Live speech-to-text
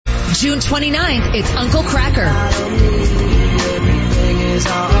June 29th, it's Uncle Kracker.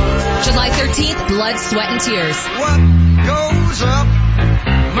 July 13th, Blood, Sweat, and Tears. What goes up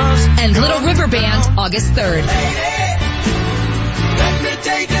must And Little River Band, August 3rd. let me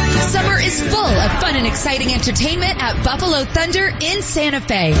take a look. Summer is full of fun and exciting entertainment at Buffalo Thunder in Santa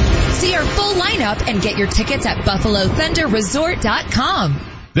Fe. See our full lineup and get your tickets at BuffaloThunderResort.com.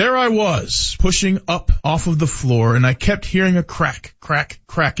 There I was, pushing up off of the floor, and I kept hearing a crack, crack,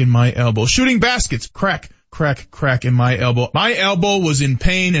 crack in my elbow. Shooting baskets, crack, crack, crack in my elbow. My elbow was in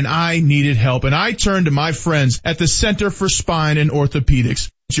pain, and I needed help, and I turned to my friends at the Center for Spine and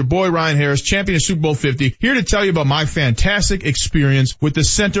Orthopedics. It's your boy Ryan Harris, champion of Super Bowl 50, here to tell you about my fantastic experience with the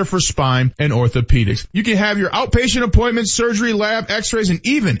Center for Spine and Orthopedics. You can have your outpatient appointments, surgery, lab, x-rays, and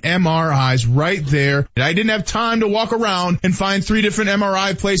even MRIs right there. And I didn't have time to walk around and find 3 different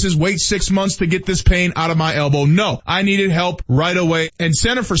MRI places, wait 6 months to get this pain out of my elbow. No, I needed help right away. And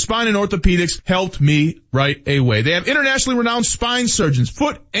Center for Spine and Orthopedics helped me right away. They have internationally renowned spine surgeons,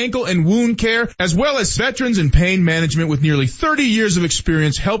 foot, ankle, and wound care, as well as veterans in pain management with nearly 30 years of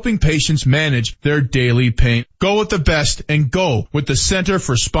experience helping patients manage their daily pain. Go with the best and go with the Center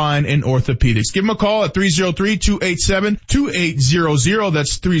for Spine and Orthopedics. Give them a call at 303-287-2800.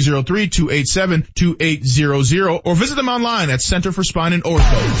 That's 303-287-2800. Or visit them online at Center for Spine and Ortho.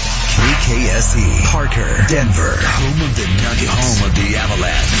 KKSE, Parker, Denver, home of the Nuggets, home of the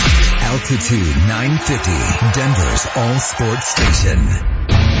Avalanche. Altitude 950, Denver's all-sports station.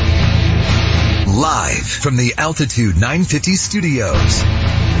 Live from the Altitude 950 studios,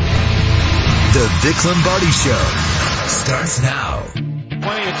 the Vic Lombardi Show starts now.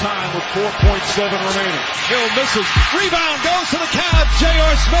 Plenty of time with 4.7 remaining. Hill misses. Rebound goes to the Cavs.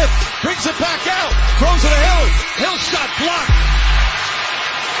 J.R. Smith brings it back out. Throws it to Hill. Hill shot blocked.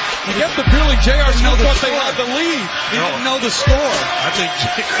 You get the feeling J.R. Smith thought they had the lead. He didn't know the score. I think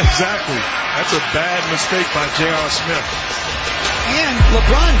exactly. That's a bad mistake by J.R. Smith. And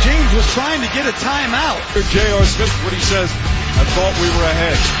LeBron James was trying to get a timeout. J.R. Smith, what he says, I thought we were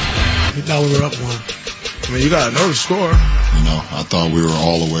ahead. We thought we were up one. I mean, you gotta know the score. You know, I thought we were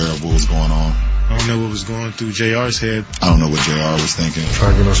all aware of what was going on. I don't know what was going through JR's head. I don't know what JR was thinking.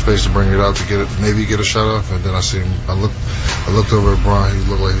 Trying to get no space to bring it out to get it, maybe get a shot off, and then I see him. I looked over at Brian. He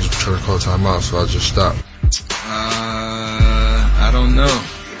looked like he was trying to call timeout, so I just stopped. I don't know.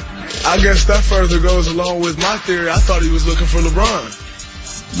 I guess that further goes along with my theory. I thought he was looking for LeBron.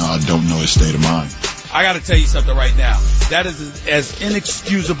 No, I don't know his state of mind. I gotta tell you something right now. That is as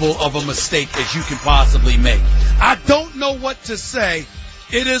inexcusable of a mistake as you can possibly make. I don't know what to say.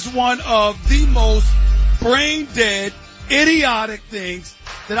 It is one of the most brain-dead, idiotic things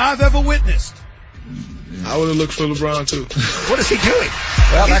that I've ever witnessed. I would have looked for LeBron too. What is he doing?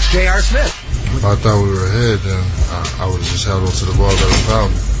 Well, that's J.R. Smith. If I thought we were ahead, then I would have just held on to the ball that was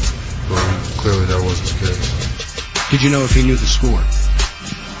fouled me. But clearly that wasn't the case. Did you know if he knew the score?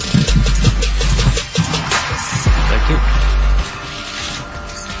 Thank you.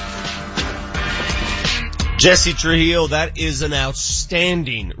 Jesse Trujillo, that is an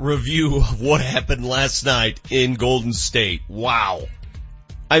outstanding review of what happened last night in Golden State. Wow.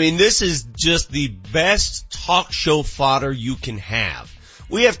 I mean, this is just the best talk show fodder you can have.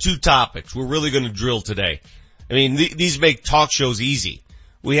 We have 2 topics we're really going to drill today. I mean, these make talk shows easy.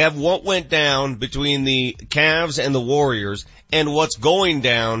 We have what went down between the Cavs and the Warriors and what's going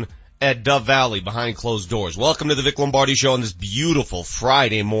down at Dove Valley behind closed doors. Welcome to the Vic Lombardi Show on this beautiful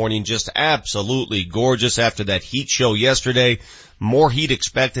Friday morning. Just absolutely gorgeous after that heat show yesterday. More heat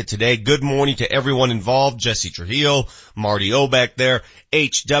expected today. Good morning to everyone involved. Jesse Trujillo, Marty O back there,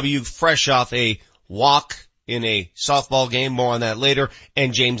 HW, fresh off a walk in a softball game. More on that later.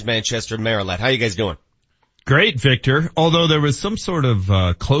 And James Manchester, Maryland. How you guys doing? Great, Victor. Although there was some sort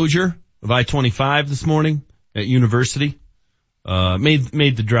of closure of I-25 this morning at University.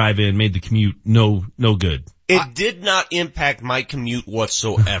 Made the drive in, made the commute no good. It did not impact my commute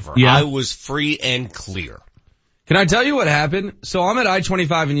whatsoever. Yeah. I was free and clear. Can I tell you what happened? So I'm at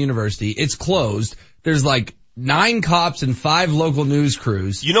I-25 in University. It's closed. There's like 9 cops and 5 local news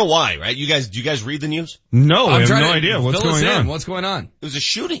crews. You know why, right? Do you guys read the news? No, I have no idea. What's going on? What's going on? It was a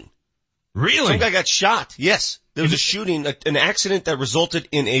shooting. Really? Some guy got shot. Yes. There was a shooting, an accident that resulted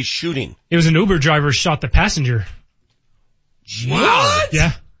in a shooting. It was an Uber driver shot the passenger. What?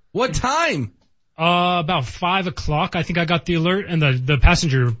 Yeah. What time? About 5 o'clock. I think I got the alert and the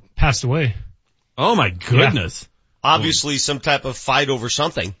passenger passed away. Oh my goodness. Yeah. Obviously some type of fight over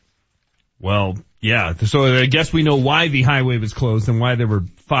something. Well, yeah. So I guess we know why the highway was closed and why there were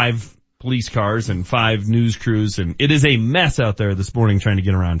 5 police cars and 5 news crews, and it is a mess out there this morning trying to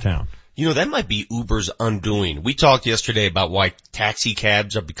get around town. You know, that might be Uber's undoing. We talked yesterday about why taxi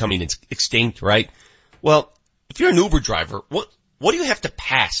cabs are becoming extinct, right? Well, if you're an Uber driver, what do you have to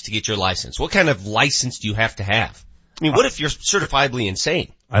pass to get your license? What kind of license do you have to have? I mean, what if you're certifiably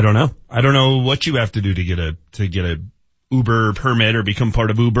insane? I don't know. I don't know what you have to do to get a Uber permit or become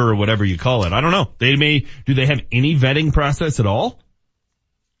part of Uber or whatever you call it. I don't know. Do they have any vetting process at all?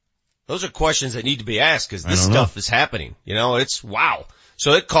 Those are questions that need to be asked because this stuff is happening. You know, it's wow.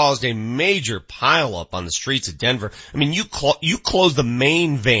 So it caused a major pileup on the streets of Denver. I mean, you close the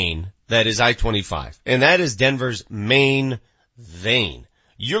main vein that is I-25, and that is Denver's main vein.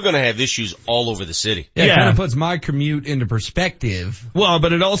 You're going to have issues all over the city. Yeah, it kind of puts my commute into perspective. Well,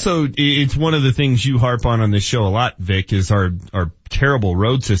 but it's one of the things you harp on this show a lot, Vic, is our terrible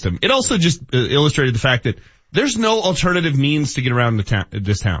road system. It also just illustrated the fact that there's no alternative means to get around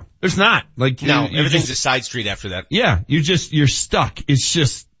this town. There's not. Everything's a side street after that. Yeah, you're stuck. It's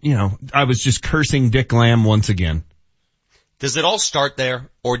just, I was just cursing Dick Lamb once again. Does it all start there,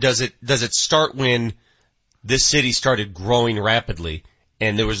 or does it start when this city started growing rapidly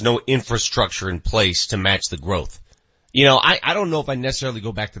and there was no infrastructure in place to match the growth? I don't know if I necessarily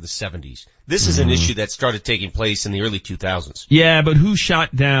go back to the 70s. This is an issue that started taking place in the early 2000s. Yeah, but who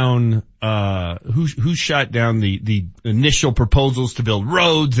shot down the initial proposals to build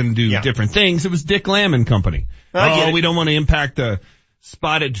roads and do different things? It was Dick Lamb and company. We don't want to impact the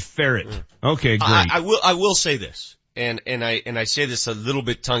spotted ferret. Okay, great. I will say this, and I say this a little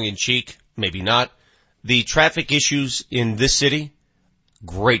bit tongue in cheek, maybe not. The traffic issues in this city,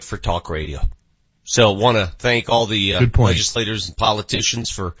 great for talk radio. So want to thank all the legislators and politicians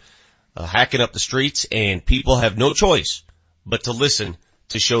for hacking up the streets, and people have no choice but to listen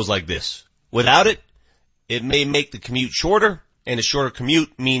to shows like this. Without it, it may make the commute shorter, and a shorter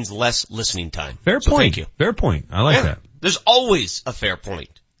commute means less listening time. Fair point. Thank you. Fair point. I like that. There's always a fair point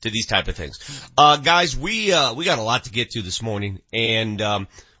to these type of things. Guys, we got a lot to get to this morning, and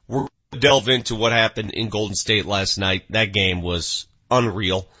we're going to delve into what happened in Golden State last night. That game was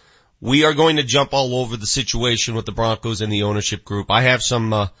unreal. We are going to jump all over the situation with the Broncos and the ownership group. I have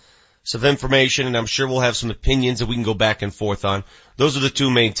some information, and I'm sure we'll have some opinions that we can go back and forth on. Those are the two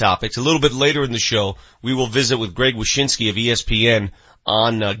main topics. A little bit later in the show, we will visit with Greg Wyshynski of ESPN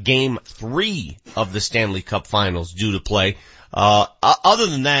on Game 3 of the Stanley Cup Finals due to play. Other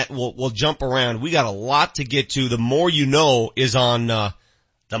than that, we'll jump around. We got a lot to get to. The More You Know is on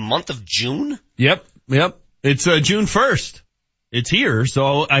the month of June. Yep. It's June 1st. It's here,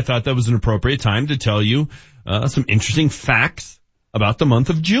 so I thought that was an appropriate time to tell you some interesting facts about the month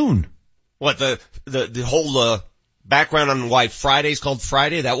of June. What, the whole background on why Friday's called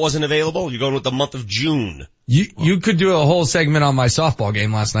Friday, that wasn't available? You're going with the month of June. You could do a whole segment on my softball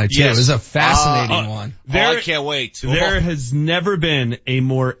game last night, too. Yes. It was a fascinating one. I can't wait. There has never been a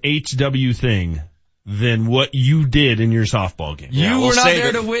more HW thing than what you did in your softball game. You were not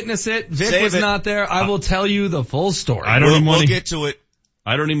there to witness it. Vic was not there. I will tell you the full story. We'll get to it.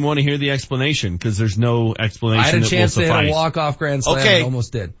 I don't even want to hear the explanation because there's no explanation. I had a chance to hit a walk-off grand slam and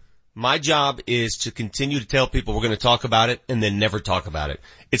almost did. My job is to continue to tell people we're going to talk about it and then never talk about it.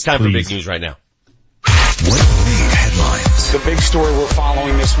 It's time for big news right now. What made headlines? The big story we're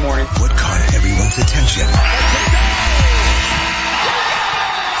following this morning. What caught everyone's attention?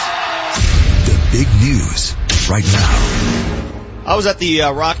 The big news right now. I was at the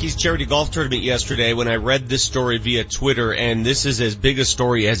Rockies charity golf tournament yesterday when I read this story via Twitter, and this is as big a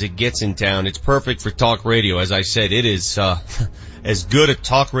story as it gets in town. It's perfect for talk radio. As I said, it is as good a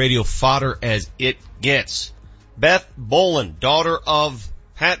talk radio fodder as it gets. Beth Bolin, daughter of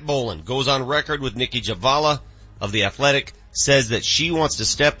Pat Bolin, goes on record with Nikki Javala of The Athletic, says that she wants to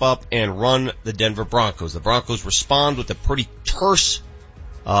step up and run the Denver Broncos. The Broncos respond with a pretty terse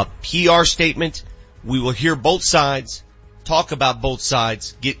PR statement. We will hear both sides, talk about both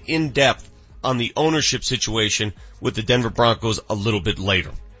sides, get in depth on the ownership situation with the Denver Broncos a little bit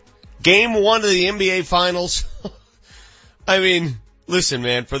later. Game 1 of the NBA Finals. I mean, listen,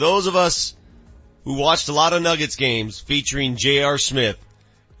 man, for those of us who watched a lot of Nuggets games featuring J.R. Smith,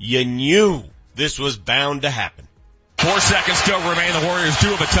 you knew this was bound to happen. 4 seconds still remain. The Warriors do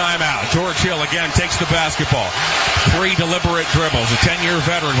have a timeout. George Hill again takes the basketball. 3 deliberate dribbles. A 10-year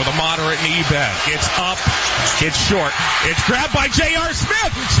veteran with a moderate knee bend. It's up. It's short. It's grabbed by J.R.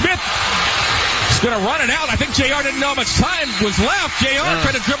 Smith. Smith is going to run it out. I think J.R. didn't know how much time was left. J.R.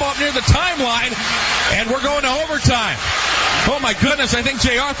 tried to dribble up near the timeline, and we're going to overtime. Oh, my goodness. I think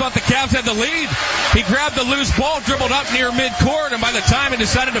J.R. thought the Cavs had the lead. He grabbed the loose ball, dribbled up near midcourt, and by the time he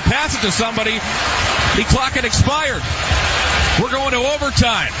decided to pass it to somebody, the clock had expired. We're going to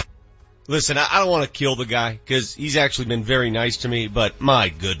overtime. Listen, I don't want to kill the guy because he's actually been very nice to me, but my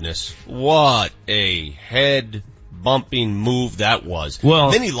goodness, what a head bumping move that was.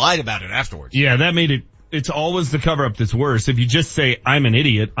 Well, then he lied about it afterwards. Yeah, that made it, it's always the cover up that's worse. If you just say, I'm an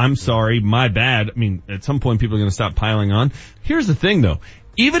idiot, I'm sorry, my bad, I mean, at some point people are going to stop piling on. Here's the thing though.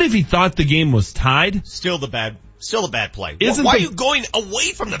 Even if he thought the game was tied. Still a bad play. Why are you going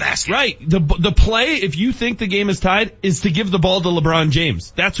away from the basket? Right. The play, if you think the game is tied, is to give the ball to LeBron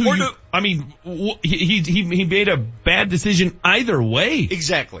James. That's who he made a bad decision either way.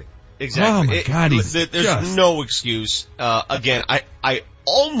 Exactly. Oh my God. There's no excuse. Again, I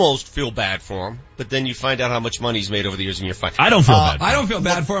almost feel bad for him, but then you find out how much money he's made over the years and you're fine. I don't feel bad. I don't feel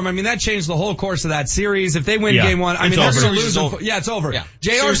bad for him. I mean, that changed the whole course of that series. If they win game one, I mean, they're going to lose. Yeah, it's over. Yeah.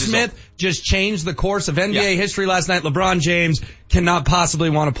 J.R. Smith just changed the course of NBA history last night. LeBron James cannot possibly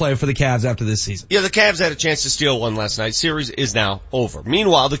want to play for the Cavs after this season. Yeah, the Cavs had a chance to steal one last night. Series is now over.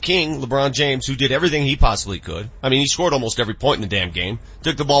 Meanwhile, the king, LeBron James, who did everything he possibly could. I mean, he scored almost every point in the damn game.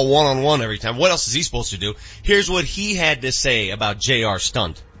 Took the ball one-on-one every time. What else is he supposed to do? Here's what he had to say about J.R.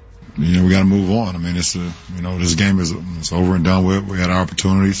 stunt. We got to move on. I mean, this game it's over and done with. We had our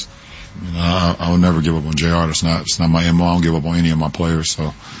opportunities. I would never give up on JR. It's not my MO. I don't give up on any of my players,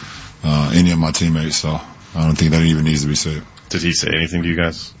 any of my teammates. So I don't think that even needs to be said. Did he say anything to you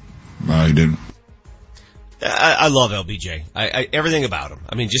guys? No, he didn't. I love LBJ. Everything about him.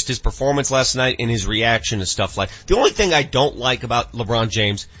 I mean, just his performance last night and his reaction to stuff like. The only thing I don't like about LeBron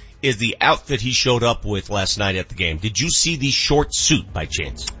James is the outfit he showed up with last night at the game. Did you see the short suit by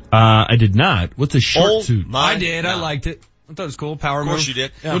chance? I did not. What's a short suit? I did. I liked it. I thought it was cool. Power move. Of course you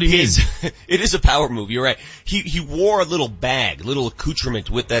did. Yeah. What do you mean? It is a power move. You're right. He wore a little bag, little accoutrement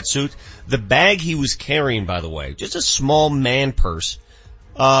with that suit. The bag he was carrying, by the way, just a small man purse,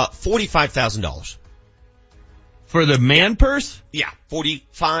 $45,000. For the man purse? Yeah,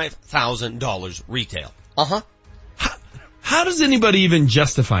 $45,000 retail. Uh-huh. How does anybody even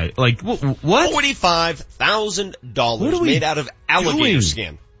justify it? Like, what? $45,000 made out of alligator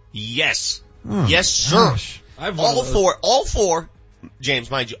skin. Yes. Oh, yes, sir. Gosh. All for, James,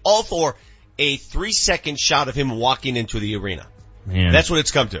 mind you, all for a 3-second shot of him walking into the arena. Man. That's what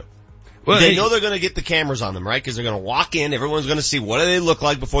it's come to. Well, they know they're going to get the cameras on them, right? Because they're going to walk in. Everyone's going to see what do they look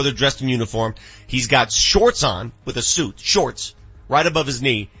like before they're dressed in uniform. He's got shorts on with a suit, shorts right above his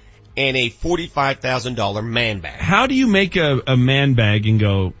knee, and a $45,000 man bag. How do you make a man bag and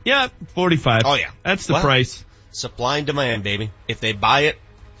go, yeah, 45? Oh yeah, that's the price. Supply and demand, baby. If they buy it,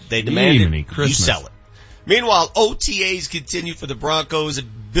 they demand it. You sell it. Meanwhile, OTAs continue for the Broncos.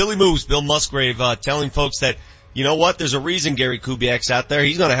 Bill Musgrave, telling folks that, you know what, there's a reason Gary Kubiak's out there.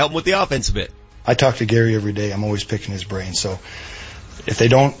 He's going to help him with the offense a bit. I talk to Gary every day. I'm always picking his brain. So if they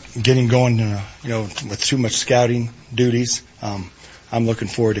don't get him going, with too much scouting duties, I'm looking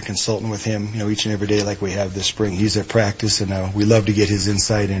forward to consulting with him, each and every day like we have this spring. He's at practice, and we love to get his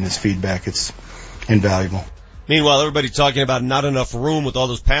insight and his feedback. It's invaluable. Meanwhile, everybody talking about not enough room with all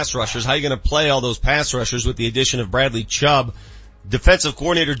those pass rushers. How are you going to play all those pass rushers with the addition of Bradley Chubb? Defensive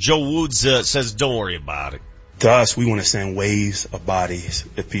coordinator Joe Woods says, don't worry about it. To us, we want to send waves of bodies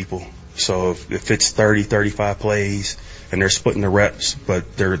at people. So if it's 30, 35 plays and they're splitting the reps,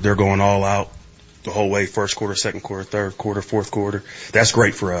 but they're going all out the whole way, first quarter, second quarter, third quarter, fourth quarter, that's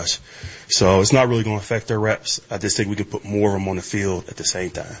great for us. So it's not really going to affect their reps. I just think we could put more of them on the field at the same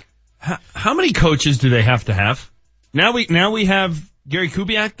time. How many coaches do they have to have? Now we have Gary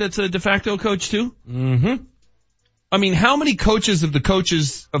Kubiak that's a de facto coach too? Mm-hmm. I mean, how many coaches of the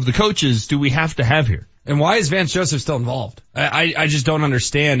coaches do we have to have here? And why is Vance Joseph still involved? I just don't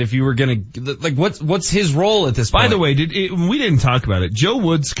understand if you were gonna, like, what's his role at this point? By the way, we didn't talk about it. Joe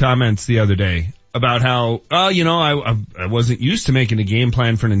Woods' comments the other day about how, I wasn't used to making a game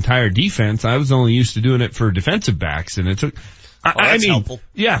plan for an entire defense. I was only used to doing it for defensive backs, and it took, that's helpful.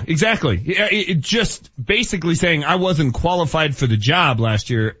 Yeah, exactly. It just basically saying I wasn't qualified for the job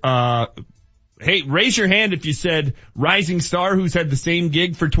last year. Hey, raise your hand if you said rising star who's had the same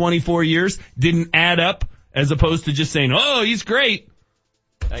gig for 24 years didn't add up, as opposed to just saying, oh, he's great.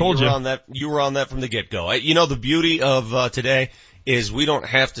 Told you. You were on that from the get-go. The beauty of today is we don't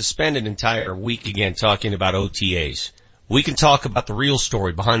have to spend an entire week again talking about OTAs. We can talk about the real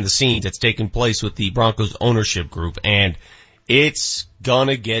story behind the scenes that's taking place with the Broncos ownership group, and it's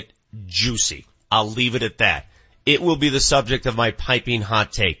gonna get juicy. I'll leave it at that. It will be the subject of my piping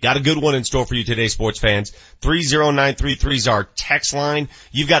hot take. Got a good one in store for you today, sports fans. 30933 is our text line.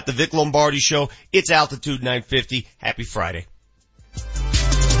 You've got the Vic Lombardi Show. It's Altitude 950. Happy Friday.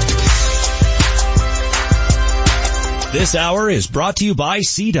 This hour is brought to you by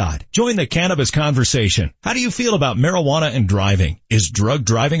CDOT. Join the cannabis conversation. How do you feel about marijuana and driving? Is drug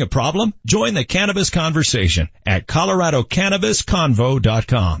driving a problem? Join the cannabis conversation at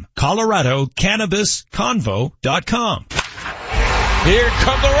ColoradoCannabisConvo.com. ColoradoCannabisConvo.com. Here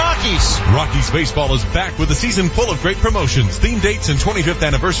come the Rockies. Rockies baseball is back with a season full of great promotions, theme dates, and 25th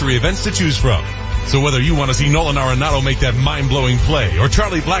anniversary events to choose from. So whether you want to see Nolan Arenado make that mind-blowing play, or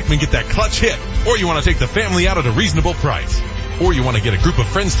Charlie Blackmon get that clutch hit, or you want to take the family out at a reasonable price, or you want to get a group of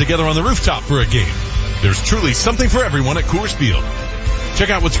friends together on the rooftop for a game, there's truly something for everyone at Coors Field. Check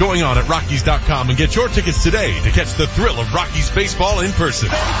out what's going on at Rockies.com and get your tickets today to catch the thrill of Rockies baseball in person.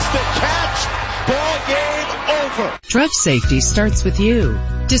 Makes the catch. Ball game over. Drug safety starts with you.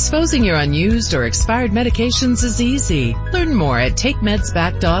 Disposing your unused or expired medications is easy. Learn more at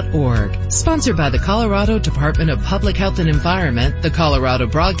TakeMedsBack.org. Sponsored by the Colorado Department of Public Health and Environment, the Colorado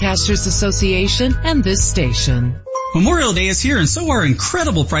Broadcasters Association, and this station. Memorial Day is here, and so are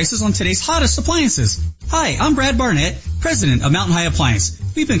incredible prices on today's hottest appliances. Hi, I'm Brad Barnett, president of Mountain High Appliance.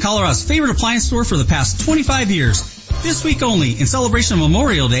 We've been Colorado's favorite appliance store for the past 25 years. This week only, in celebration of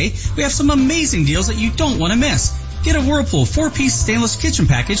Memorial Day, we have some amazing deals that you don't want to miss. Get a Whirlpool 4-piece stainless kitchen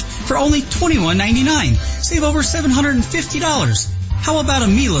package for only $21.99. Save over $750. How about a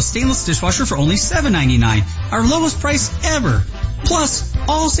Miele stainless dishwasher for only $7.99? Our lowest price ever. Plus,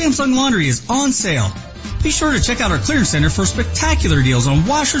 all Samsung laundry is on sale. Be sure to check out our clearance center for spectacular deals on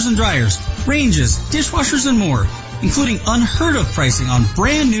washers and dryers, ranges, dishwashers, and more, including unheard of pricing on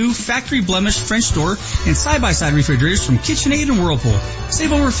brand new factory blemished French door and side-by-side refrigerators from KitchenAid and Whirlpool.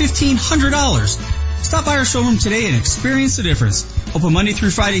 Save over $1,500. Stop by our showroom today and experience the difference. Open Monday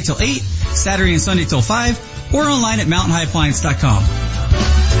through Friday till 8, Saturday and Sunday till 5, or online at mountainhighappliance.com.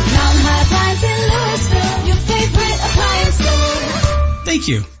 Mountain High Appliance in Louisville, your favorite appliance store. Thank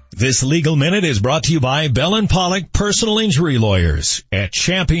you. This Legal Minute is brought to you by Bell & Pollock Personal Injury Lawyers at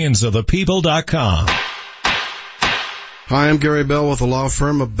championsofthepeople.com. Hi, I'm Gary Bell with the law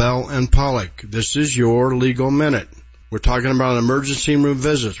firm of Bell & Pollock. This is your Legal Minute. We're talking about emergency room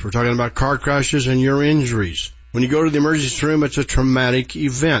visits. We're talking about car crashes and your injuries. When you go to the emergency room, it's a traumatic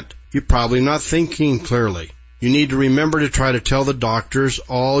event. You're probably not thinking clearly. You need to remember to try to tell the doctors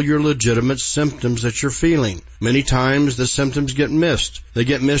all your legitimate symptoms that you're feeling. Many times the symptoms get missed. They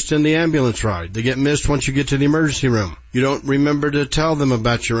get missed in the ambulance ride. They get missed once you get to the emergency room. You don't remember to tell them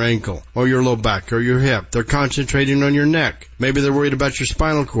about your ankle or your low back or your hip. They're concentrating on your neck. Maybe they're worried about your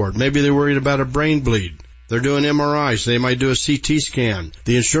spinal cord. Maybe they're worried about a brain bleed. They're doing MRIs. They might do a CT scan.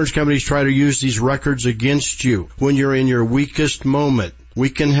 The insurance companies try to use these records against you when you're in your weakest moment. We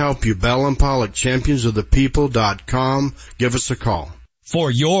can help you. Bell & Pollock, championsofthepeople.com. Give us a call.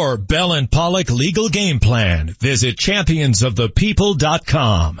 For your Bell & Pollock legal game plan, visit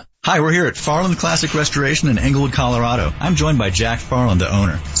championsofthepeople.com. Hi, we're here at Farland Classic Restoration in Englewood, Colorado. I'm joined by Jack Farland, the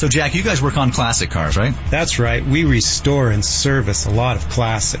owner. So, Jack, you guys work on classic cars, right? That's right. We restore and service a lot of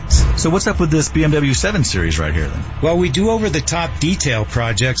classics. So what's up with this BMW 7 Series right here, then? Well, we do over-the-top detail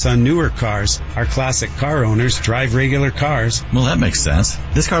projects on newer cars. Our classic car owners drive regular cars. Well, that makes sense.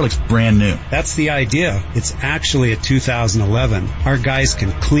 This car looks brand new. That's the idea. It's actually a 2011. Our guys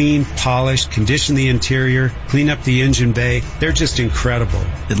can clean, polish, condition the interior, clean up the engine bay. They're just incredible.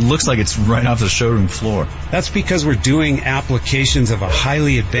 It looks like it's right off the showroom floor. That's because we're doing applications of a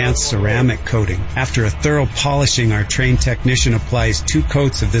highly advanced ceramic coating. After a thorough polishing, our trained technician applies 2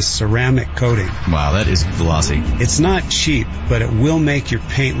 coats of this ceramic coating. Wow, that is glossy. It's not cheap, but it will make your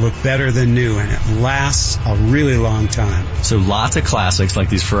paint look better than new, and it lasts a really long time. So lots of classics like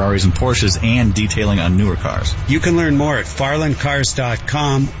these Ferraris and Porsches and detailing on newer cars. You can learn more at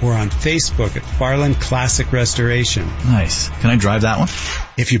farlandcars.com or on Facebook at Farland Classic Restoration. Nice. Can I drive that one?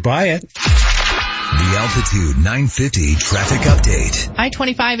 If you buy it. The Altitude 950 traffic update.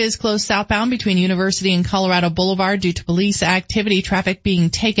 I-25 is closed southbound between University and Colorado Boulevard due to police activity. Traffic being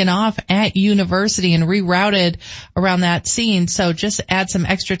taken off at University and rerouted around that scene. So just add some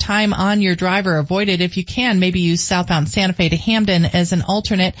extra time on your drive or avoid it if you can. Maybe use southbound Santa Fe to Hamden as an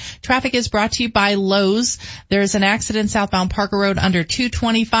alternate. Traffic is brought to you by Lowe's. There's an accident southbound Parker Road under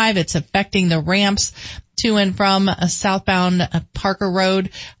 225. It's affecting the ramps to and from a southbound Parker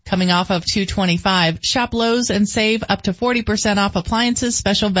Road coming off of 225. Shop Lowe's and save up to 40% off appliances.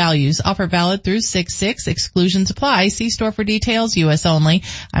 Special values. Offer valid through 6/6. Exclusions apply. See store for details. U.S. only.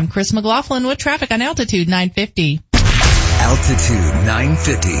 I'm Chris McLaughlin with traffic on Altitude 950. Altitude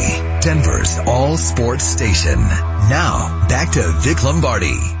 950, Denver's all sports station. Now, back to Vic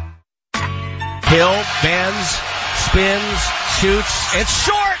Lombardi. Hill bends, spins, shoots, it's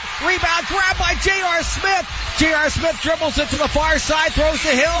short! Rebound grab by J.R. Smith. J.R. Smith dribbles it to the far side, throws to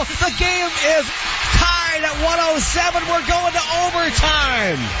Hill. The game is tied. tied at 107. We're going to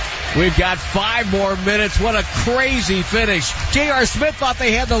overtime. We've got 5 more minutes. What a crazy finish. J.R. Smith thought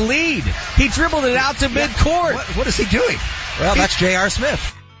they had the lead. He dribbled it out to midcourt. What is he doing? Well, that's J.R. Smith.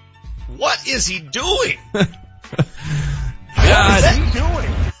 What is he doing? What is he doing?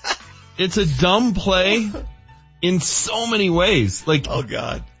 It's a dumb play in so many ways. Like, oh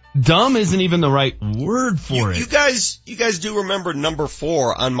God. Dumb isn't even the right word for it. You guys do remember number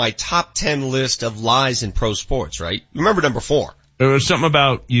 4 on my top 10 list of lies in pro sports, right? Remember number 4. There was something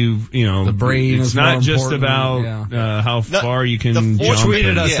about the brain. It's not just about how far you can jump.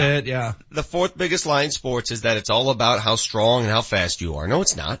 Tweeted us it, yeah. The 4th biggest lie in sports is that it's all about how strong and how fast you are. No,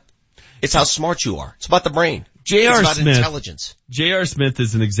 it's not. It's how smart you are. It's about the brain. J.R. It's about Smith. Intelligence. J.R. Smith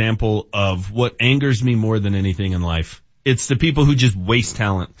is an example of what angers me more than anything in life. It's the people who just waste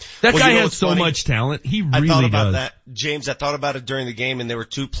talent. That guy has so much talent. He really does. I thought about that, James. I thought about it during the game, and there were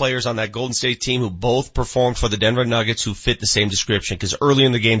 2 players on that Golden State team who both performed for the Denver Nuggets who fit the same description. Because early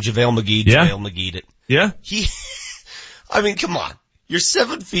in the game, JaVale McGee'd it. Yeah. I mean, come on. You're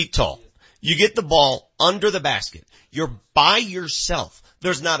 7 feet tall. You get the ball under the basket. You're by yourself.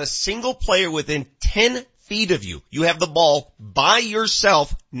 There's not a single player within 10 feet of you. You have the ball by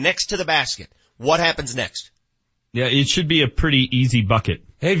yourself next to the basket. What happens next? Yeah, it should be a pretty easy bucket.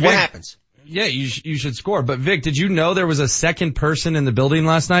 Hey, Vic, what happens? Yeah, you should score. But Vic, did you know there was a second person in the building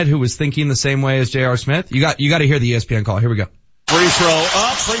last night who was thinking the same way as J.R. Smith? You got to hear the ESPN call. Here we go. Free throw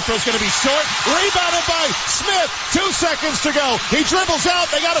up. Free throw's going to be short. Rebounded by Smith. 2 seconds to go. He dribbles out.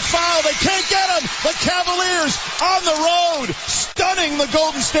 They got a foul. They can't get him. The Cavaliers on the road, stunning the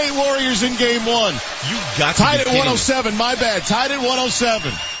Golden State Warriors in game 1. You got to tied at 107. My bad. Tied at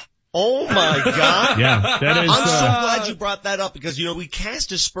 107. Oh my God. Yeah, that is. I'm so glad you brought that up because, we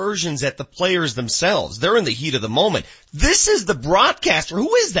cast aspersions at the players themselves. They're in the heat of the moment. This is the broadcaster.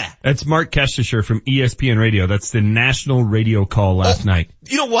 Who is that? That's Mark Kestisher from ESPN Radio. That's the national radio call last night.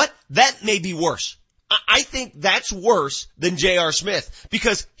 You know what? That may be worse. I think that's worse than J.R. Smith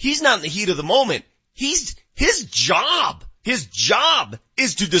because he's not in the heat of the moment. His job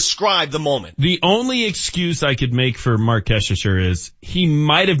is to describe the moment. The only excuse I could make for Mark Kestisher is he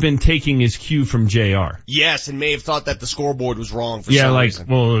might have been taking his cue from JR. Yes, and may have thought that the scoreboard was wrong for some reason.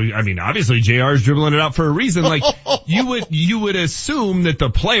 Well, I mean, obviously JR is dribbling it out for a reason. Like, you would assume that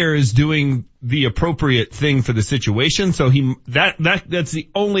the player is doing the appropriate thing for the situation. So that's the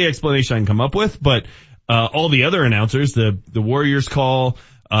only explanation I can come up with. But, all the other announcers, the Warriors call,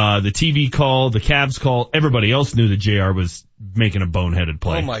 the TV call, the Cavs call, everybody else knew that JR was making a boneheaded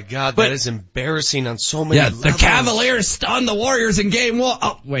play. Oh my God, that is embarrassing on so many levels. The Cavaliers stunned the Warriors in game 1.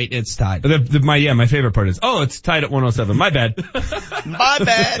 Oh, wait, it's tied. My favorite part is, it's tied at 107. My bad. My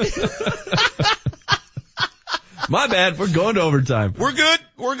bad. My bad. We're going to overtime. We're good.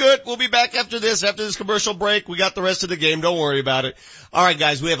 We'll be back after this commercial break. We got the rest of the game. Don't worry about it. All right,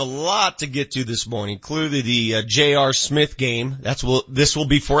 guys, we have a lot to get to this morning. Clearly the J.R. Smith game. This will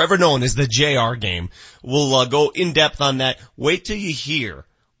be forever known as the J.R. game. We'll go in depth on that. Wait till you hear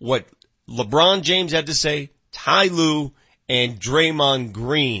what LeBron James had to say, Ty Lue, and Draymond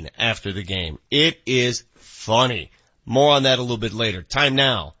Green after the game. It is funny. More on that a little bit later. Time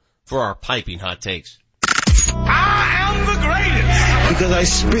now for our piping hot takes. I am the greatest because I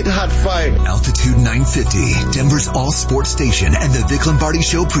spit hot fire. Altitude 950, Denver's all sports station, and the Vic Lombardi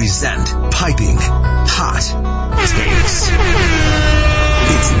Show present Piping Hot Takes.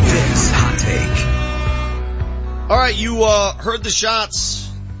 It's Vic's Hot Take. All right, you heard the shots.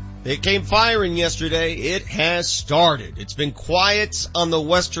 It came firing yesterday. It has started. It's been quiet on the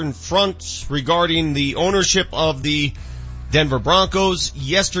Western Front regarding the ownership of the Denver Broncos.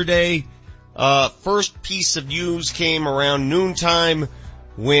 Yesterday, first piece of news came around noontime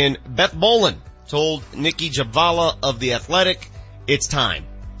when Beth Bolin told Nikki Javala of The Athletic, it's time.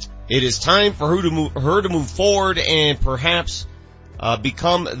 It is time for her to move forward and perhaps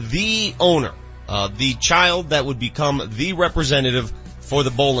become the owner, the child that would become the representative for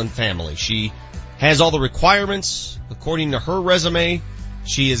the Bolin family. She has all the requirements according to her resume.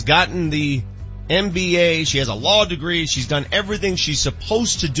 She has gotten the MBA. She has a law degree. She's done everything she's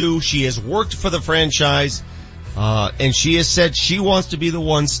supposed to do. She has worked for the franchise, and she has said she wants to be the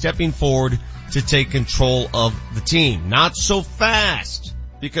one stepping forward to take control of the team. Not so fast,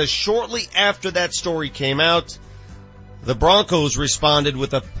 because shortly after that story came out, the Broncos responded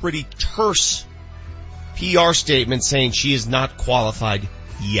with a pretty terse PR statement saying she is not qualified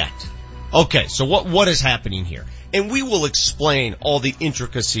yet. Okay, so what is happening here? And we will explain all the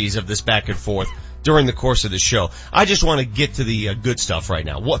intricacies of this back and forth during the course of the show. I just want to get to the good stuff right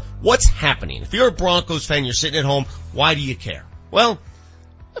now. What's happening? If you're a Broncos fan, you're sitting at home, why do you care? Well,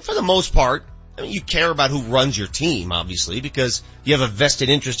 for the most part, I mean, you care about who runs your team, obviously, because you have a vested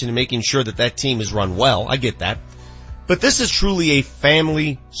interest in making sure that that team is run well. I get that. But this is truly a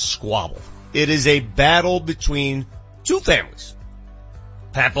family squabble. It is a battle between two families.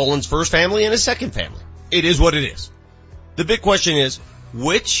 Pat Bowlen's first family and his second family. It is what it is. The big question is,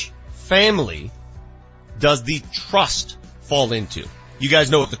 which family does the trust fall into? You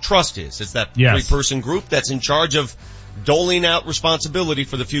guys know what the trust is. It's that three-person group that's in charge of doling out responsibility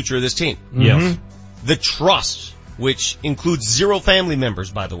for the future of this team. Yes. The trust, which includes 0 family members,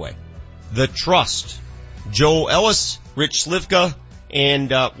 by the way. The trust. Joe Ellis, Rich Slivka,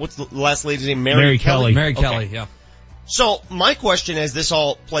 and what's the last lady's name? Mary Kelly. Mary Kelly, yeah. So my question as this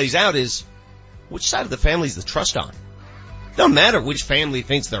all plays out is, which side of the family is the trust on? Doesn't matter which family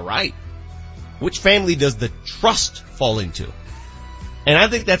thinks they're right. Which family does the trust fall into? And I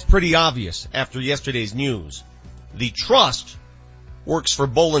think that's pretty obvious after yesterday's news. The trust works for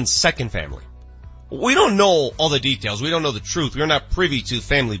Bowlen's second family. We don't know all the details. We don't know the truth. We're not privy to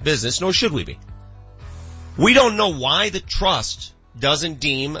family business, nor should we be. We don't know why the trust doesn't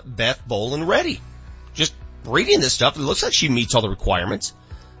deem Beth Bowlen ready. Just reading this stuff, it looks like she meets all the requirements.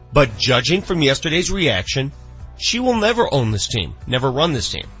 But judging from yesterday's reaction, she will never own this team, never run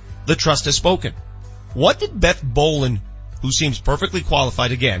this team. The trust has spoken. What did Beth Bowlen, who seems perfectly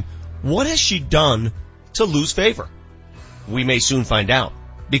qualified again, what has she done to lose favor? We may soon find out.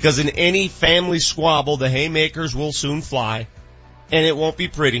 Because in any family squabble, the haymakers will soon fly, and it won't be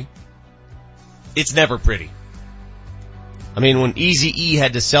pretty. It's never pretty. I mean, when Eazy-E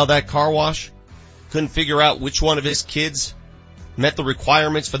had to sell that car wash, couldn't figure out which one of his kids met the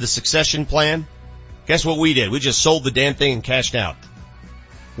requirements for the succession plan, guess what we did? We just sold the damn thing and cashed out.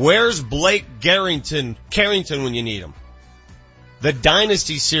 Where's Blake Carrington when you need him? The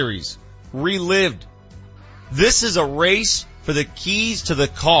Dynasty series relived. This is a race for the keys to the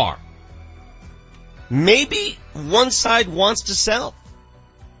car. Maybe one side wants to sell.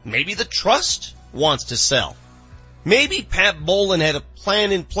 Maybe the trust wants to sell. Maybe Pat Bowlen had a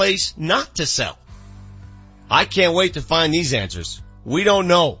plan in place not to sell. I can't wait to find these answers. We don't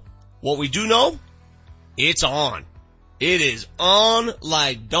know. What we do know, it's on. It is on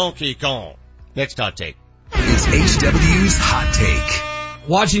like Donkey Kong. Next hot take. It's HW's Hot Take.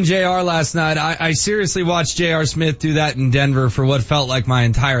 Watching JR last night, I seriously watched J.R. Smith do that in Denver for what felt like my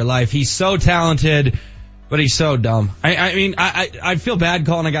entire life. He's so talented, but he's so dumb. I mean, I feel bad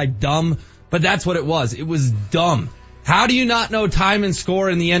calling a guy dumb, but that's what it was. It was dumb. How do you not know time and score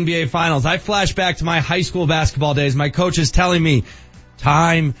in the NBA Finals? I flash back to my high school basketball days. My coach is telling me,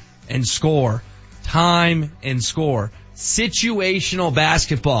 time and score. Time and score. Situational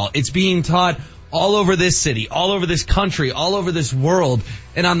basketball. It's being taught all over this city, all over this country, all over this world.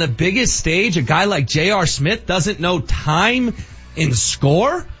 And on the biggest stage, a guy like J.R. Smith doesn't know time and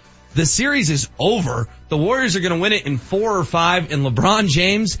score? The series is over. The Warriors are going to win it in 4 or 5. And LeBron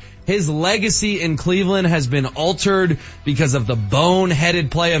James, his legacy in Cleveland has been altered because of the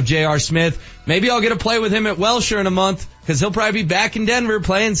bone-headed play of J.R. Smith. Maybe I'll get to play with him at Welsher in a month because he'll probably be back in Denver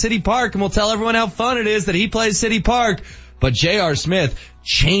playing City Park, and we'll tell everyone how fun it is that he plays City Park. But J.R. Smith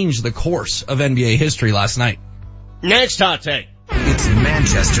changed the course of NBA history last night. Next hot take. It's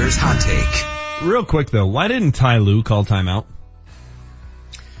Manchester's Hot Take. Real quick though, why didn't Ty Lue call timeout?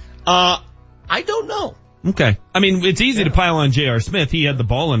 I don't know. Okay. I mean, it's easy to pile on J.R. Smith. He had the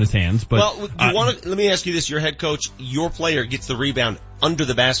ball in his hands, but. Well, let me ask you this. Your head coach, your player gets the rebound under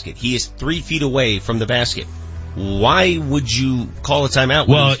the basket. He is 3 feet away from the basket. Why would you call a timeout?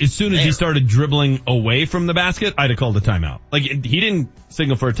 Well, as soon as he started dribbling away from the basket, I'd have called a timeout. Like, he didn't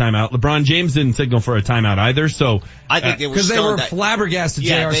signal for a timeout. LeBron James didn't signal for a timeout either, so. I think they were because they were flabbergasted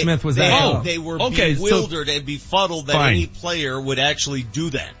J.R. Smith was that. They were bewildered and befuddled that any player would actually do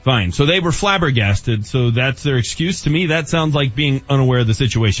that. Fine. So they were flabbergasted, so that's their excuse. To me, that sounds like being unaware of the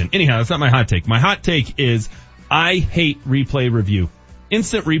situation. Anyhow, that's not my hot take. My hot take is, I hate replay review.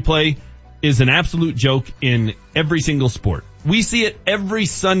 Instant replay is an absolute joke in every single sport. We see it every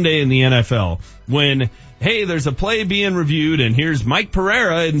Sunday in the NFL when, hey, there's a play being reviewed and here's Mike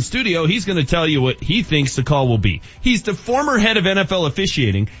Pereira in studio. He's going to tell you what he thinks the call will be. He's the former head of NFL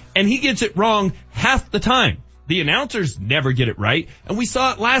officiating and he gets it wrong half the time. The announcers never get it right. And we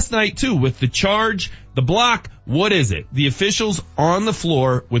saw it last night too with the charge, the block. What is it? The officials on the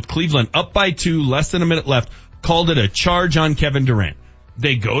floor with Cleveland up by 2, less than a minute left, called it a charge on Kevin Durant.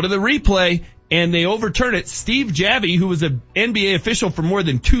 They go to the replay and they overturn it. Steve Javie, who was an NBA official for more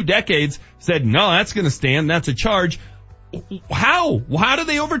than 2 decades, said, no, that's going to stand. That's a charge. How do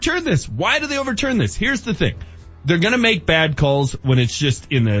they overturn this? Why do they overturn this? Here's the thing. They're going to make bad calls when it's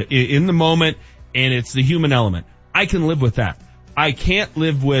just in the moment and it's the human element. I can live with that. I can't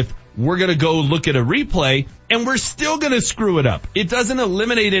live with we're going to go look at a replay, and we're still going to screw it up. It doesn't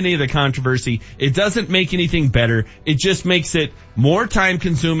eliminate any of the controversy. It doesn't make anything better. It just makes it more time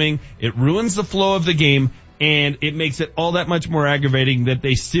consuming. It ruins the flow of the game, and it makes it all that much more aggravating that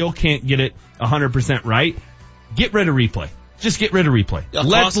they still can't get it 100% right. Get rid of replay. Just get rid of replay.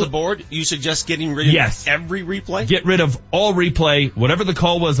 Across the board, you suggest getting rid of every replay? Get rid of all replay. Whatever the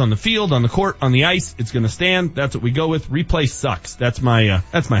call was on the field, on the court, on the ice, it's going to stand. That's what we go with. Replay sucks. That's my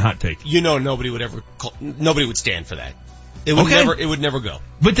hot take. You know, nobody would stand for that. It would never go.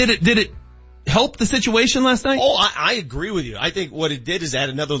 But did it help the situation last night? Oh, I agree with you. I think what it did is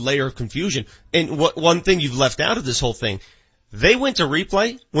add another layer of confusion. And one thing you've left out of this whole thing, they went to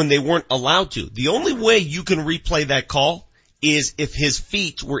replay when they weren't allowed to. The only way you can replay that call is if his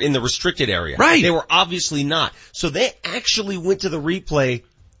feet were in the restricted area. Right. They were obviously not. So they actually went to the replay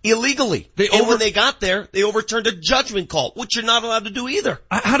illegally. And when they got there, they overturned a judgment call, which you're not allowed to do either.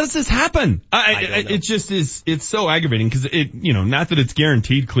 How does this happen? I don't know. It just is, it's so aggravating because not that it's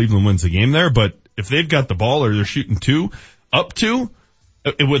guaranteed Cleveland wins the game there, but if they've got the ball or they're shooting up two,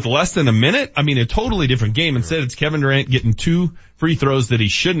 with less than a minute, I mean, a totally different game. Instead, it's Kevin Durant getting 2 free throws that he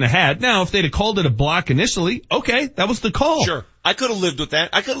shouldn't have had. Now, if they'd have called it a block initially, okay, that was the call. Sure. I could have lived with that.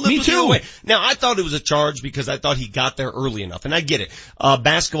 I could have lived with it either way. Now, I thought it was a charge because I thought he got there early enough, and I get it.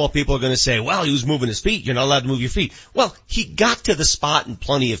 Basketball people are going to say, well, he was moving his feet. You're not allowed to move your feet. Well, he got to the spot in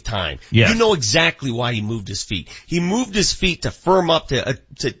plenty of time. Yes. You know exactly why he moved his feet. He moved his feet to firm up, to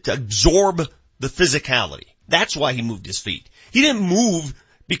absorb the physicality. That's why he moved his feet. He didn't move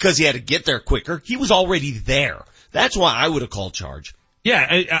because he had to get there quicker. He was already there. That's why I would have called charge.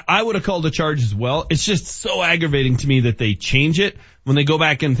 Yeah, I would have called a charge as well. It's just so aggravating to me that they change it when they go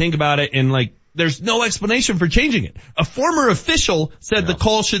back and think about it, and there's no explanation for changing it. A former official said the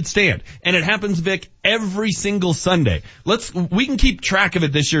call should stand, and it happens, Vic, every single Sunday. We can keep track of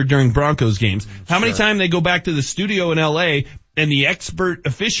it this year during Broncos games. How many times they go back to the studio in LA and the expert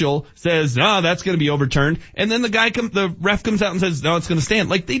official says, no, that's going to be overturned. And then the ref comes out and says, no, it's going to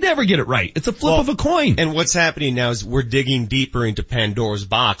stand. They never get it right. It's a flip of a coin. And what's happening now is we're digging deeper into Pandora's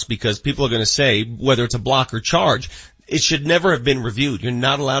box because people are going to say, whether it's a block or charge, it should never have been reviewed. You're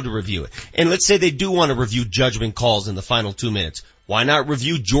not allowed to review it. And let's say they do want to review judgment calls in the final 2 minutes. Why not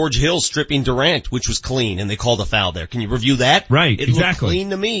review George Hill stripping Durant, which was clean, and they called a foul there? Can you review that? Right, It exactly. looked clean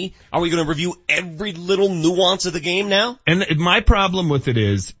to me. Are we going to review every little nuance of the game now? And my problem with it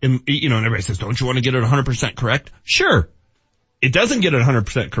is, and everybody says, don't you want to get it 100% correct? Sure. It doesn't get it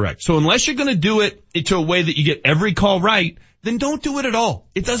 100% correct. So unless you're going to do it to a way that you get every call right, then don't do it at all.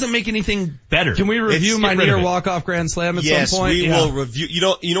 It doesn't make anything better. Can we review my near walk-off grand slam at some point? Yes, we will review.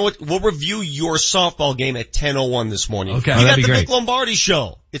 You know what? We'll review your softball game at 10:01 this morning. Okay. You got the Vic Lombardi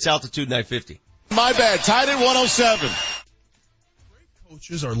show. It's Altitude 950. My bad. Tied at 107.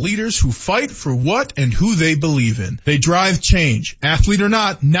 Coaches are leaders who fight for what and who they believe in. They drive change. Athlete or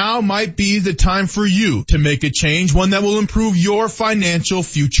not, now might be the time for you to make a change, one that will improve your financial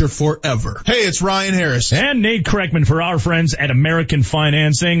future forever. Hey, it's Ryan Harris. And Nate Kreckman for our friends at American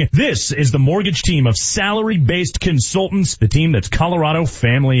Financing. This is the mortgage team of salary-based consultants, the team that's Colorado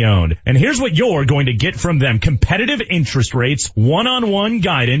family-owned. And here's what you're going to get from them. Competitive interest rates, one-on-one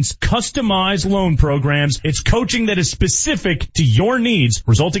guidance, customized loan programs. It's coaching that is specific to your needs,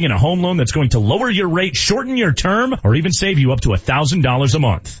 resulting in a home loan that's going to lower your rate, shorten your term, or even save you up to $1,000 a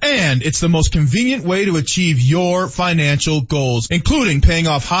month. And it's the most convenient way to achieve your financial goals, including paying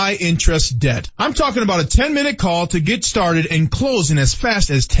off high interest debt. I'm talking about a 10-minute call to get started and close in as fast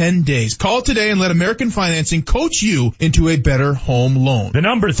as 10 days. Call today and let American Financing coach you into a better home loan. The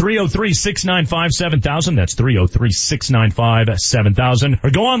number 303-695-7000. That's 303-695-7000. Or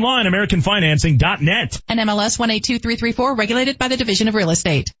go online, AmericanFinancing.net. NMLS 182334, regulated by the Division of Real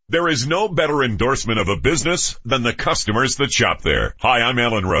Estate. There is no better endorsement of a business than the customers that shop there. Hi, I'm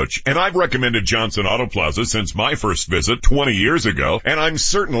Alan Roach, and I've recommended Johnson Auto Plaza since my first visit 20 years ago, and I'm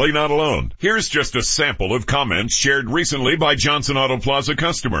certainly not alone. Here's just a sample of comments shared recently by Johnson Auto Plaza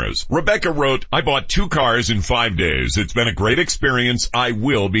customers. Rebecca wrote, I bought 2 cars in 5 days. It's been a great experience. I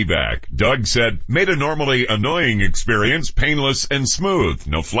will be back. Doug said, made a normally annoying experience painless and smooth.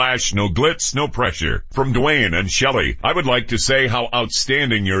 No flash, no glitz, no pressure. From Dwayne and Shelley, I would like to say how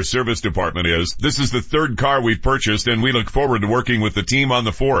outstanding your service department is. This is the 3rd car we've purchased, and we look forward to working with the team on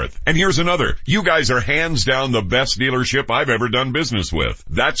the 4th. And here's another. You guys are hands down the best dealership I've ever done business with.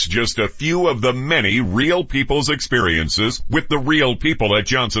 That's just a few of the many real people's experiences with the real people at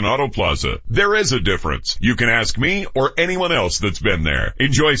Johnson Auto Plaza. There is a difference. You can ask me or anyone else that's been there.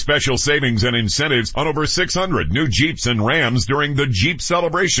 Enjoy special savings and incentives on over 600 new Jeeps and Rams during the Jeep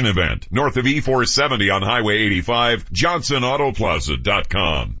Celebration event. North of E470 on Highway 85,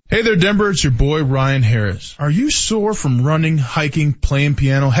 JohnsonAutoplaza.com. CenterforSpineandOrtho.com. Hey there, Denver. It's your boy, Ryan Harris. Are you sore from running, hiking, playing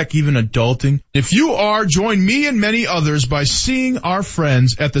piano, heck, even adulting? If you are, join me and many others by seeing our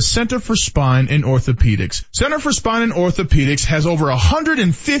friends at the Center for Spine and Orthopedics. Center for Spine and Orthopedics has over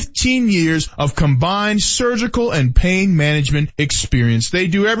 115 years of combined surgical and pain management experience. They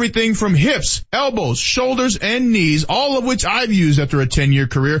do everything from hips, elbows, shoulders, and knees, all of which I've used after a 10-year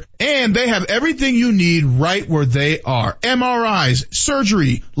career, and they have everything you need right where they are. MRIs,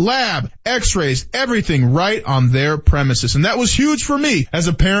 surgery, lab, x-rays, everything right on their premises. And that was huge for me as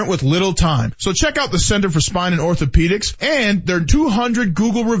a parent with little time. So check out the Center for Spine and Orthopedics and their 200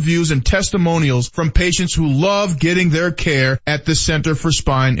 Google reviews and testimonials from patients who love getting their care at the Center for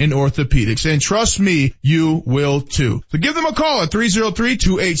Spine and Orthopedics. And trust me, you will too. So give them a call at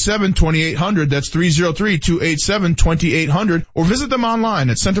 303-287-2800. That's 303-287-2800. Or visit them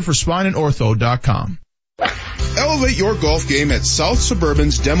online at CenterforSpineandOrtho.com. Elevate your golf game at South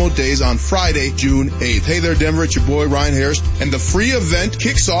Suburban's Demo Days on Friday, June 8th. Hey there, Denver. It's your boy, Ryan Harris. And the free event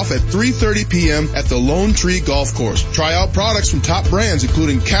kicks off at 3:30 p.m. at the Lone Tree Golf Course. Try out products from top brands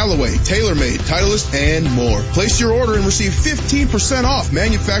including Callaway, TaylorMade, Titleist, and more. Place your order and receive 15% off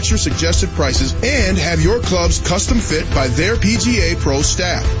manufacturer suggested prices and have your clubs custom fit by their PGA Pro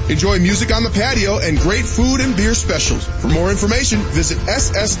staff. Enjoy music on the patio and great food and beer specials. For more information, visit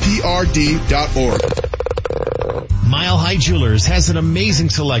ssprd.org. Mile High Jewelers has an amazing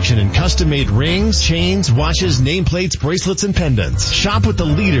selection in custom-made rings, chains, watches, nameplates, bracelets, and pendants. Shop with the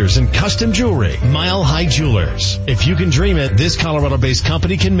leaders in custom jewelry. Mile High Jewelers. If you can dream it, this Colorado-based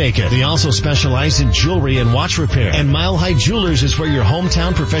company can make it. They also specialize in jewelry and watch repair. And Mile High Jewelers is where your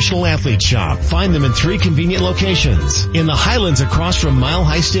hometown professional athletes shop. Find them in 3 convenient locations. In the Highlands across from Mile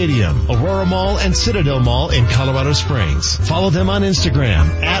High Stadium, Aurora Mall, and Citadel Mall in Colorado Springs. Follow them on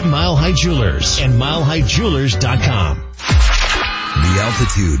Instagram at Mile High Jewelers and milehighjewelers.com. The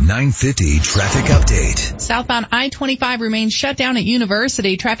Altitude 950 traffic update. Southbound I-25 remains shut down at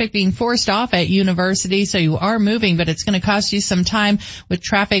University. Traffic being forced off at University, so you are moving, but it's going to cost you some time with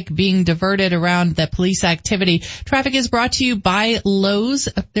traffic being diverted around the police activity. Traffic is brought to you by Lowe's.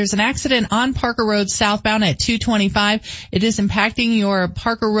 There's an accident on Parker Road southbound at 225. It is impacting your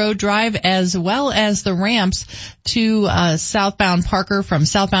Parker Road drive as well as the ramps to southbound Parker from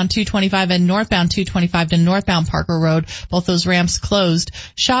southbound 225 and northbound 225 to northbound Parker Road. Both those ramps closed.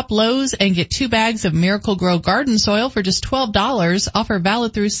 Shop Lowe's and get 2 bags of Miracle Grow garden soil for just $12. Offer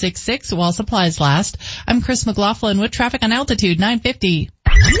valid through 6/6 while supplies last. I'm Chris McLaughlin with traffic on Altitude 950.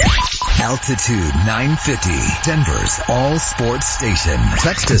 Altitude 950, Denver's all sports station.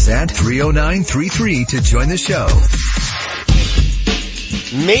 Text us at 30933 to join the show.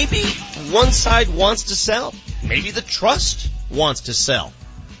 Maybe one side wants to sell. Maybe the trust wants to sell.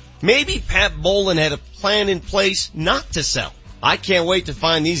 Maybe Pat Bowlen had a plan in place not to sell. I can't wait to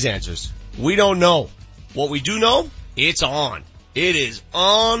find these answers. We don't know. What we do know, it's on. It is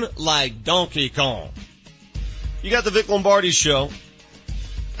on like Donkey Kong. You got the Vic Lombardi Show,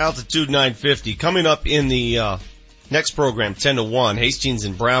 Altitude 950. Coming up in the next program, 10 to 1, Hastings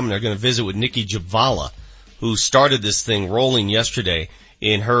and Brown are going to visit with Nikki Javala, who started this thing rolling yesterday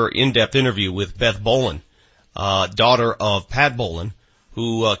in her in-depth interview with Beth Bowlen, daughter of Pat Bowlen,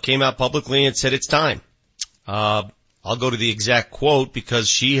 who came out publicly and said it's time. I'll go to the exact quote because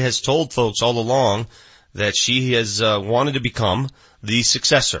she has told folks all along that she has wanted to become the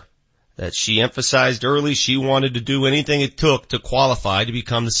successor. That she emphasized early she wanted to do anything it took to qualify to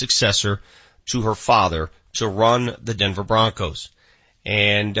become the successor to her father to run the Denver Broncos.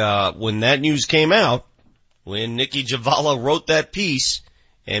 And when that news came out, when Nikki Javala wrote that piece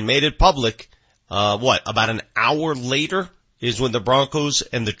and made it public, about an hour later is when the Broncos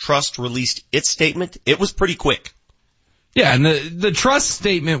and the trust released its statement. It was pretty quick. Yeah, and the trust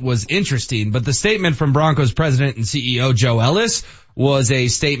statement was interesting, but the statement from Broncos president and CEO Joe Ellis was a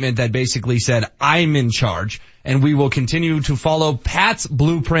statement that basically said, I'm in charge, and we will continue to follow Pat's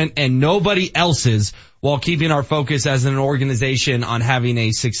blueprint and nobody else's while keeping our focus as an organization on having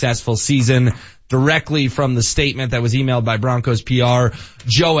a successful season. Directly from the statement that was emailed by Broncos PR,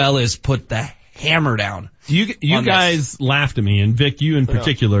 Joe Ellis put the hammer down. You guys laughed at me, and Vic, you in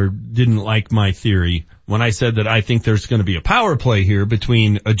particular didn't like my theory when I said that I think there's going to be a power play here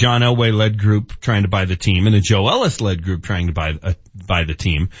between a John Elway-led group trying to buy the team and a Joe Ellis-led group trying to buy the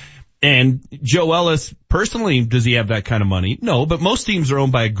team. And Joe Ellis, personally, does he have that kind of money? No, but most teams are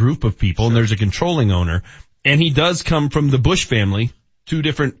owned by a group of people, and there's a controlling owner. And he does come from the Bush family. 2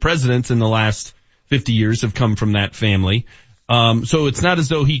 different presidents in the last 50 years have come from that family. So it's not as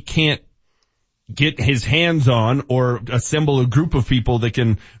though he can't get his hands on or assemble a group of people that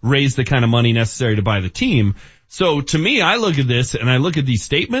can raise the kind of money necessary to buy the team. So to me, I look at this and I look at these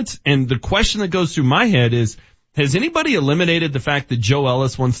statements, and the question that goes through my head is, has anybody eliminated the fact that Joe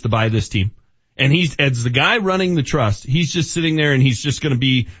Ellis wants to buy this team? And he's, as the guy running the trust, he's just sitting there and he's just going to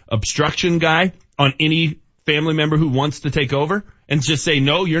be obstruction guy on any family member who wants to take over and just say,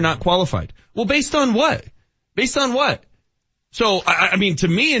 no, you're not qualified. Well, based on what? Based on what? So, I mean, to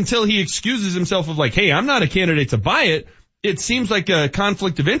me, until he excuses himself of like, hey, I'm not a candidate to buy it, it seems like a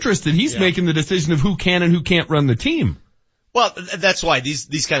conflict of interest that he's making the decision of who can and who can't run the team. Well, that's why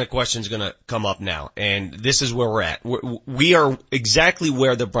these kind of questions are going to come up now, and this is where we're at. We are exactly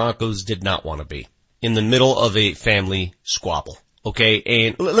where the Broncos did not want to be, in the middle of a family squabble. Okay,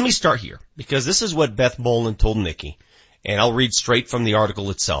 and let me start here, because this is what Beth Bolin told Nikki, and I'll read straight from the article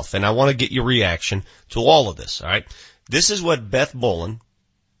itself, and I want to get your reaction to all of this, all right? This is what Beth Bolin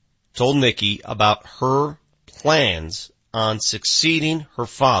told Nikki about her plans on succeeding her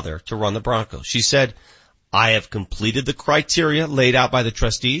father to run the Broncos. She said, I have completed the criteria laid out by the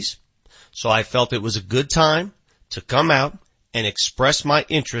trustees, so I felt it was a good time to come out and express my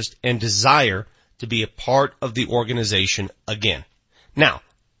interest and desire to be a part of the organization again. Now,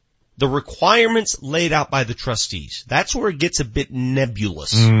 the requirements laid out by the trustees, that's where it gets a bit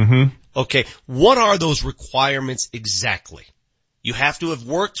nebulous. Mm-hmm. Okay, what are those requirements exactly? You have to have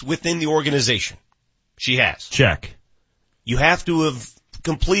worked within the organization. She has. Check. You have to have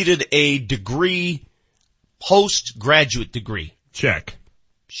completed a degree, postgraduate degree. Check.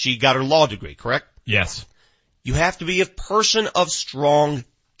 She got her law degree, correct? Yes. You have to be a person of strong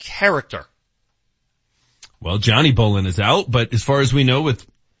character. Well, Johnny Bolin is out, but as far as we know with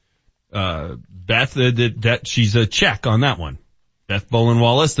Beth, that she's a check on that one. Beth Bolin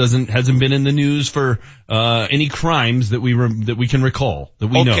Wallace hasn't been in the news for any crimes that we can recall, that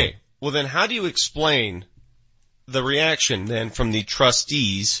we know. Okay. Well, then how do you explain the reaction then from the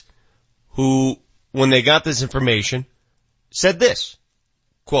trustees who, when they got this information, said this,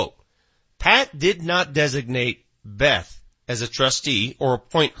 quote, Pat did not designate Beth as a trustee or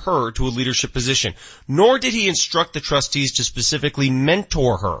appoint her to a leadership position, nor did he instruct the trustees to specifically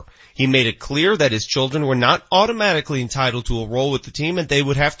mentor her. He made it clear that his children were not automatically entitled to a role with the team, and they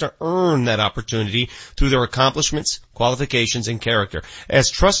would have to earn that opportunity through their accomplishments, qualifications, and character. As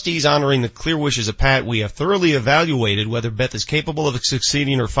trustees honoring the clear wishes of Pat, we have thoroughly evaluated whether Beth is capable of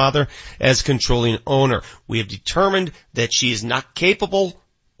succeeding her father as controlling owner. We have determined that she is not capable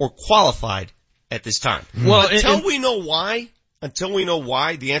or qualified at this time. Well, until we know why,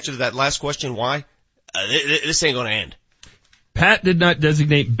 the answer to that last question, why, this ain't going to end. Pat did not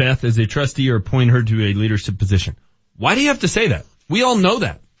designate Beth as a trustee or appoint her to a leadership position. Why do you have to say that? We all know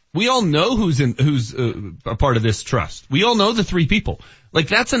that. We all know who's a part of this trust. We all know the three people. Like,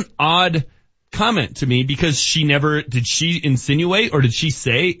 that's an odd comment to me, because did she insinuate or did she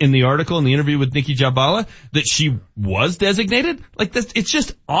say in the article, in the interview with Nikki Jabala, that she was designated? Like, it's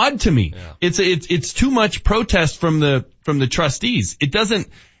just odd to me. Yeah. It's too much protest from the trustees. It doesn't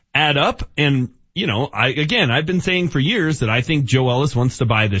add up. And, you know, I've been saying for years that I think Joe Ellis wants to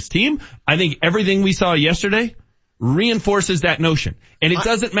buy this team. I think everything we saw yesterday reinforces that notion. And it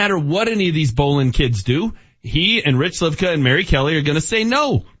doesn't matter what any of these Bolin kids do. He and Rich Slivka and Mary Kelly are going to say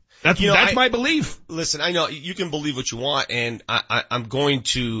no. That's my belief. Listen, I know you can believe what you want, and I'm not going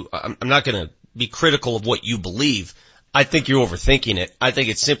to be critical of what you believe. I think you're overthinking it. I think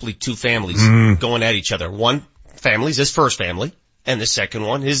it's simply two families going at each other. One family's his first family, and the second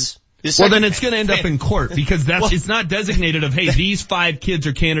one is well, then it's going to end up in court, because it's not designated of, hey, these 5 kids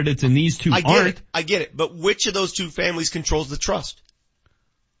are candidates and these 2 aren't. I get it. But which of those 2 families controls the trust?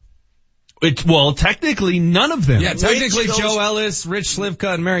 Well, technically none of them. Yeah, technically Joe Ellis, Rich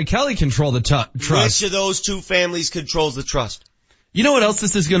Slivka, and Mary Kelly control the trust. Which of those 2 families controls the trust? You know what else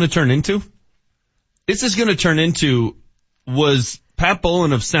this is going to turn into? This is going to turn into, was Pat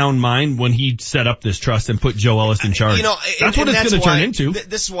Bolin of sound mind when he set up this trust and put Joe Ellis in charge? That's what it's going to turn into.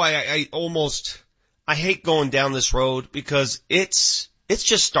 This is why I hate going down this road, because it's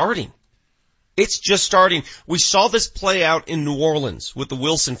just starting. It's just starting. We saw this play out in New Orleans with the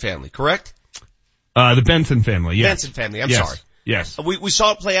Wilson family, correct? The Benson family, yes. Benson family, I'm sorry. Yes. We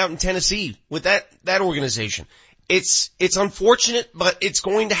saw it play out in Tennessee with that organization. It's unfortunate, but it's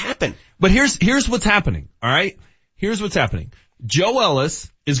going to happen. But here's what's happening, alright? Here's what's happening. Joe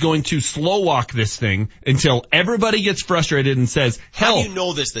Ellis is going to slow walk this thing until everybody gets frustrated and says, hell. How do you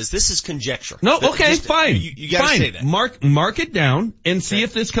know this? This is conjecture. No, okay, fine. You gotta say that. Mark it down and see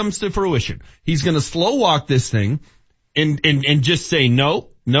if this comes to fruition. He's gonna slow walk this thing and just say, no,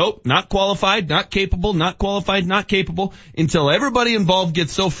 not qualified, not capable, not qualified, not capable, until everybody involved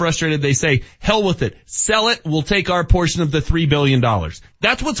gets so frustrated they say, hell with it, sell it, we'll take our portion of the $3 billion.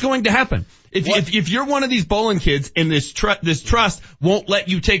 That's what's going to happen. If you're one of these bowling kids and this trust won't let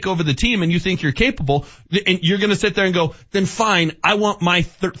you take over the team and you think you're capable, and you're going to sit there and go, then fine, I want my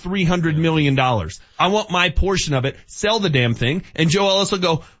 $300 million. I want my portion of it. Sell the damn thing. And Joe Ellis will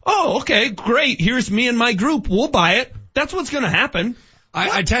go, oh, okay, great. Here's me and my group. We'll buy it. That's what's going to happen.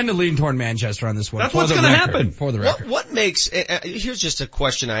 I tend to lean toward Manchester on this one. That's what's going to happen. For the record. What makes, here's just a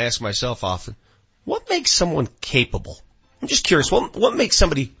question I ask myself often. What makes someone capable? I'm just curious. What makes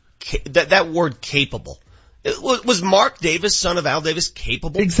somebody that word capable? Was Mark Davis, son of Al Davis,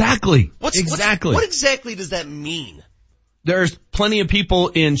 capable? Exactly. What exactly does that mean? There's plenty of people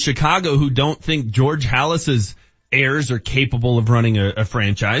in Chicago who don't think George Halas's heirs are capable of running a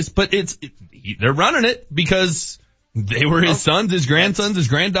franchise, but they're running it because they were his sons, his grandsons, his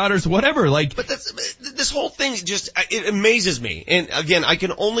granddaughters, whatever. But this whole thing it amazes me. And again, I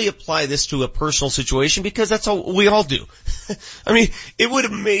can only apply this to a personal situation because that's all we all do. I mean, it would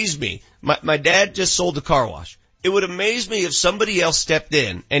amaze me. My dad just sold a car wash. It would amaze me if somebody else stepped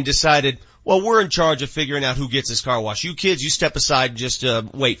in and decided, well, we're in charge of figuring out who gets this car wash. You kids, you step aside and just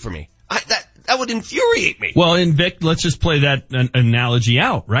wait for me. That would infuriate me. Well, and Vic, let's just play that analogy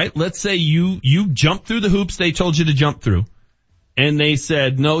out, right? Let's say you jumped through the hoops they told you to jump through, and they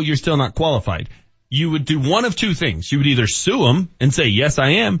said, no, you're still not qualified. You would do one of two things. You would either sue them and say, yes, I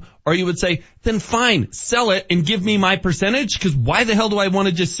am, or you would say, then fine, sell it and give me my percentage, because why the hell do I want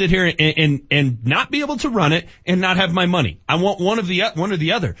to just sit here and not be able to run it and not have my money? I want one or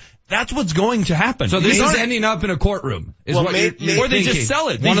the other. That's what's going to happen. So this is ending up in a courtroom. Or they just sell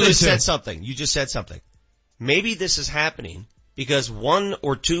it. You just said something. Maybe this is happening because one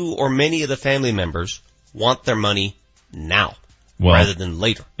or two or many of the family members want their money now rather than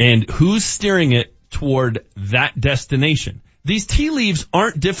later. And who's steering it toward that destination? These tea leaves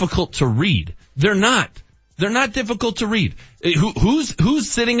aren't difficult to read. They're not. They're not difficult to read. Who's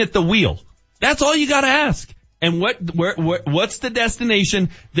sitting at the wheel? That's all you gotta ask. And what's the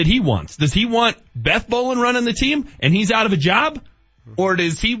destination that he wants? Does he want Beth Bolin running the team and he's out of a job? Or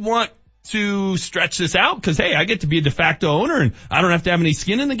does he want to stretch this out because, hey, I get to be a de facto owner and I don't have to have any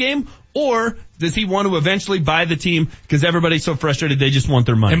skin in the game? Or does he want to eventually buy the team because everybody's so frustrated they just want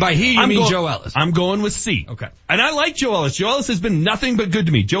their money? And by he, you mean Joe Ellis. I'm going with C. Okay. And I like Joe Ellis. Joe Ellis has been nothing but good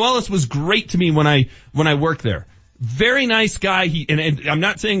to me. Joe Ellis was great to me when I worked there. Very nice guy. And I'm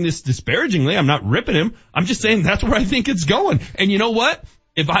not saying this disparagingly. I'm not ripping him. I'm just saying that's where I think it's going. And you know what?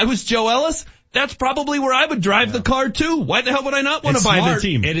 If I was Joe Ellis, that's probably where I would drive the car too. Why the hell would I not want to buy the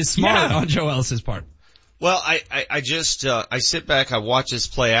team? It is smart on Joe Ellis's part. Well, I just sit back, I watch this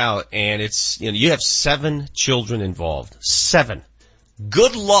play out, and it's, you have 7 children involved. 7.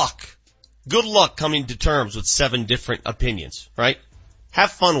 Good luck coming to terms with 7 different opinions, right?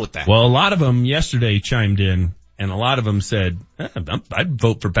 Have fun with that. Well, a lot of them yesterday chimed in, and a lot of them said, I'd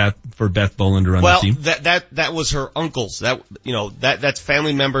vote for Beth Bolin to run the team. Well, that was her uncles. That's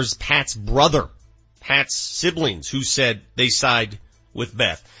family members, Pat's brother, Pat's siblings who said they side with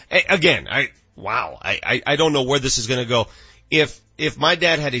Beth. Again, I don't know where this is going to go. If my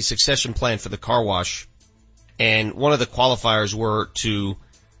dad had a succession plan for the car wash and one of the qualifiers were to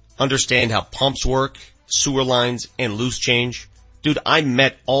understand how pumps work, sewer lines, and loose change, dude, I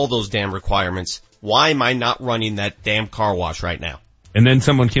met all those damn requirements. Why am I not running that damn car wash right now? And then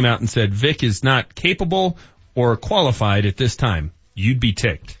someone came out and said, Vic is not capable or qualified at this time. You'd be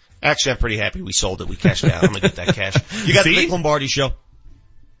ticked. Actually, I'm pretty happy we sold it. We cashed it out. I'm going to get that cash. You got the Vic Lombardi Show.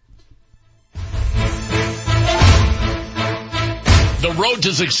 The road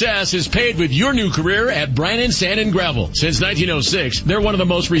to success is paved with your new career at Brannan Sand and Gravel. Since 1906, they're one of the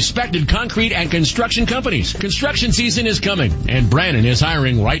most respected concrete and construction companies. Construction season is coming, and Brannan is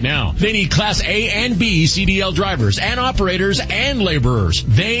hiring right now. They need Class A and B CDL drivers and operators and laborers.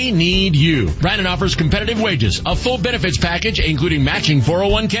 They need you. Brannan offers competitive wages, a full benefits package, including matching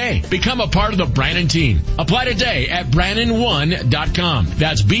 401k. Become a part of the Brannan team. Apply today at Brannan1.com.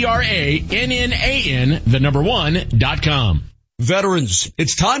 That's BRANNAN, the number 1.com. Veterans,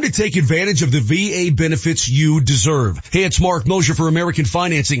 it's time to take advantage of the VA benefits you deserve. Hey, it's Mark Mosher for American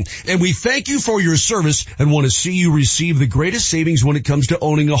Financing, and we thank you for your service and want to see you receive the greatest savings when it comes to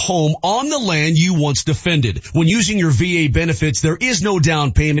owning a home on the land you once defended. When using your VA benefits, there is no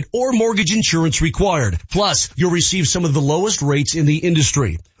down payment or mortgage insurance required. Plus, you'll receive some of the lowest rates in the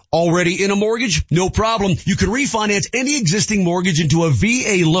industry. Already in a mortgage? No problem. You can refinance any existing mortgage into a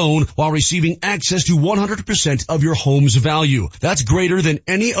VA loan while receiving access to 100% of your home's value. That's greater than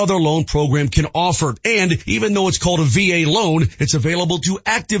any other loan program can offer. And even though it's called a VA loan, it's available to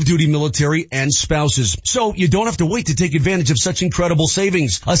active duty military and spouses. So you don't have to wait to take advantage of such incredible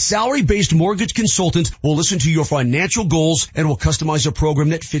savings. A salary-based mortgage consultant will listen to your financial goals and will customize a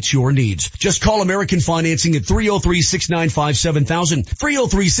program that fits your needs. Just call American Financing at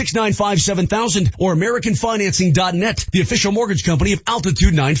 303-695-7000, 303-695-7000, or AmericanFinancing.net, the official mortgage company of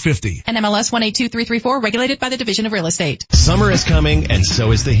Altitude 950. NMLS 182334, regulated by the Division of Real Estate. Summer is coming and so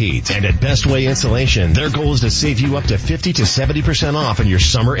is the heat. And at Best Way Insulation, their goal is to save you up to 50 to 70% off on your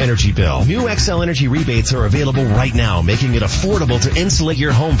summer energy bill. New XL Energy rebates are available right now, making it affordable to insulate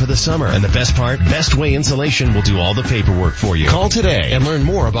your home for the summer. And the best part, Best Way Insulation will do all the paperwork for you. Call today and learn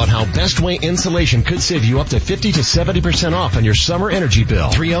more about how Best Way Insulation could save you up to 50 to 70% off on your summer energy bill.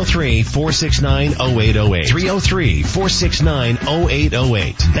 303-469-0808.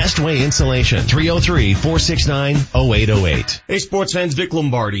 303-469-0808. Best Way Insulation. 303-469-0808. Hey, sports fans, Vic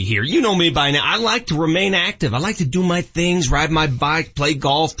Lombardi here. You know me by now. I like to remain active. I like to do my things, ride my bike, play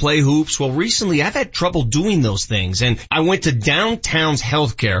golf, play hoops. Well, recently I've had trouble doing those things, and I went to Downtown's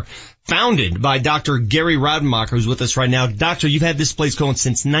Healthcare, founded by Dr. Gary Rademacher, who's with us right now. Doctor, you've had this place going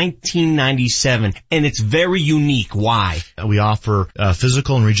since 1997, and it's very unique. Why? We offer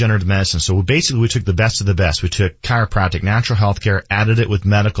physical and regenerative medicine. So we took the best of the best. We took chiropractic, natural health care, added it with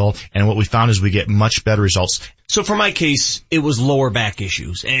medical, and what we found is we get much better results. So for my case, it was lower back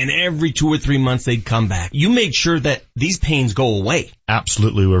issues, and every 2 or 3 months they'd come back. You made sure that these pains go away.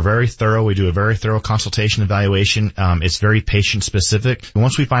 Absolutely. We're very thorough. We do a very thorough consultation evaluation. It's very patient specific. And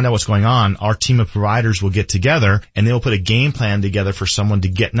once we find out what's going on, our team of providers will get together and they will put a game plan together for someone to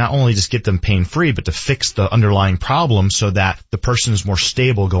get, not only just get them pain free, but to fix the underlying problem so that the person is more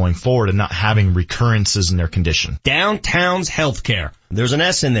stable going forward and not having recurrences in their condition. Downtown's Healthcare. There's an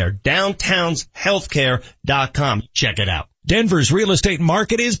S in there. downtownshealthcare.com. Check it out. Denver's real estate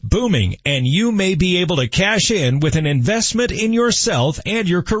market is booming, and you may be able to cash in with an investment in yourself and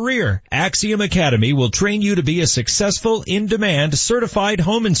your career. Axiom Academy will train you to be a successful, in-demand, certified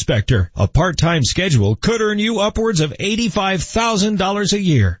home inspector. A part-time schedule could earn you upwards of $85,000 a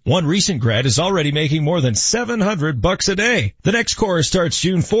year. One recent grad is already making more than $700 a day. The next course starts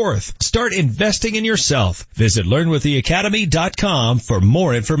June 4th. Start investing in yourself. Visit learnwiththeacademy.com for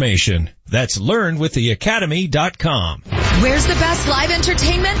more information. That's learnwiththeacademy.com. Where's the best live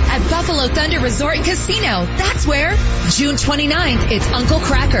entertainment? At Buffalo Thunder Resort and Casino. That's where. June 29th, it's Uncle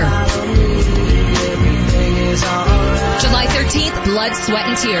Kracker. July 13th, Blood, Sweat,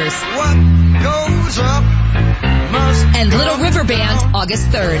 and Tears. What goes up and Little River Band, August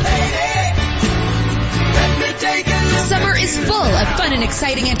 3rd. Summer is full of fun and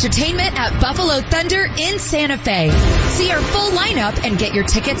exciting entertainment at Buffalo Thunder in Santa Fe. See our full lineup and get your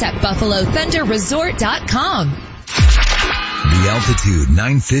tickets at BuffaloThunderResort.com. The Altitude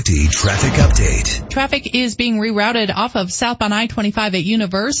 950 traffic update. Traffic is being rerouted off of southbound I-25 at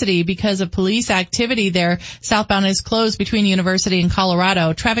University because of police activity there. Southbound is closed between University and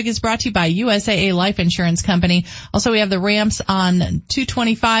Colorado. Traffic is brought to you by USAA Life Insurance Company. Also, we have the ramps on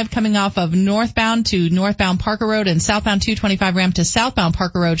 225 coming off of northbound to northbound Parker Road, and southbound 225 ramp to southbound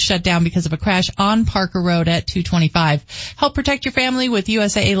Parker Road shut down because of a crash on Parker Road at 225. Help protect your family with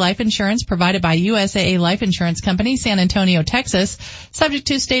USAA Life Insurance, provided by USAA Life Insurance Company, San Antonio, Texas. Subject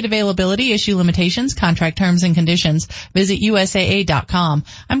to state availability, issue limitations, contract terms and conditions. Visit USAA.com.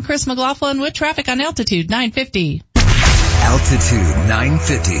 I'm Chris McLaughlin with traffic on Altitude 950. Altitude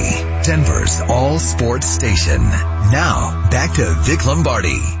 950, Denver's all sports station. Now, back to Vic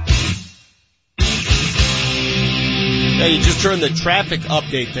Lombardi. Yeah, you just heard the traffic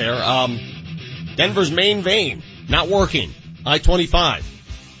update there. Denver's main vein, not working. I-25,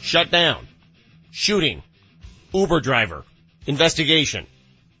 shut down. Shooting. Uber driver. Investigation.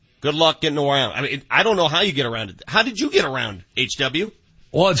 Good luck getting around. I mean, I don't know how you get around it. How did you get around, HW?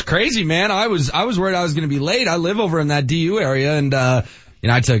 Well, it's crazy, man. I was worried I was going to be late. I live over in that DU area, and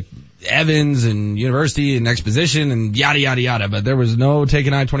I took Evans and University and Exposition and yada yada yada, but there was no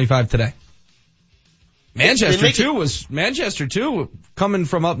taking I-25 today. Manchester too, coming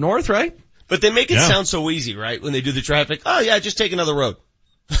from up north, right? But they make it sound so easy, right? When they do the traffic. Oh yeah, just take another road.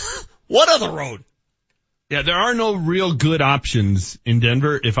 What other road? Yeah, there are no real good options in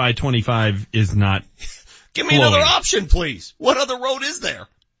Denver if I-25 is not Give me another option, please. What other road is there?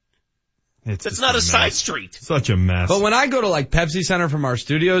 It's not a side street. Such a mess. But when I go to like Pepsi Center from our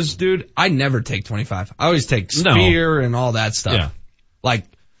studios, dude, I never take 25. I always take Spear and all that stuff. Yeah. Like,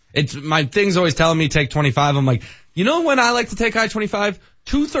 my thing's always telling me take 25. I'm like, you know when I like to take I-25?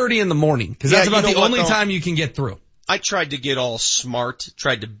 2:30 in the morning, because that's about the only time you can get through. I tried to get all smart,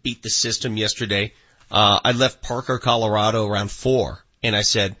 tried to beat the system yesterday. I left Parker, Colorado around 4, and I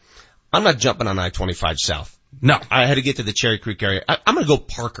said, I'm not jumping on I-25 South. No. I had to get to the Cherry Creek area. I'm going to go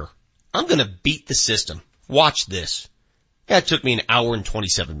Parker. I'm going to beat the system. Watch this. Yeah, it took me an hour and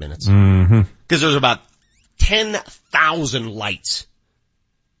 27 minutes. Mm-hmm. Because there's about 10,000 lights.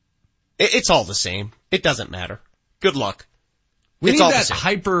 It's all the same. It doesn't matter. Good luck. We need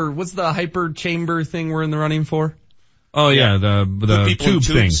that what's the hyper chamber thing we're in the running for? Oh yeah, the tube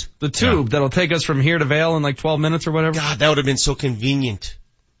thing. The tube that'll take us from here to Vail in like 12 minutes or whatever. God, that would have been so convenient.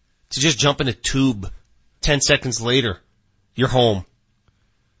 To just jump in a tube. 10 seconds later, you're home.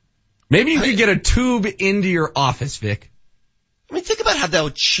 Maybe you could get a tube into your office, Vic. I mean, think about how that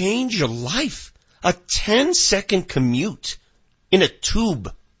would change your life. A 10-second commute in a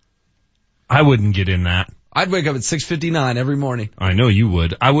tube. I wouldn't get in that. I'd wake up at 6:59 every morning. I know you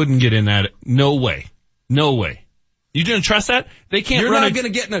would. I wouldn't get in that. No way. No way. You didn't trust that? They can't You're run not going to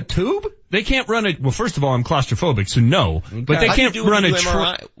get in a tube? They can't run it. Well, first of all, I'm claustrophobic, so no. Okay. But they can't run a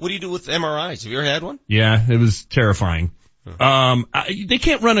MRI. What do you do with MRIs? Have you ever had one? Yeah, it was terrifying. They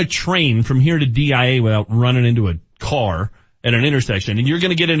can't run a train from here to DIA without running into a car at an intersection. And you're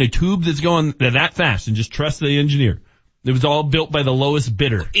going to get in a tube that's going that fast and just trust the engineer. It was all built by the lowest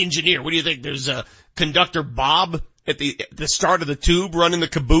bidder. Engineer, what do you think? There's a conductor Bob at the start of the tube running the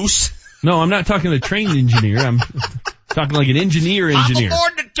caboose? No, I'm not talking the train engineer. I'm talking like an engineer. I'm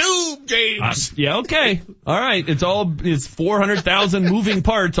aboard the tube, James. Yeah, okay. All right. It's 400,000 moving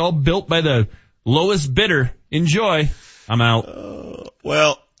parts, all built by the lowest bidder. Enjoy. I'm out.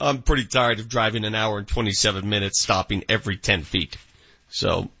 Well, I'm pretty tired of driving an hour and 27 minutes, stopping every 10 feet.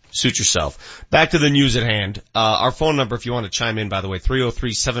 So, suit yourself. Back to the news at hand. Our phone number, if you want to chime in, by the way,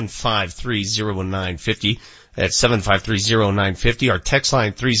 303-753-0950. That's 753-0950. Our text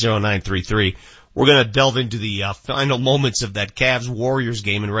line, 30933. We're going to delve into the final moments of that Cavs-Warriors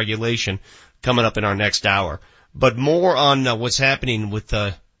game in regulation coming up in our next hour. But more on what's happening with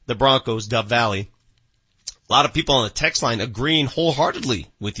the Broncos, Dove Valley. A lot of people on the text line agreeing wholeheartedly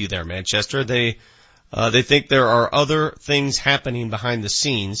with you there, Manchester. They think there are other things happening behind the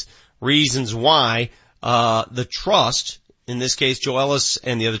scenes, reasons why the trust, in this case Joe Ellis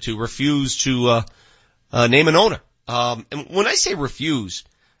and the other two, refuse to name an owner. And when I say refuse,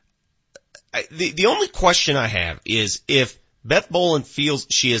 the only question I have is if Beth Boland feels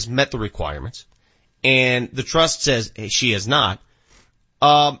she has met the requirements and the trust says she has not,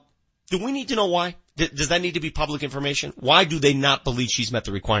 do we need to know why? Does that need to be public information? Why do they not believe she's met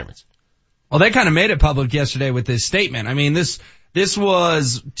the requirements? Well, they kind of made it public yesterday with this statement. I mean, this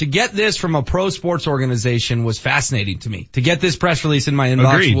was, to get this from a pro sports organization was fascinating to me. To get this press release in my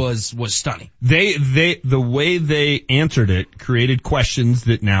inbox was stunning. The way they answered it created questions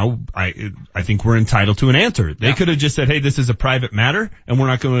that now I think we're entitled to an answer. They could have just said, hey, this is a private matter and we're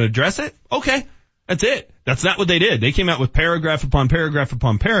not going to address it. Okay. That's it. That's not what they did. They came out with paragraph upon paragraph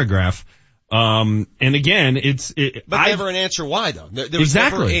upon paragraph. And again, but never an answer why though. There was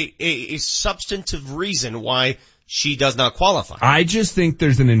never a substantive reason why she does not qualify. I just think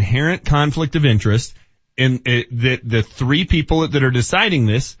there's an inherent conflict of interest in that the three people that are deciding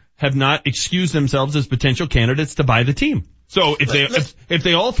this have not excused themselves as potential candidates to buy the team. So if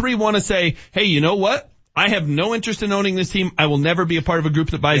they all three want to say, hey, you know what? I have no interest in owning this team. I will never be a part of a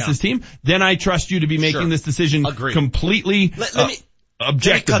group that buys this team. Then I trust you to be making this decision completely objectively. Let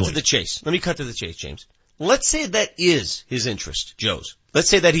me cut to the chase. Let me cut to the chase, James. Let's say that is his interest, Joe's. Let's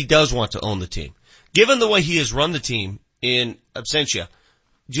say that he does want to own the team. Given the way he has run the team in absentia,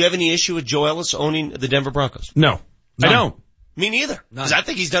 do you have any issue with Joe Ellis owning the Denver Broncos? No. I don't. Me neither. Because I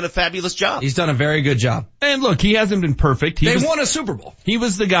think he's done a fabulous job. He's done a very good job. And look, he hasn't been perfect. They won a Super Bowl. He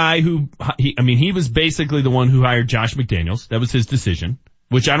was the guy he was basically the one who hired Josh McDaniels. That was his decision.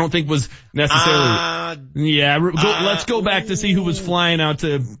 Which I don't think was necessarily. Let's go back to see who was flying out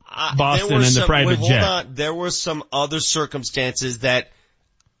to Boston in the private jet. Hold on. There were some other circumstances that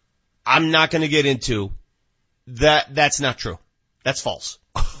I'm not going to get into. That's not true. That's false.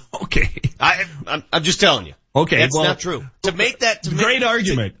 Okay. I'm just telling you. Okay. That's not true. To make that great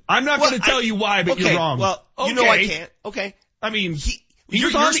argument. I'm not going to tell you why, but you're wrong. Well, you know I can't. Okay. I mean, he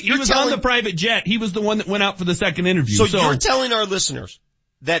was on the private jet. He was the one that went out for the second interview. So you're telling our listeners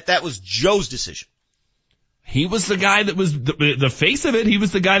that was Joe's decision. He was the guy that was the face of it. He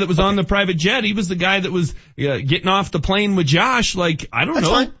was the guy that was on the private jet. He was the guy that was getting off the plane with Josh. Like, I don't know.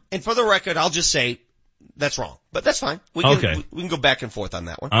 That's fine. And for the record, I'll just say that's wrong. But that's fine. We can go back and forth on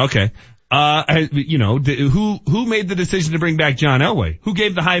that one. Okay. Who made the decision to bring back John Elway? Who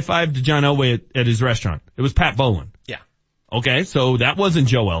gave the high five to John Elway at his restaurant? It was Pat Boland. Yeah. Okay, so that wasn't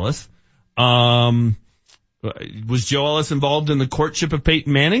Joe Ellis. Was Joe Ellis involved in the courtship of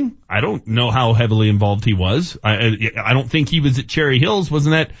Peyton Manning? I don't know how heavily involved he was. I don't think he was at Cherry Hills.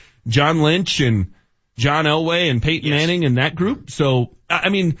 Wasn't that John Lynch and John Elway and Peyton Manning and that group? So, I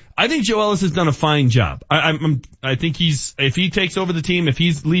mean, I think Joe Ellis has done a fine job. I think if he takes over the team, if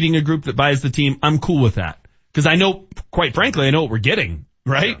he's leading a group that buys the team, I'm cool with that. Cause I know, quite frankly, I know what we're getting,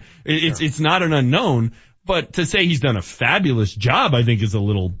 right? Sure. It's not an unknown, but to say he's done a fabulous job, I think is a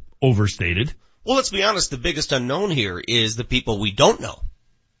little overstated. Well, let's be honest. The biggest unknown here is the people we don't know.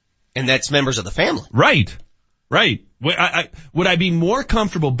 And that's members of the family. Right. Would I be more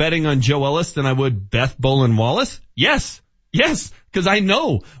comfortable betting on Joe Ellis than I would Beth Bolin Wallace? Yes. Cause I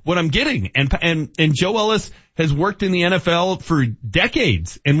know what I'm getting. And Joe Ellis has worked in the NFL for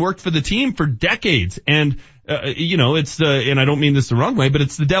decades and worked for the team for decades. And, and I don't mean this the wrong way, but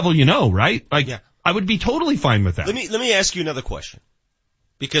it's the devil you know, right? I would be totally fine with that. Let me ask you another question.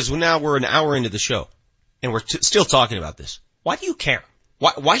 Because now we're an hour into the show, and we're still talking about this. Why do you care?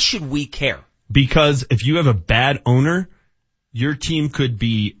 Why should we care? Because if you have a bad owner, your team could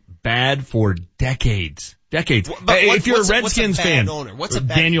be bad for decades. If you're a Redskins fan,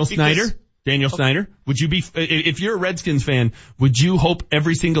 Daniel Snyder, would you be, if you're a Redskins fan, would you hope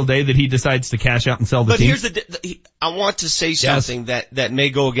every single day that he decides to cash out and sell the team? But here's I want to say something that may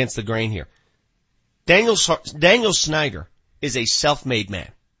go against the grain here. Daniel Snyder is a self-made man.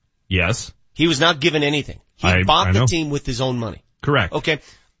 Yes. He was not given anything. He bought the team with his own money. Correct. Okay.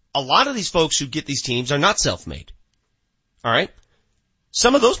 A lot of these folks who get these teams are not self-made. All right.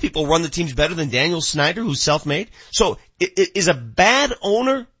 Some of those people run the teams better than Daniel Snyder, who's self-made. So is a bad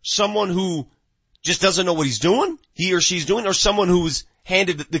owner someone who just doesn't know what he's doing, he or she's doing, or someone who's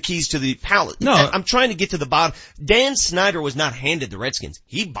handed the keys to the pallet? No. I'm trying to get to the bottom. Dan Snyder was not handed the Redskins.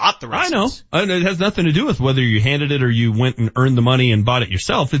 He bought the Redskins. I know. It has nothing to do with whether you handed it or you went and earned the money and bought it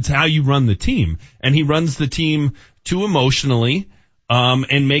yourself. It's how you run the team. And he runs the team too emotionally,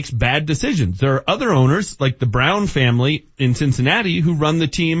 and makes bad decisions. There are other owners, like the Brown family in Cincinnati, who run the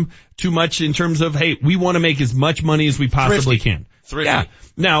team too much in terms of, hey, we want to make as much money as we possibly can. Thrifty. Yeah.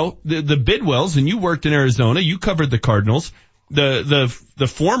 Now, the Bidwells, and you worked in Arizona, you covered the Cardinals. The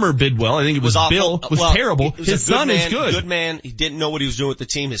former Bidwell, I think it was Bill, was terrible. His son is good. Good man. He didn't know what he was doing with the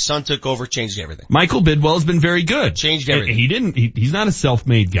team. His son took over, changed everything. Michael Bidwell has been very good. Changed everything. He's not a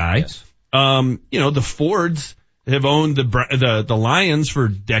self-made guy. Yes. The Fords have owned the Lions for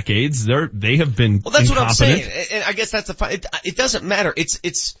decades. They have been Well, that's incompetent. what I'm saying. And I guess that's it doesn't matter.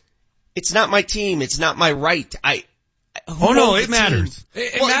 It's not my team. It's not my right. It matters.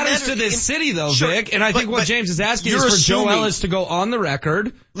 It matters to this city though, sure, Vic. And I think what James is asking is for Joe Ellis to go on the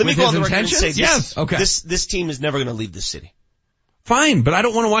record. Let me go on the record and say this. Yes. Okay. This team is never going to leave this city. Fine, but I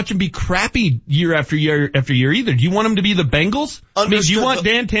don't want to watch him be crappy year after year after year either. Do you want him to be the Bengals? Understood, do you want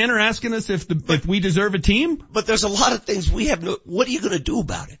Dan Tanner asking us if we deserve a team? But there's a lot of things we have what are you going to do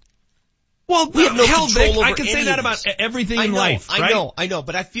about it? Well, we have no control over I can say that about everything in life, right? I know,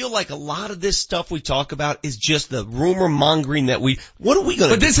 but I feel like a lot of this stuff we talk about is just the rumor mongering that what are we going to do?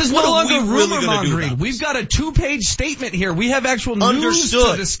 But this is no longer rumor mongering. We've got a 2-page statement here. We have actual news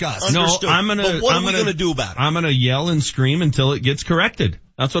to discuss. Understood. No, what are we going to do about it? I'm going to yell and scream until it gets corrected.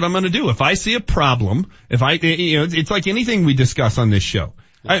 That's what I'm going to do. If I see a problem, it's like anything we discuss on this show.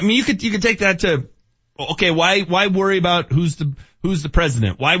 I mean, you could take that to, okay, why worry about who's the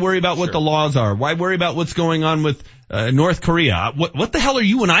president? Why worry about what the laws are? Why worry about what's going on with North Korea? What the hell are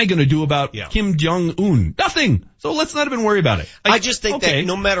you and I going to do about Kim Jong-un? Nothing. So let's not even worry about it. I just think that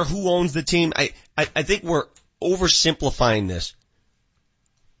no matter who owns the team, I think we're oversimplifying this.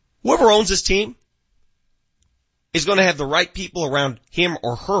 Whoever owns this team is going to have the right people around him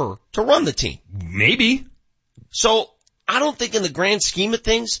or her to run the team. Maybe. So I don't think in the grand scheme of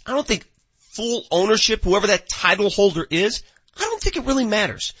things, I don't think full ownership, whoever that title holder is, I don't think it really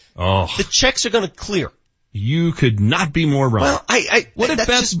matters. Oh. The checks are going to clear. You could not be more wrong. Well, what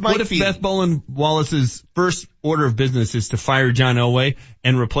if Beth Bolin Wallace's first order of business is to fire John Elway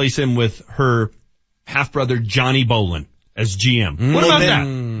and replace him with her half-brother Johnny Bolin as GM? What about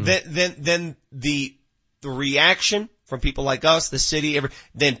that? Then the reaction from people like us, the city,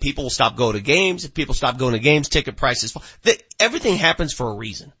 then people will stop going to games. If people stop going to games, ticket prices fall. Everything happens for a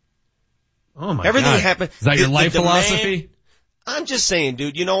reason. Oh my Everything God. happens. Is that your life philosophy? I'm just saying,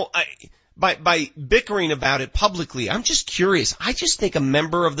 dude, by bickering about it publicly, I'm just curious. I just think a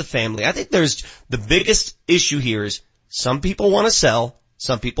member of the family, I think there's the biggest issue here is some people want to sell,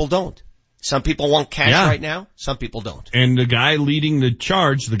 some people don't. Some people want cash right now, some people don't. And the guy leading the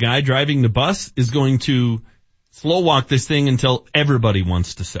charge, the guy driving the bus, is going to slow walk this thing until everybody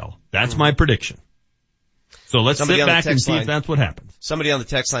wants to sell. That's my prediction. So let's sit back and see if that's what happens. Somebody on the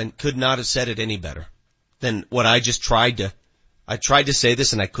text line could not have said it any better than what I just tried to say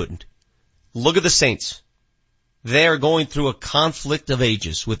this and I couldn't. Look at the Saints. They are going through a conflict of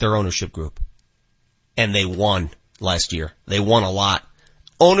ages with their ownership group. And they won last year. They won a lot.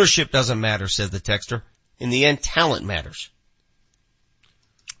 Ownership doesn't matter, says the texter. In the end, talent matters.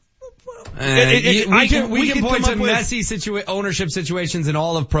 We can point to messy ownership situations in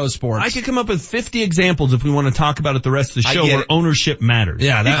all of pro sports. I could come up with 50 examples if we want to talk about it the rest of the show where ownership matters.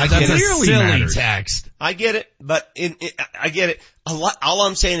 Yeah, that's a silly text. I get it, but I get it. All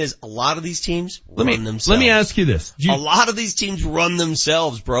I'm saying is a lot of these teams run themselves. Let me ask you this. A lot of these teams run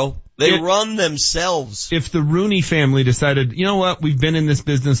themselves, bro. They run themselves. If the Rooney family decided, you know what, we've been in this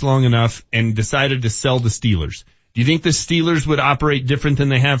business long enough and decided to sell the Steelers, do you think the Steelers would operate different than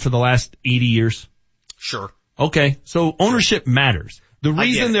they have for the last 80 years? Sure. Okay, so ownership matters. The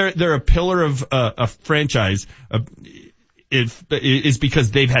reason they're a pillar of a franchise is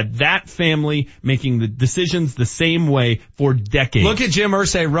because they've had that family making the decisions the same way for decades. Look at Jim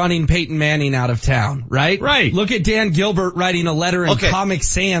Irsay running Peyton Manning out of town, right? Right. Look at Dan Gilbert writing a letter in Comic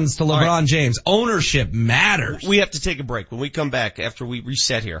Sans to LeBron James. Ownership matters. We have to take a break. When we come back, after we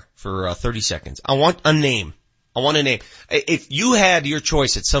reset here for 30 seconds, I want a name. If you had your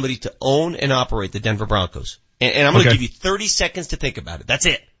choice at somebody to own and operate the Denver Broncos, and I'm going to give you 30 seconds to think about it. That's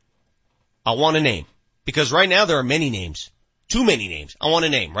it. I want a name. Because right now there are many names. Too many names. I want a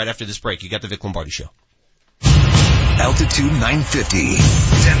name right after this break. You got the Vic Lombardi Show. Altitude 950,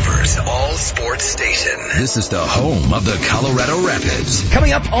 Denver's all sports station. This is the home of the Colorado Rapids.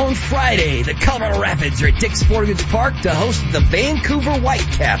 Coming up on Friday, the Colorado Rapids are at Dick's Sporting Goods Park to host the Vancouver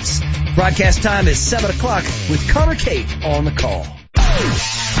Whitecaps. Broadcast time is 7 o'clock with Connor Cate on the call.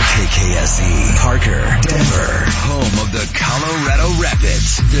 KKSE, Parker, Denver, home of the Colorado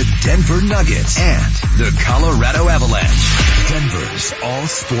Rapids, the Denver Nuggets, and the Colorado Avalanche. Denver's all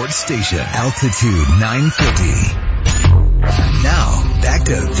sports station, Altitude 950. Now, back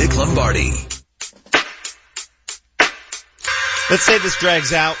to Vic Lombardi. Let's say this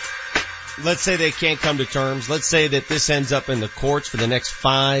drags out. Let's say they can't come to terms. Let's say that this ends up in the courts for the next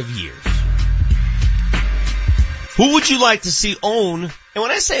 5 years. Who would you like to see own? And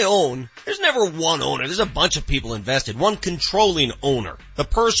when I say own, there's never one owner. There's a bunch of people invested. One controlling owner. The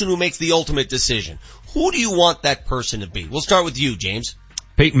person who makes the ultimate decision. Who do you want that person to be? We'll start with you, James.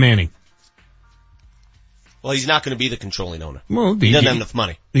 Peyton Manning. Well, he's not going to be the controlling owner. Well, he doesn't have enough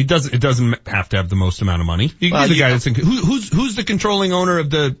money. It doesn't have to have the most amount of money. Who's the controlling owner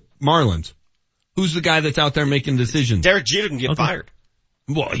of the Marlins? Who's the guy that's out there making decisions? Derek Jeter can get fired.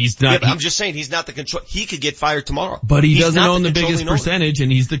 Well, he's not. I'm just saying he's not the control. He could get fired tomorrow. But he's doesn't own the biggest percentage,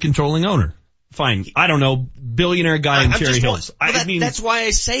 and he's the controlling owner. Fine. I don't know. Billionaire guy in Cherry Hills. That's why I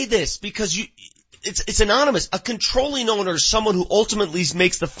say this, because it's anonymous. A controlling owner is someone who ultimately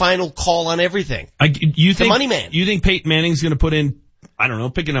makes the final call on everything. The money man. You think Peyton Manning's going to put in, I don't know,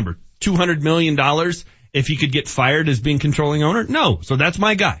 pick a number, $200 million if he could get fired as being controlling owner? No. So that's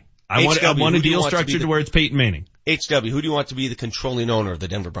my guy. I want a deal structured to where it's Peyton Manning. HW, who do you want to be the controlling owner of the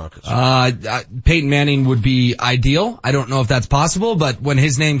Denver Broncos? Peyton Manning would be ideal. I don't know if that's possible, but when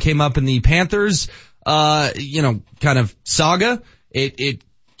his name came up in the Panthers, kind of saga, it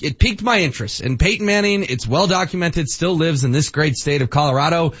piqued my interest. And Peyton Manning, it's well documented, still lives in this great state of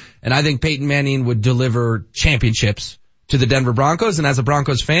Colorado, and I think Peyton Manning would deliver championships to the Denver Broncos, and as a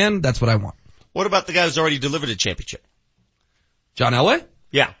Broncos fan, that's what I want. What about the guy who's already delivered a championship? John Elway?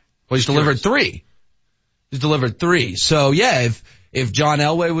 Yeah. Well, he's delivered 3. He's delivered 3. So yeah, if John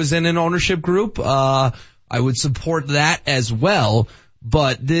Elway was in an ownership group, I would support that as well.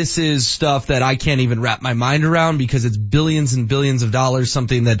 But this is stuff that I can't even wrap my mind around because it's billions and billions of dollars,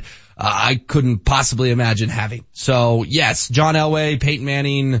 something that I couldn't possibly imagine having. So yes, John Elway, Peyton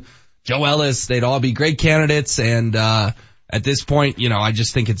Manning, Joe Ellis, they'd all be great candidates. And at this point, I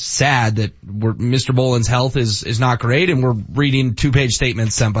just think it's sad that Mr. Boland's health is not great, and we're reading 2-page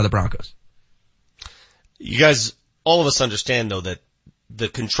statements sent by the Broncos. You guys, all of us understand though that the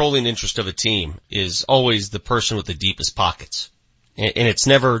controlling interest of a team is always the person with the deepest pockets. And it's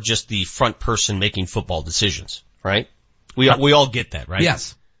never just the front person making football decisions, right? We all get that, right?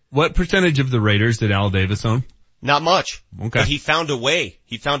 Yes. What percentage of the Raiders did Al Davis own? Not much. Okay. But he found a way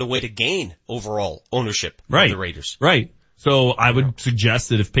to gain overall ownership of the Raiders. Right. So I would suggest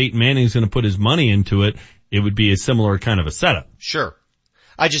that if Peyton Manning's going to put his money into it, it would be a similar kind of a setup. Sure.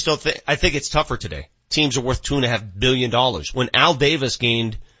 I think it's tougher today. Teams are worth $2.5 billion. When Al Davis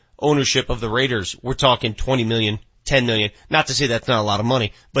gained ownership of the Raiders, we're talking 20 million, 10 million. Not to say that's not a lot of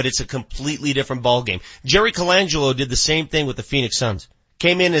money, but it's a completely different ball game. Jerry Colangelo did the same thing with the Phoenix Suns.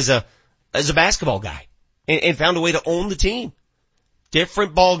 Came in as a basketball guy. and found a way to own the team.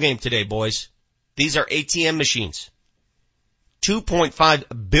 Different ball game today, boys. These are ATM machines.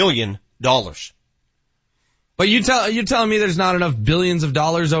 $2.5 billion. But you're telling me there's not enough billions of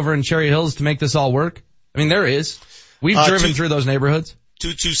dollars over in Cherry Hills to make this all work? I mean, there is. We've driven through those neighborhoods.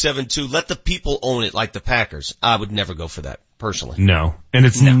 2272. Let the people own it like the Packers. I would never go for that, personally. No. And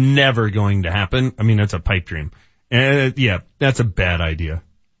it's never going to happen. I mean, that's a pipe dream. Yeah, that's a bad idea.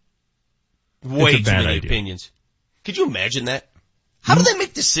 Way too many opinions. Could you imagine that? How do they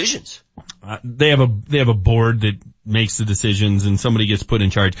make decisions? They have a board that makes the decisions and somebody gets put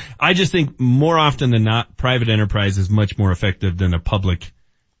in charge. I just think more often than not, private enterprise is much more effective than a public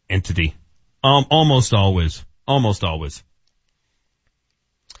entity. Almost always. We're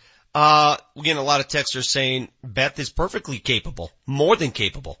getting a lot of texters saying Beth is perfectly capable, more than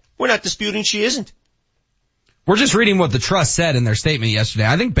capable. We're not disputing she isn't. We're just reading what the trust said in their statement yesterday.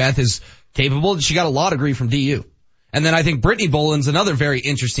 I think Beth is capable. She got a law degree from DU. And then I think Brittany Boland's another very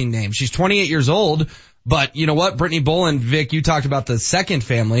interesting name. She's 28 years old, but you know what? Brittany Boland, Vic, you talked about the second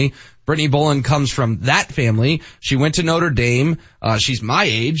family. Brittany Boland comes from that family. She went to Notre Dame. She's my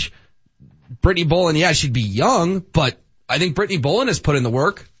age. Brittany Boland, yeah, she'd be young, but I think Brittany Boland has put in the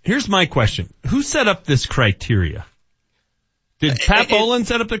work. Here's my question. Who set up this criteria? Did Pat Boland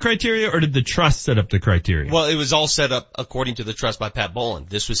set up the criteria, or did the trust set up the criteria? Well, it was all set up according to the trust by Pat Boland.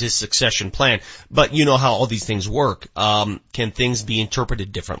 This was his succession plan. But you know how all these things work. Can things be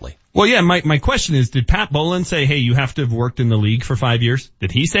interpreted differently? Well, yeah, my question is, did Pat Boland say, hey, you have to have worked in the league for 5 years?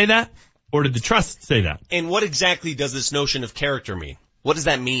 Did he say that? Or did the trust say that? And what exactly does this notion of character mean? What does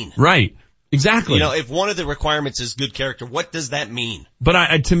that mean? Right. Exactly. You know, if one of the requirements is good character, what does that mean?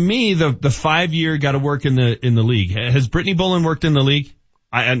 But to me, the 5 year got to work in the league. Has Brittany Boland worked in the league?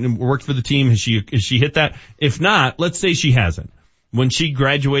 And worked for the team? Has she hit that? If not, let's say she hasn't. When she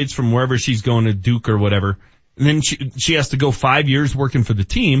graduates from wherever she's going to Duke or whatever, and then she has to go 5 years working for the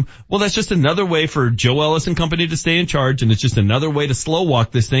team. Well, that's just another way for Joe Ellis and company to stay in charge, and it's just another way to slow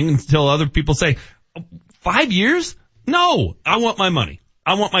walk this thing until other people say, 5 years? No, I want my money.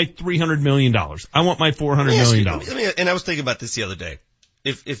 I want my $300 million. I want my $400 million. And I was thinking about this the other day.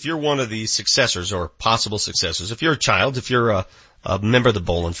 If you're one of the successors or possible successors, if you're a child, if you're a member of the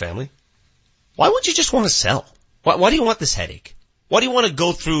Boland family, why would you just want to sell? Why do you want this headache? Why do you want to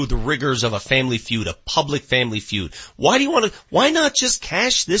go through the rigors of a family feud, a public family feud? Why not just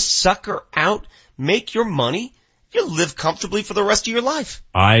cash this sucker out, make your money? You'll live comfortably for the rest of your life.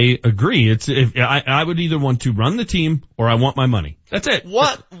 I agree. I would either want to run the team or I want my money. That's it.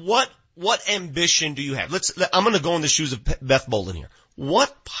 What ambition do you have? I'm going to go in the shoes of Beth Boland here.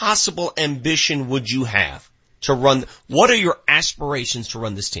 What possible ambition would you have to run? What are your aspirations to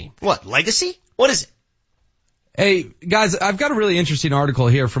run this team? What, legacy? What is it? Hey, guys, I've got a really interesting article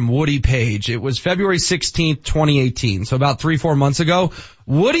here from Woody Page. It was February 16th, 2018, so about 3-4 months ago.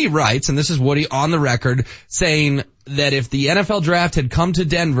 Woody writes, and this is Woody on the record, saying that if the NFL draft had come to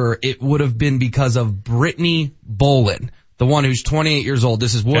Denver, it would have been because of Brittany Boland, the one who's 28 years old.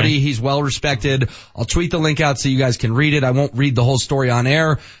 This is Woody. Okay. He's well respected. I'll tweet the link out so you guys can read it. I won't read the whole story on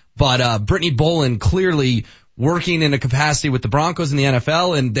air, but Brittany Boland clearly working in a capacity with the Broncos in the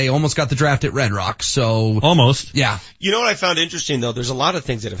NFL, and they almost got the draft at Red Rock, so. Almost. Yeah. You know what I found interesting, though? There's a lot of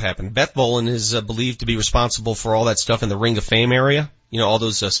things that have happened. Beth Boland is believed to be responsible for all that stuff in the Ring of Fame area. You know, all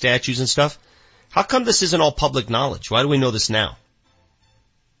those statues and stuff. How come this isn't all public knowledge? Why do we know this now?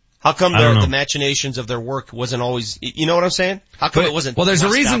 How come the machinations of their work wasn't always, you know what I'm saying? How come it wasn't? Well, there's a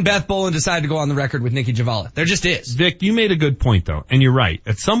reason Beth Boland decided to go on the record with Nikki Javala. There just is. Vic, you made a good point, though, and you're right.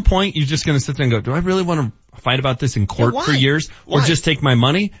 At some point, you're just going to sit there and go, do I really want to fight about this in court for years? Or just take my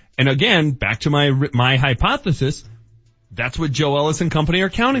money? And again, back to my hypothesis, that's what Joe Ellis and company are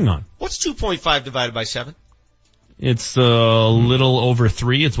counting on. What's 2.5 divided by 7? It's a little over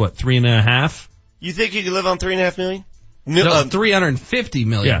 3. It's what, 3.5? You think you can live on $3.5 million? No, $350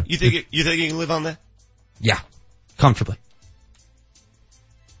 million. Yeah. You think you can live on that? Yeah. Comfortably.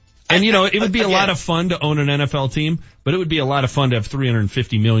 And you know, it would be a lot of fun to own an NFL team, but it would be a lot of fun to have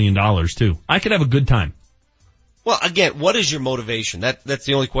 $350 million too. I could have a good time. Well, again, what is your motivation? That's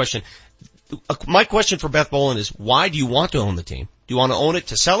the only question. My question for Beth Boland is, why do you want to own the team? Do you want to own it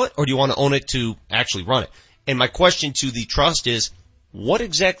to sell it, or do you want to own it to actually run it? And my question to the trust is, what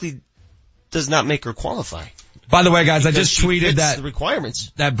exactly does not make her qualify? By the way, guys, I just tweeted the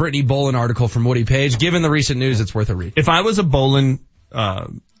requirements. That Brittany Boland article from Woody Page. Given the recent news, it's worth a read. If I was a Boland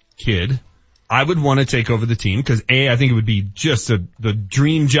kid, I would want to take over the team because I think it would be just the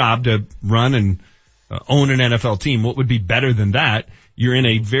dream job to run and own an NFL team. What would be better than that? You're in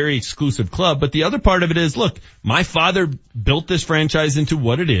a very exclusive club. But the other part of it is, look, my father built this franchise into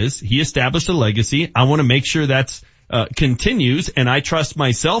what it is. He established a legacy. I want to make sure that's continues, and I trust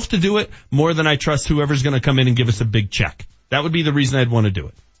myself to do it more than I trust whoever's going to come in and give us a big check. That would be the reason I'd want to do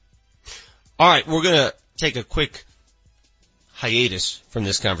it. All right, we're going to take a quick hiatus from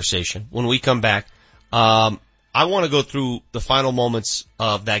this conversation. When we come back, I want to go through the final moments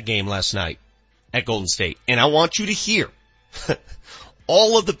of that game last night at Golden State, and I want you to hear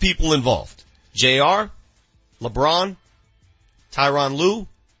all of the people involved. JR, LeBron, Tyronn Lue,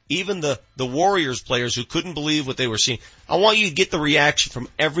 even the Warriors players who couldn't believe what they were seeing. I want you to get the reaction from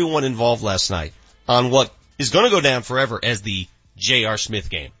everyone involved last night on what is going to go down forever as the J.R. Smith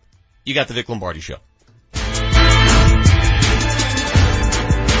game. You got the Vic Lombardi Show.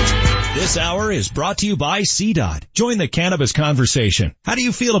 This hour is brought to you by CDOT. Join the cannabis conversation. How do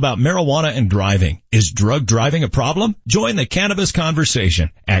you feel about marijuana and driving? Is drug driving a problem? Join the cannabis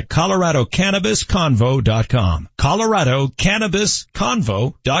conversation at ColoradoCannabisConvo.com.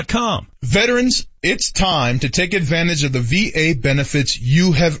 ColoradoCannabisConvo.com. Veterans, it's time to take advantage of the VA benefits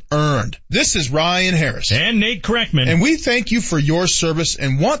you have earned. This is Ryan Harris. And Nate Kreckman. And we thank you for your service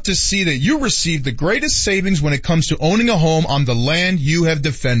and want to see that you receive the greatest savings when it comes to owning a home on the land you have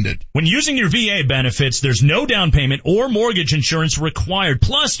defended. When using your VA benefits, there's no down payment or mortgage insurance required.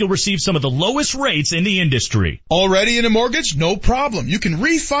 Plus, you'll receive some of the lowest rates in the industry. Already in a mortgage? No problem. You can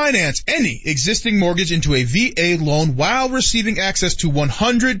refinance any existing mortgage into a VA loan while receiving access to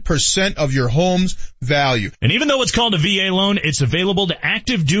 100% of your home's value. And even though it's called a VA loan, it's available to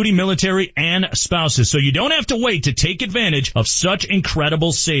active duty military and spouses, so you don't have to wait to take advantage of such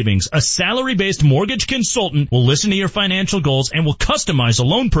incredible savings. A salary-based mortgage consultant will listen to your financial goals and will customize a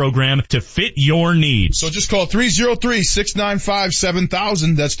loan program to fit your needs. So just call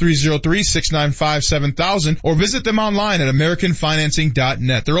 303-695-7000. That's 303-695-7000, or visit them online at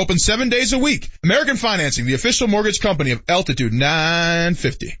AmericanFinancing.net. They're open 7 days a week. American Financing, the official mortgage company of Altitude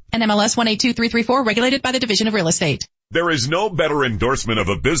 950. NMLS 182334, regulated by the Division of Real Estate. There is no better endorsement of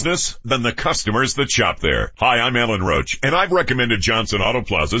a business than the customers that shop there. Hi, I'm Alan Roach, and I've recommended Johnson Auto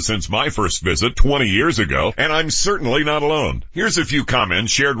Plaza since my first visit 20 years ago, and I'm certainly not alone. Here's a few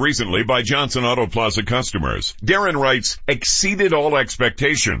comments shared recently by Johnson Auto Plaza customers. Darren writes, exceeded all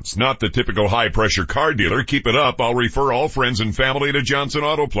expectations. Not the typical high-pressure car dealer. Keep it up. I'll refer all friends and family to Johnson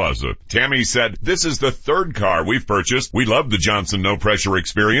Auto Plaza. Tammy said, this is the third car we've purchased. We love the Johnson no-pressure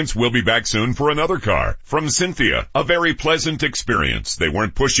experience. We'll be back soon for another car. From Cynthia, a very pleasant experience. They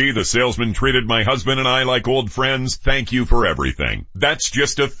weren't pushy. The salesman treated my husband and I like old friends. Thank you for everything. That's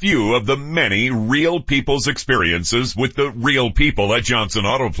just a few of the many real people's experiences with the real people at Johnson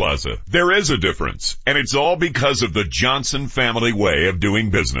Auto Plaza. There is a difference, and it's all because of the Johnson family way of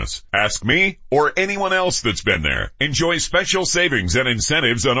doing business. Ask me or anyone else that's been there. Enjoy special savings and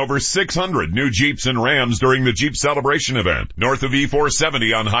incentives on over 600 new Jeeps and Rams during the Jeep Celebration event. North of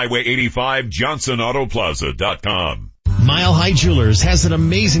E470 on Highway 85, JohnsonAutoplaza.com. Mile High Jewelers has an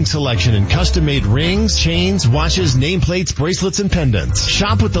amazing selection in custom-made rings, chains, watches, nameplates, bracelets, and pendants.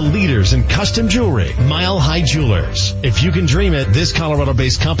 Shop with the leaders in custom jewelry. Mile High Jewelers. If you can dream it, this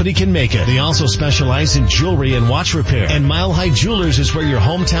Colorado-based company can make it. They also specialize in jewelry and watch repair. And Mile High Jewelers is where your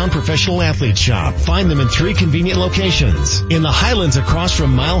hometown professional athletes shop. Find them in 3 convenient locations. In the Highlands across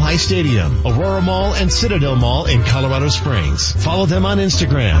from Mile High Stadium, Aurora Mall, and Citadel Mall in Colorado Springs. Follow them on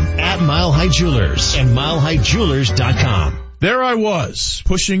Instagram at Mile High Jewelers and milehighjewelers.com. There I was,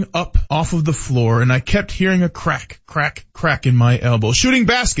 pushing up off of the floor, and I kept hearing a crack, crack, crack in my elbow. Shooting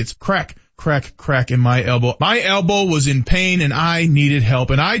baskets, crack, crack, crack in my elbow. My elbow was in pain, and I needed help,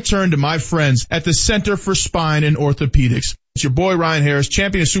 and I turned to my friends at the Center for Spine and Orthopedics. It's your boy Ryan Harris,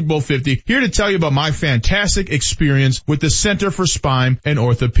 champion of Super Bowl 50, here to tell you about my fantastic experience with the Center for Spine and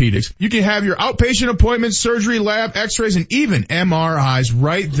Orthopedics. You can have your outpatient appointments, surgery, lab, x-rays, and even MRIs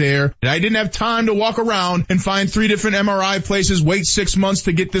right there. I didn't have time to walk around and find 3 different MRI places, wait 6 months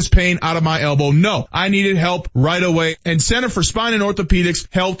to get this pain out of my elbow. No, I needed help right away, and Center for Spine and Orthopedics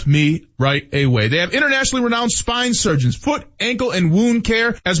helped me right away. They have internationally renowned spine surgeons, foot, ankle, and wound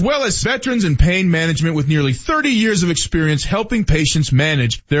care, as well as veterans and pain management with nearly 30 years of experience helping patients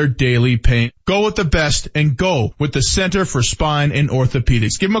manage their daily pain. Go with the best and go with the Center for Spine and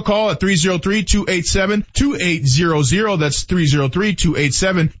Orthopedics. Give them a call at 303-287-2800. That's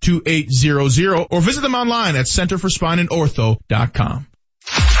 303-287-2800. Or visit them online at centerforspineandortho.com.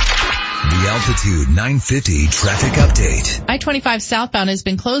 The Altitude 950 traffic update. I-25 southbound has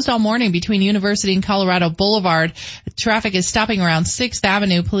been closed all morning between University and Colorado Boulevard. Traffic is stopping around 6th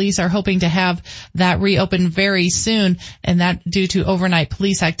Avenue. Police are hoping to have that reopened very soon, and that due to overnight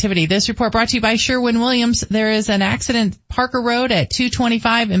police activity. This report brought to you by Sherwin-Williams. There is an accident Parker Road at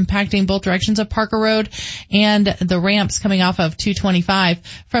 225 impacting both directions of Parker Road and the ramps coming off of 225.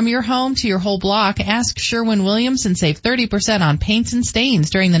 From your home to your whole block, ask Sherwin-Williams and save 30% on paints and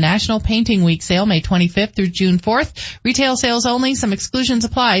stains during the National Painting Week sale, May 25th through June 4th. Retail sales only. Some exclusions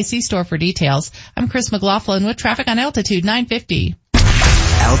apply. See store for details. I'm Chris McLaughlin with traffic on Altitude 950.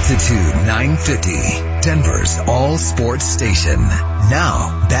 Altitude 950, Denver's all sports station.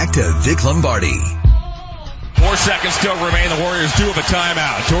 Now, back to Vic Lombardi. 4 seconds still remain. The Warriors do have a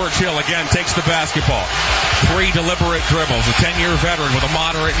timeout. George Hill again takes the basketball. 3 deliberate dribbles. A 10-year veteran with a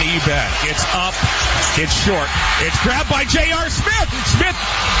moderate knee bend. It's up. It's short. It's grabbed by J.R. Smith. Smith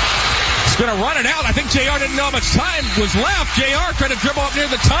is going to run it out. I think J.R. didn't know how much time was left. J.R. tried to dribble up near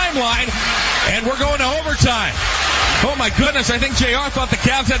the timeline, and we're going to overtime. Oh my goodness, I think JR thought the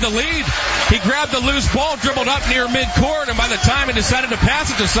Cavs had the lead. He grabbed the loose ball, dribbled up near midcourt, and by the time he decided to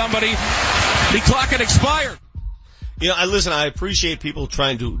pass it to somebody, the clock had expired. You know, I appreciate people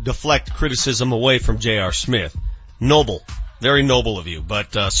trying to deflect criticism away from J.R. Smith. Noble. Very noble of you,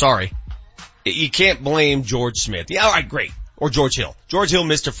 but sorry. You can't blame George Smith. Yeah, all right, great. Or George Hill. George Hill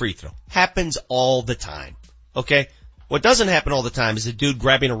missed a free throw. Happens all the time. Okay? What doesn't happen all the time is a dude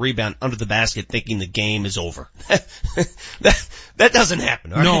grabbing a rebound under the basket thinking the game is over. That doesn't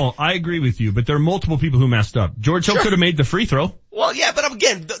happen. Right? No, I agree with you, but there are multiple people who messed up. George Hill could have made the free throw. Well, yeah, but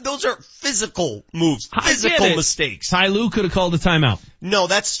again, those are physical moves, physical mistakes. Ty Lue could have called a timeout. No,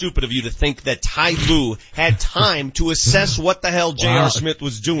 that's stupid of you to think that Ty Lue had time to assess what the hell J.R. Smith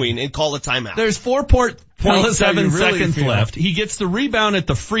was doing and call a timeout. There's 4.7 seconds left. He gets the rebound at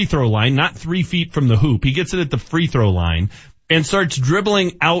the free throw line, not 3 feet from the hoop. He gets it at the free throw line and starts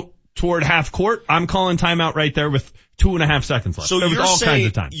dribbling out toward half court. I'm calling timeout right there with 2.5 seconds left. So there was all kinds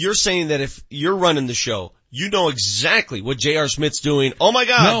of time. You're saying that if you're running the show, you know exactly what J.R. Smith's doing. Oh my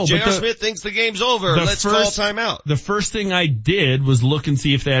God, J.R. Smith thinks the game's over. Let's call timeout. The first thing I did was look and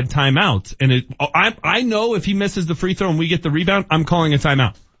see if they had timeouts. And I know if he misses the free throw and we get the rebound, I'm calling a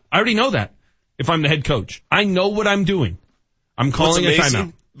timeout. I already know that if I'm the head coach. I know what I'm doing. I'm calling a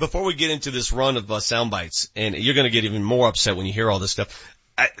timeout. Before we get into this run of sound bites, and you're going to get even more upset when you hear all this stuff,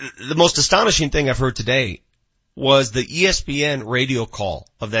 the most astonishing thing I've heard today was the ESPN radio call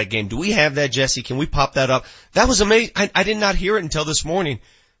of that game. Do we have that, Jesse? Can we pop that up? That was amazing. I did not hear it until this morning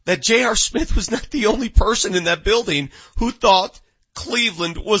that J.R. Smith was not the only person in that building who thought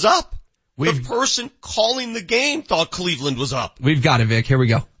Cleveland was up. The person calling the game thought Cleveland was up. We've got it, Vic. Here we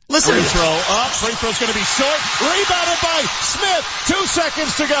go. Listen. Free throw up. Free throw's going to be short. Rebounded by Smith. 2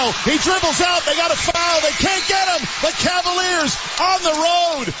 seconds to go. He dribbles out. They got a foul. They can't get him. The Cavaliers on the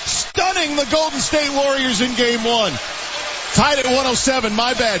road, stunning the Golden State Warriors in game 1. Tied at 107.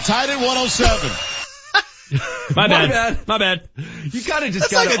 My bad. Tied at 107. My bad. You gotta just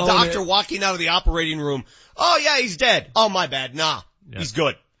That's like a doctor walking out of the operating room. Oh yeah, he's dead. Oh my bad. Nah, he's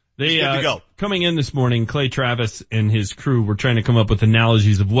good. He's good to go. Coming in this morning, Clay Travis and his crew were trying to come up with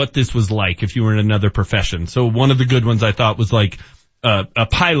analogies of what this was like if you were in another profession. So one of the good ones I thought was like a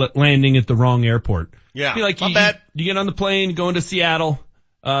pilot landing at the wrong airport. Yeah, like my bad. You get on the plane going to Seattle,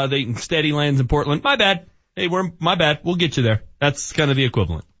 steady lands in Portland. My bad. Hey, my bad. We'll get you there. That's kind of the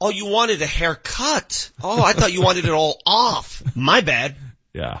equivalent. Oh, you wanted a haircut. Oh, I thought you wanted it all off. My bad.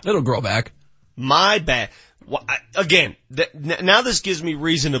 Yeah. It'll grow back. My bad. Well, again, now this gives me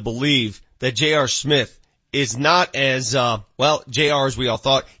reason to believe that J.R. Smith is not as, J.R. as we all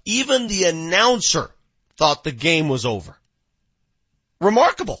thought. Even the announcer thought the game was over.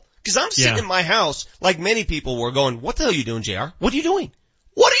 Remarkable. Because I'm sitting in my house, like many people were going, what the hell are you doing, J.R.? What are you doing?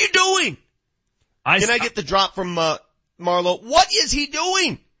 What are you doing? Can I get the drop from Marlo? What is he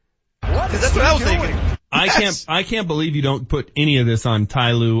doing? That's what I was thinking. I can't believe you don't put any of this on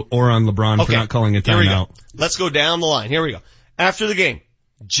Ty Lue or on LeBron for not calling a timeout. Let's go down the line. Here we go. After the game,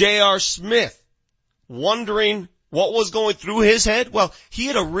 J.R. Smith wondering what was going through his head. Well, he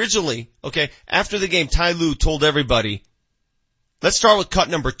had originally, after the game, Ty Lue told everybody, let's start with cut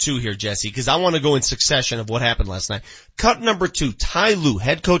number 2 here, Jesse, because I want to go in succession of what happened last night. Cut number 2, Ty Lue,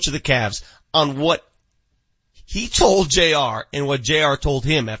 head coach of the Cavs, on what he told JR and what JR told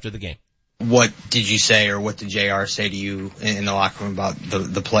him after the game. What did you say, or what did JR say to you in the locker room about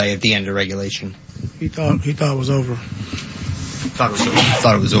the play at the end of regulation? He thought it was over. Thought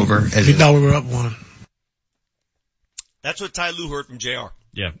it was over. He thought we were up 1. That's what Ty Lue heard from JR.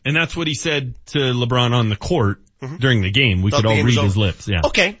 Yeah, and that's what he said to LeBron on the court during the game. We could all read his lips. Yeah.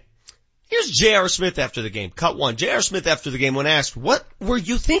 Okay. Here's J.R. Smith after the game. Cut 1. J.R. Smith after the game when asked, what were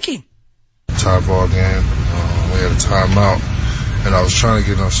you thinking? Tie ball game. We had a timeout, and I was trying to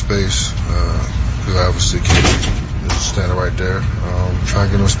get enough space, because I obviously keep standing right there. Trying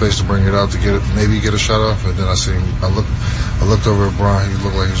to get enough space to bring it out to maybe get a shot off, and then I looked over at Brian. He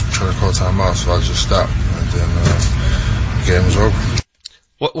looked like he was trying to call timeout, so I just stopped, and then the game was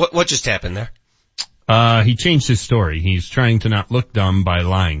over. What just happened there? He changed his story. He's trying to not look dumb by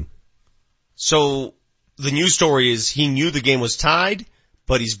lying. So the news story is he knew the game was tied,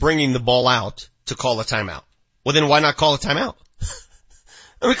 but he's bringing the ball out to call a timeout. Well, then why not call a timeout?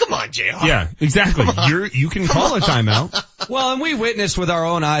 I mean, come on, JR. Yeah, exactly. You can call a timeout. Well, and we witnessed with our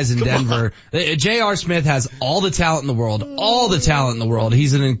own eyes in Denver. J.R. Smith has all the talent in the world.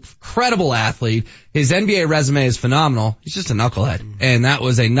 He's an incredible athlete. His NBA resume is phenomenal. He's just a knucklehead. And that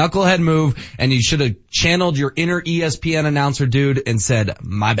was a knucklehead move, and you should have channeled your inner ESPN announcer dude and said,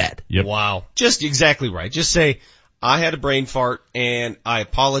 my bad. Yep. Wow. Just exactly right. Just say, I had a brain fart, and I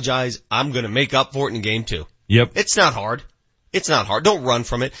apologize. I'm going to make up for it in game 2. Yep. It's not hard. Don't run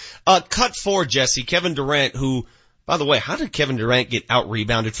from it. Cut 4, Jesse. Kevin Durant, who, by the way, how did Kevin Durant get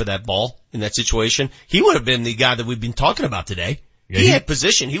out-rebounded for that ball in that situation? He would have been the guy that we've been talking about today. Yeah, he had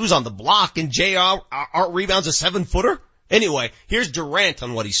position. He was on the block, and JR out-rebounds a 7-footer. Anyway, here's Durant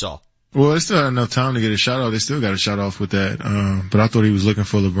on what he saw. Well, they still had enough time to get a shot off. They still got a shot off with that. But I thought he was looking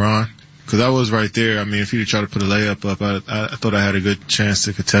for LeBron. Cause I was right there. I mean, if he'd tried to put a layup up, I thought I had a good chance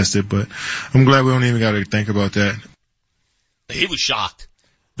to contest it, but I'm glad we don't even got to think about that. He was shocked.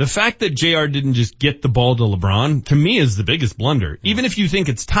 The fact that JR didn't just get the ball to LeBron, to me, is the biggest blunder. Even if you think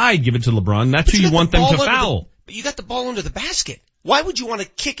it's tied, give it to LeBron. That's who you want them to foul. But you got the ball under the basket. Why would you want to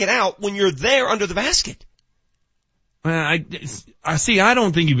kick it out when you're there under the basket? I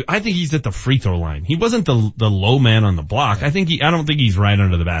don't think I think he's at the free throw line. He wasn't the low man on the block. I don't think he's right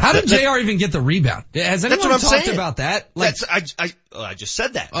under the basket. How did JR even get the rebound? Has anyone talked about that? I just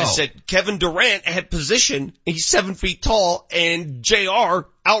said that. I said Kevin Durant had position. He's 7 feet tall, and JR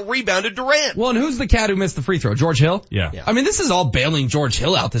out-rebounded Durant. Well, and who's the cat who missed the free throw? George Hill? Yeah. I mean, this is all bailing George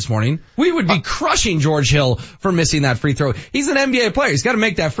Hill out this morning. We would be crushing George Hill for missing that free throw. He's an NBA player. He's got to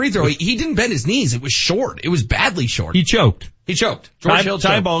make that free throw. He didn't bend his knees. It was short. It was badly short. He choked. George Hill choked.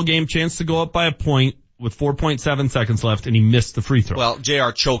 Tie ball game, chance to go up by a point with 4.7 seconds left, and he missed the free throw. Well,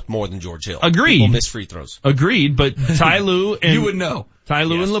 JR choked more than George Hill. Agreed. People miss free throws. Agreed, but Ty Lue and you would know. Ty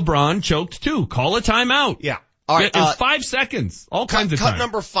Lue and LeBron choked too. Call a timeout. Yeah. All right. It's 5 seconds. All kinds of time. Cut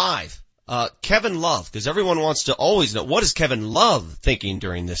number 5. Kevin Love, because everyone wants to always know, what is Kevin Love thinking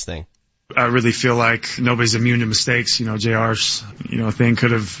during this thing? I really feel like nobody's immune to mistakes. JR's, thing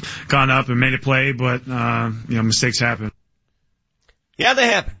could have gone up and made a play, but, mistakes happen. Yeah, they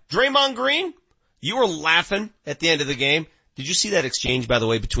happen. Draymond Green, you were laughing at the end of the game. Did you see that exchange, by the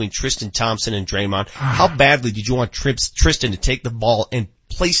way, between Tristan Thompson and Draymond? How badly did you want Tristan to take the ball and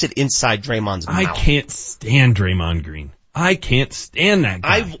place it inside Draymond's mouth? I can't stand Draymond Green. I can't stand that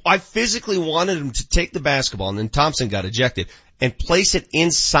guy. I physically wanted him to take the basketball, and then Thompson got ejected, and place it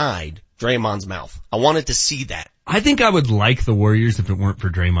inside Draymond's mouth. I wanted to see that. I think I would like the Warriors if it weren't for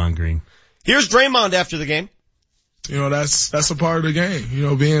Draymond Green. Here's Draymond after the game. That's a part of the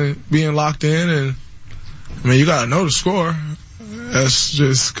game. Being locked in, and you gotta know the score. That's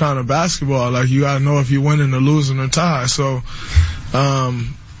just kind of basketball. Like, you gotta know if you're winning or losing or tie. So,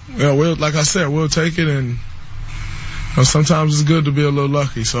 like I said, we'll take it, and sometimes it's good to be a little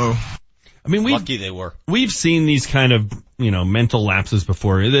lucky. So, lucky they were. We've seen these kind of, mental lapses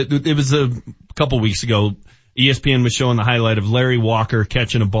before. It was a couple weeks ago. ESPN was showing the highlight of Larry Walker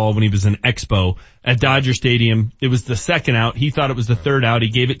catching a ball when he was in Expo at Dodger Stadium. It was the second out. He thought it was the third out. He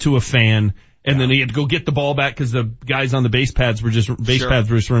gave it to a fan, and then he had to go get the ball back because the guys on the base pads were just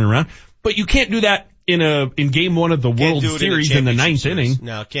running around. But you can't do that in game 1 of the World Series in the 9th inning.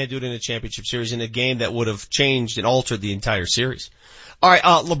 No, can't do it in a championship series in a game that would have changed and altered the entire series. All right,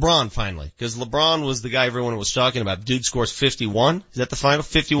 LeBron finally, because LeBron was the guy everyone was talking about. Dude scores 51. Is that the final?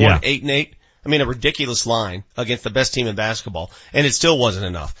 51, 8-8. I mean, a ridiculous line against the best team in basketball, and it still wasn't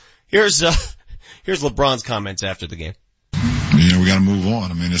enough. Here's here's LeBron's comments after the game. We got to move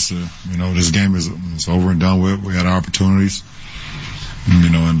on. I mean, it's this game is over and done with. We had our opportunities.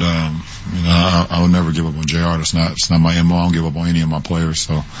 I would never give up on JR. It's not my MO. I don't give up on any of my players,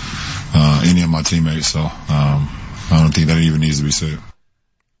 so any of my teammates. So I don't think that even needs to be said.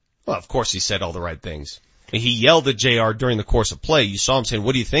 Well, of course he said all the right things. He yelled at JR during the course of play. You saw him saying,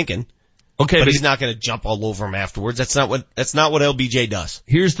 "What are you thinking?" Okay, but he's not going to jump all over him afterwards. That's not what LBJ does.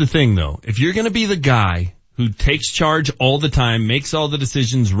 Here's the thing, though. If you're going to be the guy who takes charge all the time, makes all the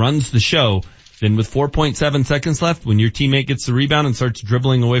decisions, runs the show, then with 4.7 seconds left, when your teammate gets the rebound and starts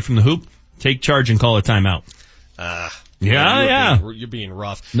dribbling away from the hoop, Take charge and call a timeout. You're being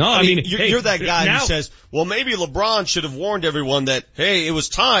rough. No, I mean, you're that guy who says, well, maybe LeBron should have warned everyone that, hey, it was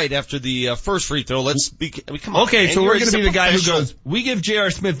tied after the first free throw. Come on. Okay, so we're going to be the guy who goes, we give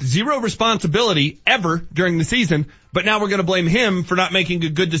J.R. Smith zero responsibility ever during the season, but now we're going to blame him for not making a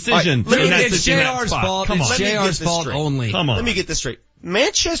good decision. It's J.R.'s fault. It's J.R.'s fault only. Come on. Let me get this straight.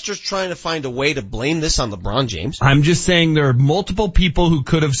 Manchester's trying to find a way to blame this on LeBron James. I'm just saying there are multiple people who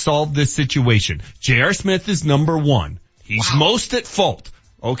could have solved this situation. J.R. Smith is number one. He's most at fault.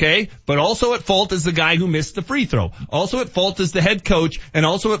 Okay? But also at fault is the guy who missed the free throw. Also at fault is the head coach, and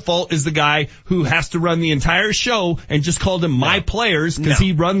also at fault is the guy who has to run the entire show and just called him my players because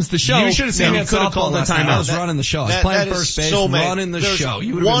he runs the show. You should have seen he could have called the timeout. I was running the show. I was playing first base, running the show.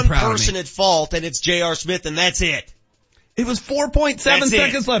 You would have one been proud person of me. at fault, and it's J.R. Smith, and that's it. It was 4.7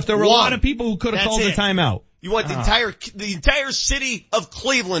 seconds left. There were a lot of people who could have called the timeout. You want the entire city of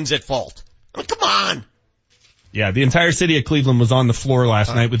Cleveland's at fault. I mean, come on. Yeah, the entire city of Cleveland was on the floor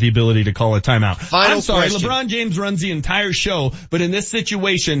last night with the ability to call a timeout. I'm sorry, question. LeBron James runs the entire show, but in this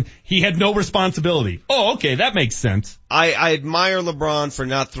situation, he had no responsibility. Oh, okay, that makes sense. I admire LeBron for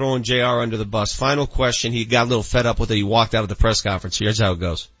not throwing JR under the bus. Final question, he got a little fed up with it. He walked out of the press conference. Here's how it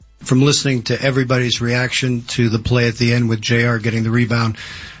goes. From listening to everybody's reaction to the play at the end with JR getting the rebound,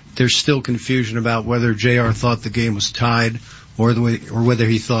 there's still confusion about whether JR thought the game was tied or whether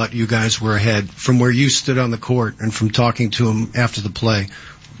he thought you guys were ahead. From where you stood on the court and from talking to him after the play,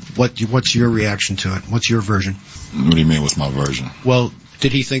 what's your reaction to it? What's your version? What do you mean, what's my version? Well,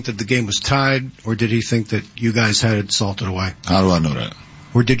 did he think that the game was tied, or did he think that you guys had it salted away? How do I know that?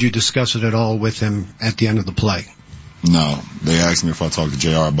 Or did you discuss it at all with him at the end of the play? No. They asked me if I talked to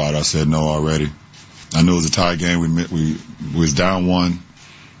JR about it. I said no already. I knew it was a tie game. We was down one.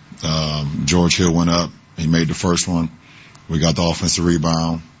 George Hill went up. He made the first one. We got the offensive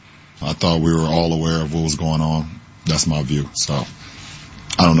rebound. I thought we were all aware of what was going on. That's my view. So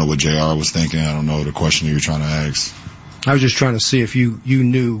I don't know what JR was thinking. I don't know the question you were trying to ask. I was just trying to see if you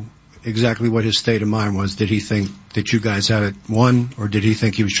knew exactly what his state of mind was. Did he think that you guys had it won, or did he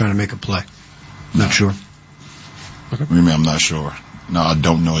think he was trying to make a play? Not sure. What do you mean I'm not sure? No, I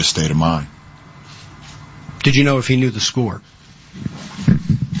don't know his state of mind. Did you know if he knew the score?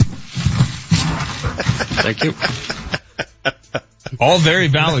 Thank you. All very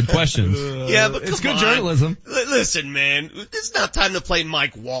valid questions. Yeah, but it's good journalism. Listen, man, it's not time to play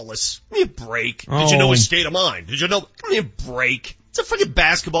Mike Wallace. Give me a break. Did you know his state of mind? Did you know? Give me a break. It's a freaking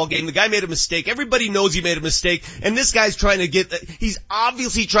basketball game. The guy made a mistake. Everybody knows he made a mistake. And this guy's he's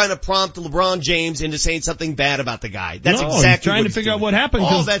obviously trying to prompt LeBron James into saying something bad about the guy. That's exactly he's trying to figure out what happened.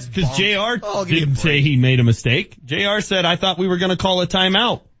 Because JR didn't say he made a mistake. JR said, I thought we were going to call a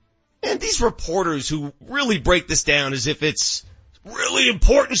timeout. And these reporters who really break this down as if it's really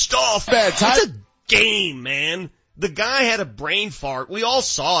important stuff. It's a game, man. The guy had a brain fart. We all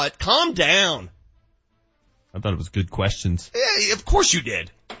saw it. Calm down. I thought it was good questions. Yeah, of course you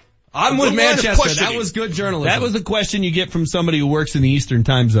did. I'm with Manchester. That was good journalism. That was a question you get from somebody who works in the Eastern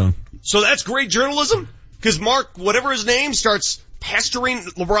time zone. So that's great journalism? Because Mark, whatever his name, starts pestering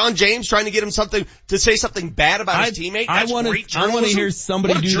LeBron James, trying to get him to say something bad about his teammate. That's great journalism. I want to hear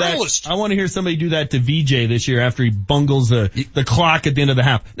somebody do that. I want to hear somebody do that to VJ this year after he bungles the clock at the end of the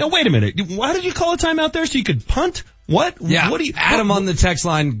half. Now wait a minute. Why did you call a timeout there so you could punt? What? Yeah. Adam on the text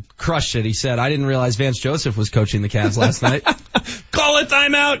line crushed it. He said, I didn't realize Vance Joseph was coaching the Cavs last night. Call a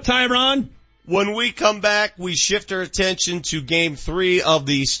timeout, Tyron. When we come back, we shift our attention to Game 3 of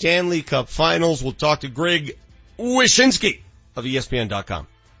the Stanley Cup Finals. We'll talk to Greg Wyshynski of ESPN.com.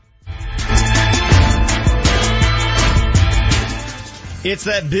 It's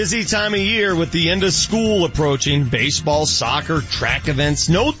that busy time of year with the end of school approaching. Baseball, soccer, track events.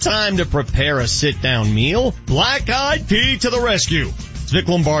 No time to prepare a sit-down meal. Black Eyed Pea to the rescue. It's Vic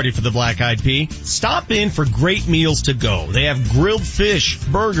Lombardi for the Black Eyed Pea. Stop in for great meals to go. They have grilled fish,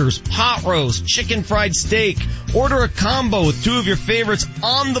 burgers, pot roast, chicken fried steak. Order a combo with two of your favorites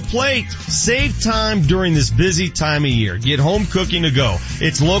on the plate. Save time during this busy time of year. Get home cooking to go.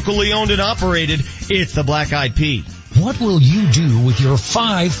 It's locally owned and operated. It's the Black Eyed Pea. What will you do with your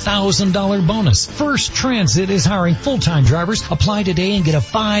 $5,000 bonus? First Transit is hiring full-time drivers. Apply today and get a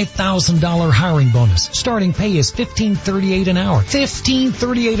 $5,000 hiring bonus. Starting pay is $15.38 an hour.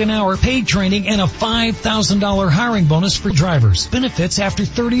 $15.38 an hour, paid training, and a $5,000 hiring bonus for drivers. Benefits after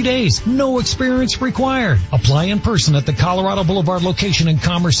 30 days. No experience required. Apply in person at the Colorado Boulevard location in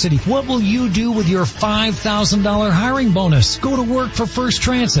Commerce City. What will you do with your $5,000 hiring bonus? Go to work for First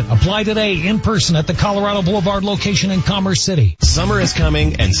Transit. Apply today in person at the Colorado Boulevard location location in Commerce City. Summer is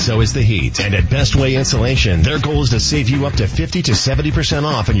coming and so is the heat. And at Best Way Insulation, their goal is to save you up to 50 to 70%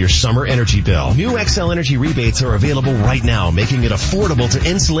 off on your summer energy bill. New XL Energy rebates are available right now, making it affordable to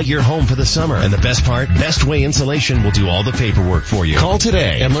insulate your home for the summer. And the best part, Best Way Insulation will do all the paperwork for you. Call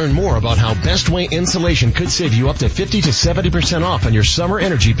today and learn more about how Best Way Insulation could save you up to 50 to 70% off on your summer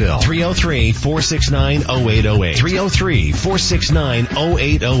energy bill. 303-469-0808.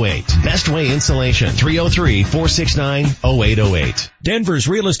 303-469-0808. Best Way Insulation. 303-469-0808. Denver's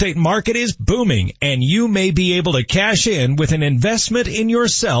real estate market is booming, and you may be able to cash in with an investment in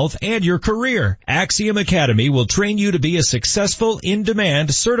yourself and your career. Axiom Academy will train you to be a successful,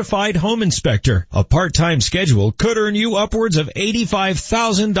 in-demand, certified home inspector. A part-time schedule could earn you upwards of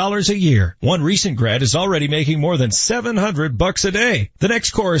 $85,000 a year. One recent grad is already making more than $700 a day. The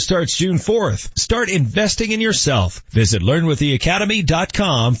next course starts June 4th. Start investing in yourself. Visit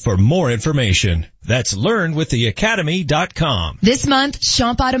learnwiththeacademy.com for more information. That's learnwiththeacademy.com. This month,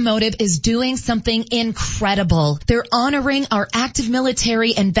 Champ Automotive is doing something incredible. They're honoring our active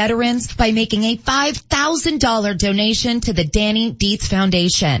military and veterans by making a $5,000 donation to the Danny Dietz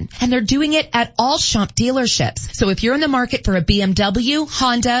Foundation. And they're doing it at all Champ dealerships. So if you're in the market for a BMW,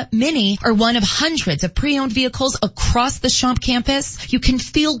 Honda, Mini, or one of hundreds of pre-owned vehicles across the Champ campus, you can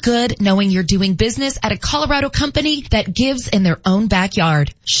feel good knowing you're doing business at a Colorado company that gives in their own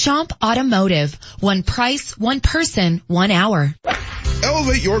backyard. Champ Automotive. One price, one person, 1 hour.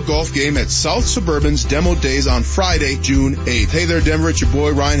 Elevate your golf game at South Suburban's Demo Days on Friday, June 8th. Hey there, Denver, it's your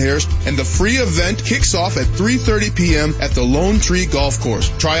boy Ryan Harris, and the free event kicks off at 3:30 p.m. at the Lone Tree Golf Course.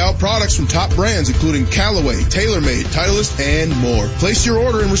 Try out products from top brands including Callaway, TaylorMade, Titleist, and more. Place your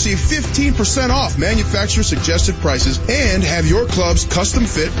order and receive 15% off manufacturer suggested prices and have your clubs custom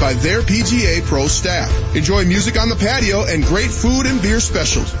fit by their PGA Pro staff. Enjoy music on the patio and great food and beer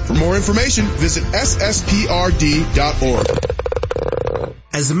specials. For more information, visit ssprd.org.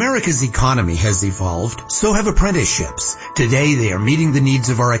 As America's economy has evolved, so have apprenticeships. Today, they are meeting the needs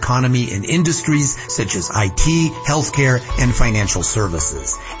of our economy in industries such as IT, healthcare, and financial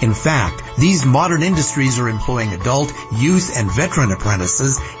services. In fact, these modern industries are employing adult, youth, and veteran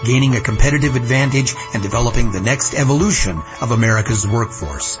apprentices, gaining a competitive advantage and developing the next evolution of America's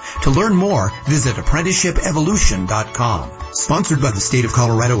workforce. To learn more, visit apprenticeshipevolution.com. Sponsored by the state of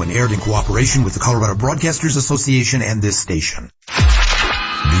Colorado and aired in cooperation with the Colorado Broadcasters Association and this station.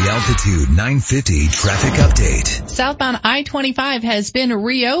 The Altitude 950 traffic update. Southbound I-25 has been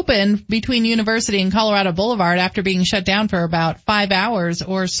reopened between University and Colorado Boulevard after being shut down for about 5 hours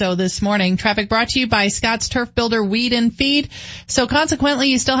or so this morning. Traffic brought to you by Scott's Turf Builder Weed and Feed. So consequently,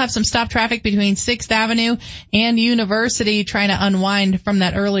 you still have some stop traffic between 6th Avenue and University trying to unwind from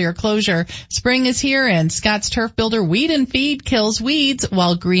that earlier closure. Spring is here and Scott's Turf Builder Weed and Feed kills weeds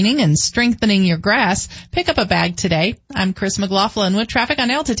while greening and strengthening your grass. Pick up a bag today. I'm Chris McLaughlin with traffic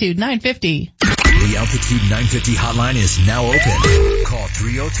on Altitude 950. The Altitude 950 hotline is now open. Call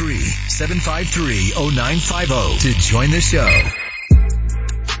 303-753-0950 to join the show.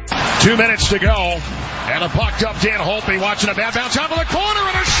 2 minutes to go. And a puck up Dan Holtby watching a bad bounce out of the corner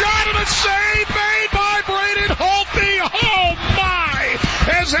and a shot and a save made by Braden Holtby. Oh my!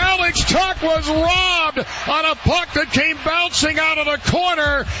 As Alex Tuck was robbed on a puck that came bouncing out of the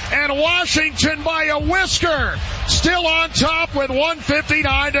corner, and Washington by a whisker still on top with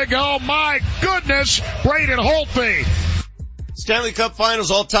 1:59 to go. My goodness, Braden Holtby. Stanley Cup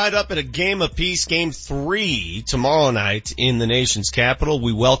Finals all tied up at a game apiece. Game 3 tomorrow night in the nation's capital.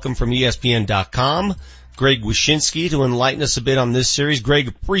 We welcome from ESPN.com Greg Wyshynski to enlighten us a bit on this series. Greg,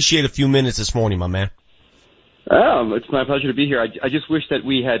 appreciate a few minutes this morning, my man. It's my pleasure to be here. I just wish that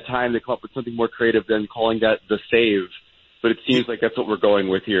we had time to come up with something more creative than calling that the save, but it seems like that's what we're going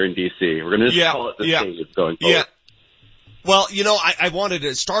with here in D.C. We're going to just call it the save going forward. Yeah. Well, you know, I wanted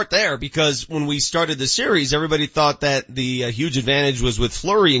to start there because when we started the series, everybody thought that the huge advantage was with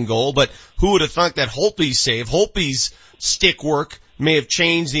Fleury in goal, but who would have thought that Holtby's save, Holtby's stick work may have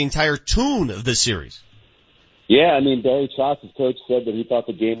changed the entire tune of the series? Yeah, I mean, Barry Trotz, his coach, said that he thought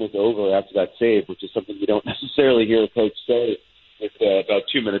the game was over after that save, which is something you don't necessarily hear a coach say with about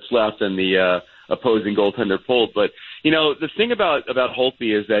 2 minutes left and the opposing goaltender pulled. But, you know, the thing about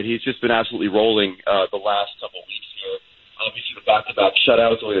Holtby is that he's just been absolutely rolling the last couple of weeks here. Obviously, the back-to-back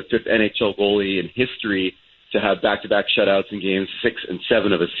shutouts, only the 5th NHL goalie in history to have back-to-back shutouts in games 6 and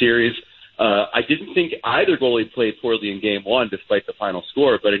 7 of a series. I didn't think either goalie played poorly in Game 1, despite the final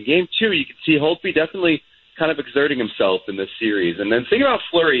score. But in Game 2, you could see Holtby definitely kind of exerting himself in this series. And then the thing about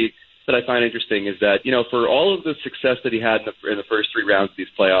Fleury that I find interesting is that, you know, for all of the success that he had in the first 3 rounds of these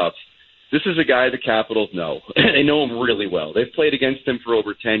playoffs, this is a guy the Capitals know. They know him really well. They've played against him for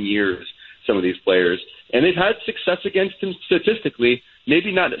over 10 years, some of these players. And they've had success against him statistically,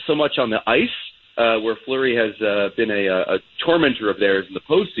 maybe not so much on the ice, where Fleury has been a tormentor of theirs in the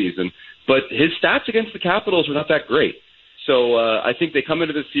postseason, but his stats against the Capitals were not that great. So I think they come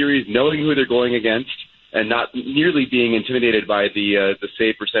into the series knowing who they're going against and not nearly being intimidated by the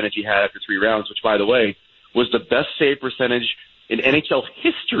save percentage he had after 3 rounds, which, by the way, was the best save percentage in NHL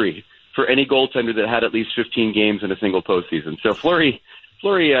history for any goaltender that had at least 15 games in a single postseason. So Fleury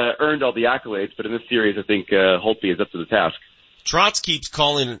earned all the accolades, but in this series, I think Holtby is up to the task. Trotz keeps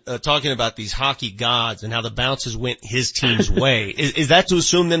talking about these hockey gods and how the bounces went his team's way. Is that to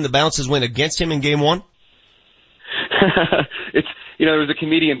assume then the bounces went against him in Game 1? It's, there was a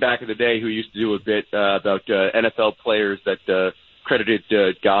comedian back in the day who used to do a bit about NFL players that credited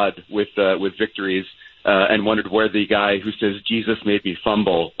God with victories, and wondered where the guy who says Jesus made me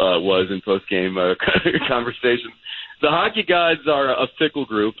fumble was in post-game conversations. The hockey gods are a fickle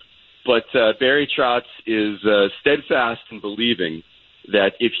group, but Barry Trotz is steadfast in believing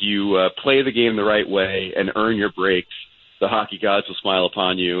that if you play the game the right way and earn your breaks, the hockey gods will smile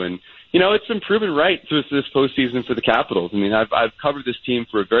upon you. And it's been proven right through this postseason for the Capitals. I mean, I've covered this team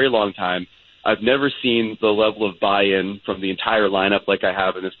for a very long time. I've never seen the level of buy-in from the entire lineup like I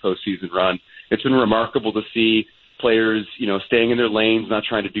have in this postseason run. It's been remarkable to see players, staying in their lanes, not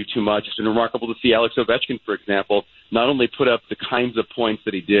trying to do too much. It's been remarkable to see Alex Ovechkin, for example, not only put up the kinds of points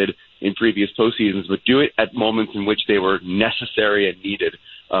that he did in previous postseasons, but do it at moments in which they were necessary and needed,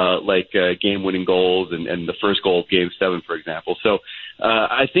 like game-winning goals and the first goal of Game 7, for example. So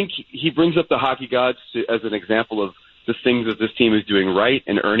I think he brings up the hockey gods as an example of the things that this team is doing right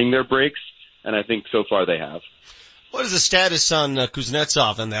and earning their breaks, and I think so far they have. What is the status on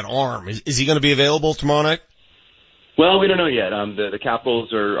Kuznetsov and that arm? Is he going to be available tomorrow night? Well, we don't know yet. The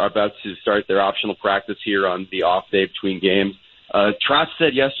Capitals are about to start their optional practice here on the off day between games. Trotz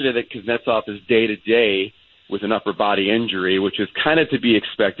said yesterday that Kuznetsov is day-to-day with an upper body injury, which is kind of to be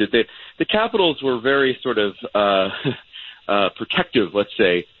expected. The Capitals were very sort of protective, let's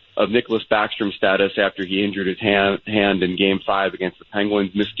say, of Nicholas Backstrom's status after he injured his hand in Game 5 against the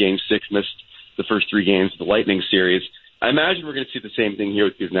Penguins, missed Game 6, missed the first 3 games of the Lightning series. I imagine we're going to see the same thing here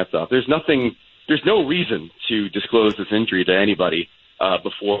with Kuznetsov. There's no reason to disclose this injury to anybody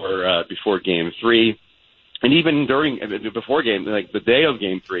before Game 3, and even before game, like the day of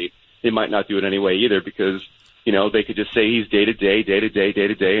Game 3, they might not do it anyway either because they could just say he's day to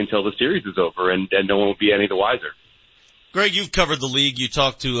day until the series is over, and no one will be any the wiser. Greg, you've covered the league. You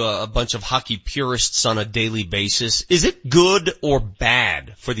talk to a bunch of hockey purists on a daily basis. Is it good or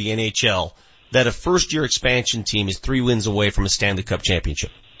bad for the NHL that a first-year expansion team is 3 wins away from a Stanley Cup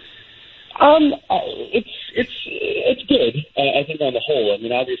championship? It's good. I think on the whole. I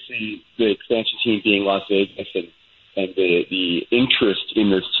mean, obviously the expansion team being Las Vegas and the interest in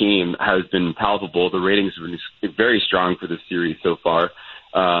this team has been palpable. The ratings have been very strong for this series so far.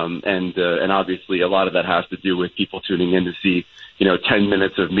 And obviously a lot of that has to do with people tuning in to see, 10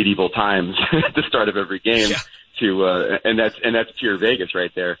 minutes of medieval times at the start of every game. Yeah. And that's pure Vegas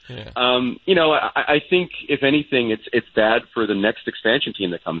right there. Yeah. I think if anything, it's bad for the next expansion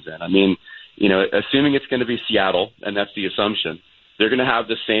team that comes in. I mean, assuming it's going to be Seattle, and that's the assumption, they're going to have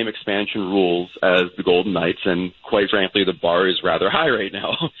the same expansion rules as the Golden Knights, and quite frankly, the bar is rather high right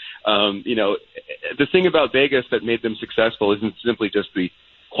now. The thing about Vegas that made them successful isn't simply just the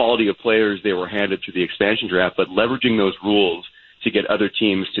quality of players they were handed through the expansion draft, but leveraging those rules to get other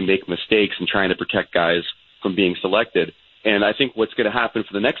teams to make mistakes and trying to protect guys from being selected. And I think what's going to happen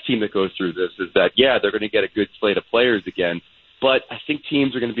for the next team that goes through this is that, they're going to get a good slate of players again, but I think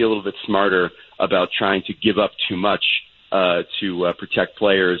teams are going to be a little bit smarter about trying to give up too much to protect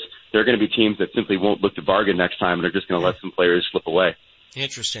players. There are going to be teams that simply won't look to bargain next time and are just going to let some players slip away.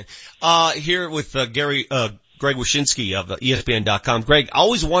 Interesting. Here with Greg Wyshynski of ESPN.com. Greg, I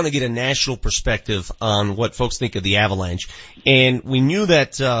always want to get a national perspective on what folks think of the Avalanche. And we knew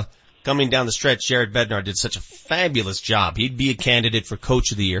that coming down the stretch, Jared Bednar did such a fabulous job. He'd be a candidate for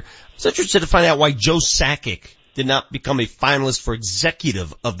Coach of the Year. I was interested to find out why Joe Sakic did not become a finalist for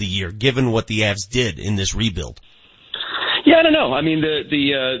Executive of the Year, given what the Avs did in this rebuild. Yeah, I don't know. I mean,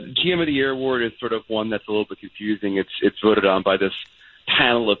 the GM of the Year award is sort of one that's a little bit confusing. It's voted on by this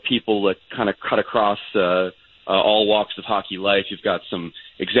panel of people that kind of cut across all walks of hockey life. You've got some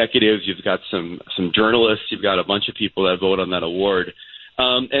executives, you've got some journalists, you've got a bunch of people that vote on that award.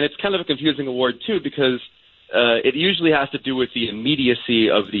 And it's kind of a confusing award, too, because it usually has to do with the immediacy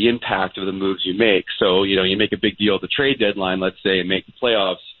of the impact of the moves you make. So, you make a big deal at the trade deadline, let's say, and make the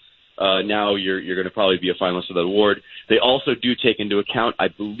playoffs. Now you're going to probably be a finalist for that award. They also do take into account, I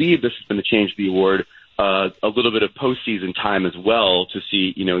believe this has been the change to the award, a little bit of postseason time as well to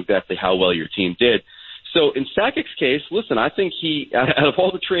see, exactly how well your team did. So in Sakic's case, listen, I think out of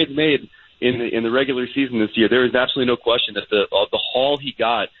all the trades made in the regular season this year, there is absolutely no question that the haul he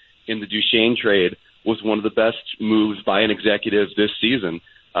got in the Duchesne trade was one of the best moves by an executive this season.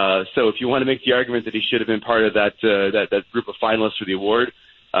 So if you want to make the argument that he should have been part of that group of finalists for the award,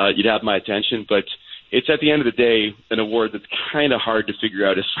 you'd have my attention. But it's at the end of the day an award that's kind of hard to figure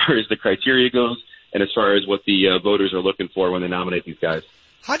out as far as the criteria goes and as far as what the voters are looking for when they nominate these guys.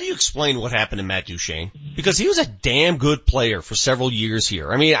 How do you explain what happened to Matt Duchesne? Because he was a damn good player for several years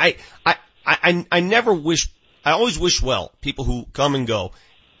here. I mean, I always wish well, people who come and go.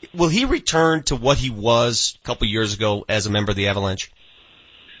 Will he return to what he was a couple years ago as a member of the Avalanche?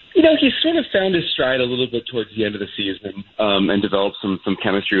 You know, he sort of found his stride a little bit towards the end of the season, and developed some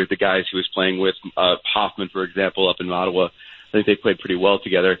chemistry with the guys he was playing with. Hoffman, for example, up in Ottawa. I think they played pretty well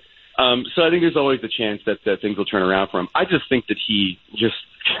together. So I think there's always the chance that things will turn around for him. I just think that he just,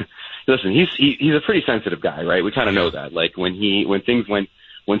 listen, he's a pretty sensitive guy, right? We kind of know that. Like when things went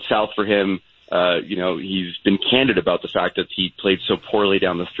south for him, he's been candid about the fact that he played so poorly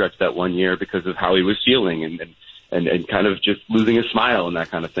down the stretch that one year because of how he was feeling and kind of just losing his smile and that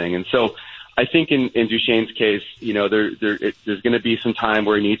kind of thing. And so I think in Duchesne's case, there's going to be some time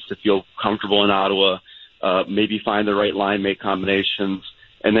where he needs to feel comfortable in Ottawa, maybe find the right line mate combinations.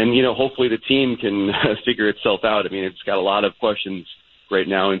 And then, hopefully the team can figure itself out. I mean, it's got a lot of questions right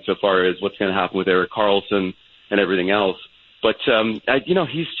now insofar as what's going to happen with Erik Karlsson and everything else. But,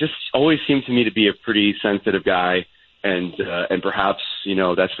 he's just always seemed to me to be a pretty sensitive guy. And perhaps,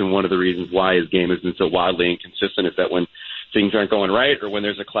 that's been one of the reasons why his game has been so wildly inconsistent, is that when things aren't going right or when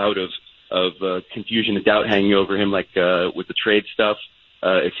there's a cloud of confusion and doubt hanging over him, like with the trade stuff,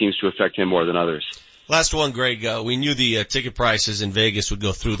 it seems to affect him more than others. Last one, Greg. We knew the ticket prices in Vegas would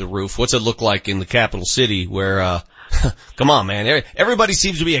go through the roof. What's it look like in the capital city where, come on, man, everybody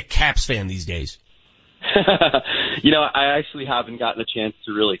seems to be a Caps fan these days? I actually haven't gotten a chance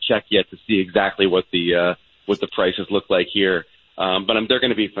to really check yet to see exactly what the prices look like here. But they're going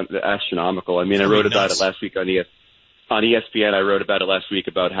to be astronomical. I mean, I wrote about it last week on ESPN. I wrote about it last week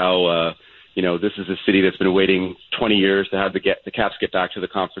about how, this is a city that's been waiting 20 years to have the Caps get back to the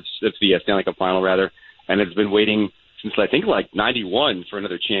conference, the Stanley Cup final rather. And it's been waiting since I think like 91 for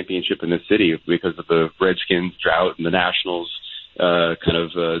another championship in this city because of the Redskins drought and the Nationals,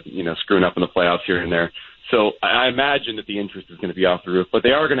 screwing up in the playoffs here and there. So I imagine that the interest is going to be off the roof, but they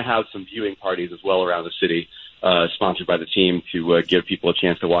are going to have some viewing parties as well around the city, sponsored by the team to give people a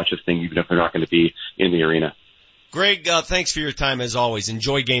chance to watch this thing, even if they're not going to be in the arena. Greg, thanks for your time as always.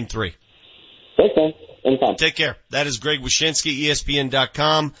 Enjoy Game 3. Okay. Anytime. Take care. That is Greg Wyshynski,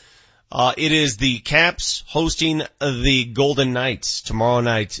 ESPN.com. It is the Caps hosting the Golden Knights tomorrow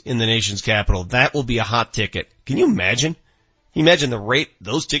night in the nation's capital. That will be a hot ticket. Can you imagine? Can you imagine the rate,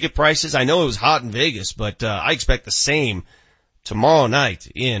 those ticket prices? I know it was hot in Vegas, but I expect the same tomorrow night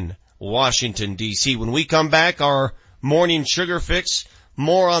in Washington, D.C. When we come back, our morning sugar fix,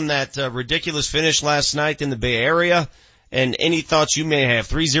 more on that ridiculous finish last night in the Bay Area. And any thoughts you may have,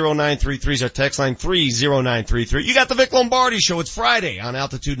 30933 is our text line, 30933. You got the Vic Lombardi Show. It's Friday on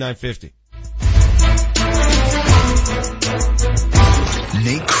Altitude 950.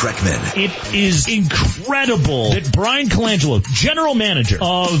 Nate Kreckman. It is incredible that Brian Colangelo, general manager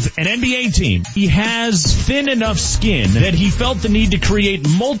of an NBA team, he has thin enough skin that he felt the need to create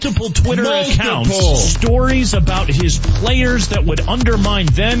multiple Twitter accounts, stories about his players that would undermine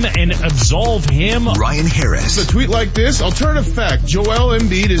them and absolve him. Ryan Harris. A tweet like this, alternative fact, Joel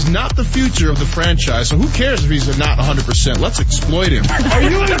Embiid is not the future of the franchise, so who cares if he's not 100%? Let's exploit him. Are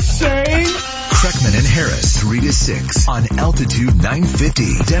you insane? Kreckman and Harris, 3 to 6 on Altitude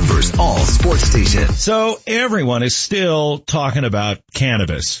 950, Denver's all sports station. So everyone is still talking about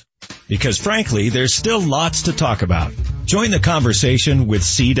cannabis because frankly, there's still lots to talk about. Join the conversation with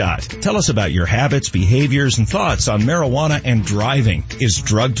CDOT. Tell us about your habits, behaviors, and thoughts on marijuana and driving. Is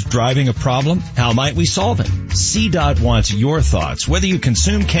drugged driving a problem? How might we solve it? CDOT wants your thoughts, whether you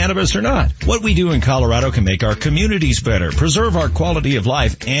consume cannabis or not. What we do in Colorado can make our communities better, preserve our quality of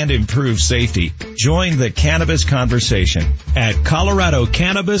life, and improve safety. Join the cannabis conversation at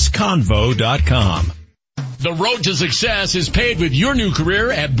ColoradoCannabisConvo.com. The road to success is paved with your new career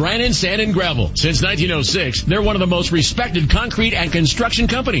at Brannan Sand and Gravel. Since 1906, they're one of the most respected concrete and construction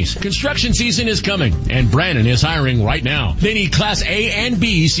companies. Construction season is coming, and Brannan is hiring right now. They need Class A and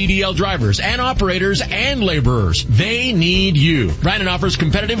B CDL drivers and operators and laborers. They need you. Brannan offers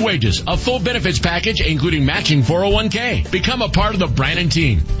competitive wages, a full benefits package, including matching 401k. Become a part of the Brannan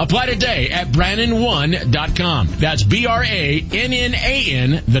team. Apply today at Brannan1.com. That's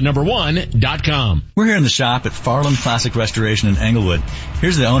BRANNAN, the number 1.com. We're here in the shop shop at Farland Classic Restoration in Englewood.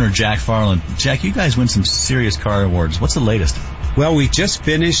 Here's the owner, Jack Farland. Jack, you guys win some serious car awards. What's the latest? Well, we just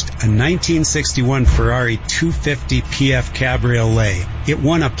finished a 1961 Ferrari 250 PF Cabriolet. It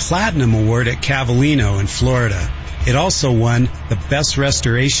won a Platinum Award at Cavallino in Florida. It also won the Best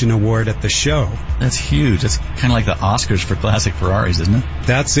Restoration Award at the show. That's huge. That's kind of like the Oscars for classic Ferraris, isn't it?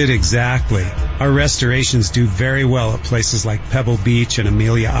 That's it exactly. Our restorations do very well at places like Pebble Beach and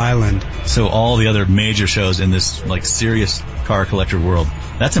Amelia Island. So all the other major shows in this like serious car collector world.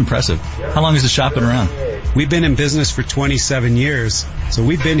 That's impressive. How long has the shop been around? We've been in business for 27 years, so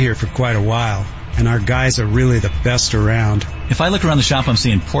we've been here for quite a while. And our guys are really the best around. If I look around the shop, I'm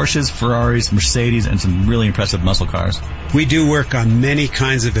seeing Porsches, Ferraris, Mercedes, and some really impressive muscle cars. We do work on many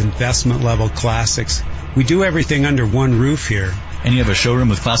kinds of investment level classics. We do everything under one roof here. And you have a showroom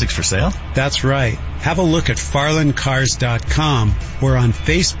with classics for sale? That's right. Have a look at farlandcars.com or on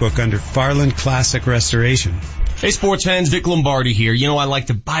Facebook under Farland Classic Restoration. Hey, sports fans, Vic Lombardi here. You know, I like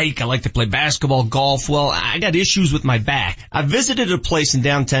to bike, I like to play basketball, golf. Well, I got issues with my back. I visited a place in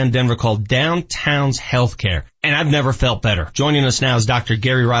downtown Denver called Downtown's Healthcare, and I've never felt better. Joining us now is Dr.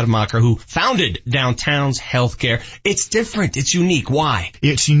 Gary Rademacher, who founded Downtown's Healthcare. It's different. It's unique. Why?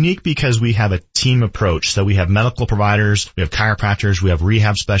 It's unique because we have a team approach. So we have medical providers, we have chiropractors, we have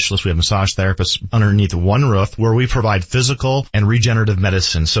rehab specialists, we have massage therapists underneath one roof where we provide physical and regenerative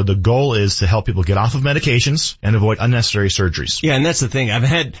medicine. So the goal is to help people get off of medications and avoid unnecessary surgeries. Yeah, and that's the thing. I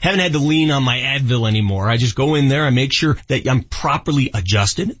haven't had to lean on my Advil anymore. I just go in there, I make sure that I'm properly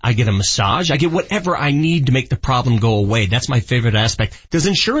adjusted. I get a massage. I get whatever I need to make the problem go away. That's my favorite aspect. Does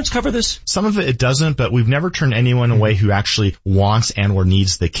insurance cover this? Some of it doesn't, but we've never turned anyone away who actually wants and or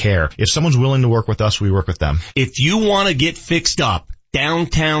needs the care. If someone's willing to work with us, we work with them. If you want to get fixed up,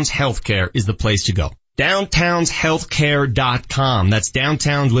 Downtown's Healthcare is the place to go. Downtownshealthcare.com. That's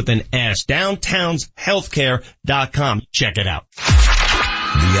Downtowns with an S. Downtownshealthcare.com. Check it out.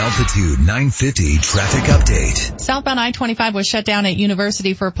 The Altitude 950 traffic update. Southbound I-25 was shut down at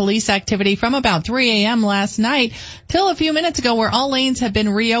University for police activity from about 3 a.m. last night till a few minutes ago, where all lanes have been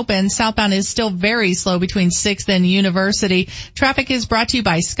reopened. Southbound is still very slow between 6th and University. Traffic is brought to you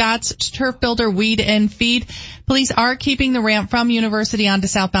by Scott's Turf Builder Weed and Feed. Police are keeping the ramp from University onto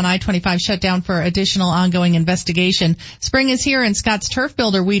southbound I-25 shut down for additional ongoing investigation. Spring is here, and Scott's Turf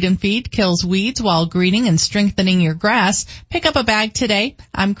Builder Weed and Feed kills weeds while greening and strengthening your grass. Pick up a bag today.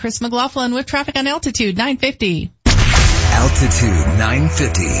 I'm Chris McLaughlin with traffic on Altitude 950. Altitude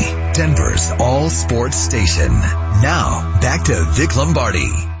 950, Denver's all sports station. Now, back to Vic Lombardi.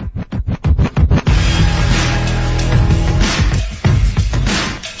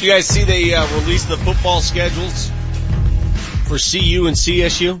 Did you guys see they released the football schedules for CU and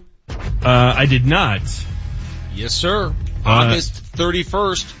CSU? I did not. Yes, sir. August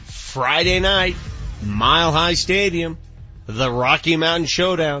 31st, Friday night, Mile High Stadium, the Rocky Mountain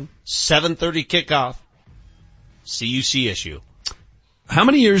Showdown, 7:30 kickoff, CU-CSU. How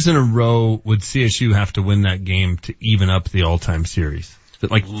many years in a row would CSU have to win that game to even up the all-time series? Is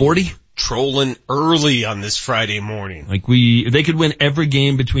it like 40? Trolling early on this Friday morning. Like they could win every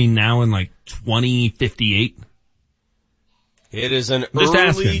game between now and like 2058. It is an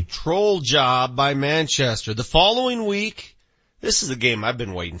early troll job by Manchester. The following week, this is the game I've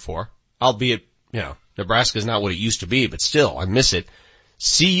been waiting for, albeit, Nebraska's not what it used to be, but still, I miss it.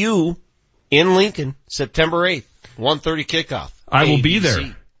 CU in Lincoln, September 8th, 1:30 kickoff. I will be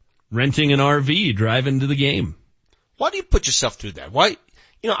there, renting an RV, driving to the game. Why do you put yourself through that? Why?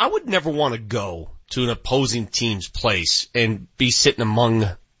 I would never want to go to an opposing team's place and be sitting among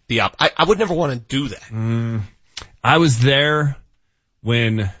the I would never want to do that. I was there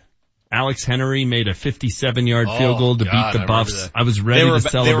when Alex Henry made a 57-yard field goal to beat the Buffs. I was ready to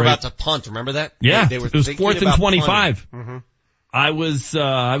celebrate. They were about to punt. Remember that? Yeah, it was 4th and 25. Mm-hmm. I was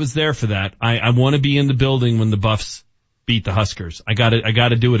there for that. I want to be in the building when the Buffs beat the Huskers. I got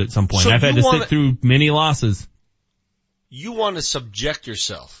to do it at some point. So I've had to sit through many losses. You want to subject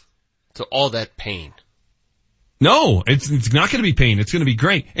yourself to all that pain? No, it's not going to be pain. It's going to be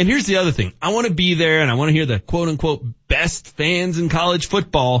great. And here's the other thing. I want to be there and I want to hear the quote unquote best fans in college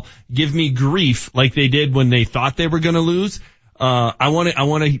football give me grief like they did when they thought they were going to lose. I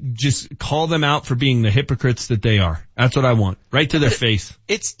want to just call them out for being the hypocrites that they are. That's what I want. Right to their face.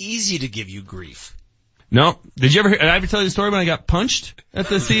 It's easy to give you grief. No. Did I ever tell you the story when I got punched at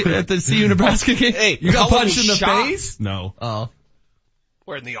the CU Nebraska game? Hey, you got punched in the face? No. Oh.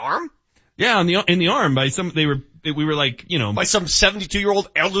 Where, in the arm? Yeah, in the arm by they were we were like, you know. By some 72-year-old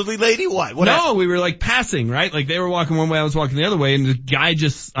elderly lady? What No, happened? we were like passing, right? Like they were walking one way, I was walking the other way, and the guy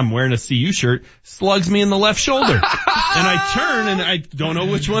I'm wearing a CU shirt, slugs me in the left shoulder. And I turn and I don't know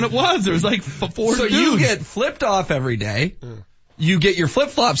which one it was. There was like four So dudes. you get flipped off every day. You get your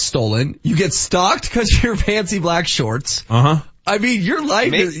flip-flops stolen. You get stalked because of your fancy black shorts. Uh-huh. I mean, your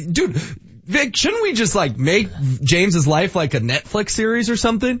life is, dude, Vic, shouldn't we just like make James's life like a Netflix series or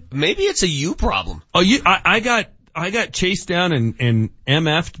something? Maybe it's a you problem. Oh, I got chased down and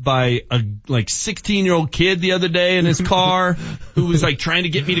MF'd by a like 16-year-old kid the other day in his car who was like trying to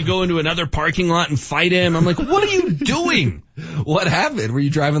get me to go into another parking lot and fight him. I'm like, what are you doing? What happened? Were you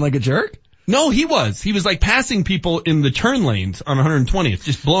driving like a jerk? No, he was like passing people in the turn lanes on 120th,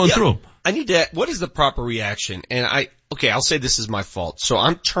 just blowing through them. I need to, what is the proper reaction? And I'll say this is my fault. So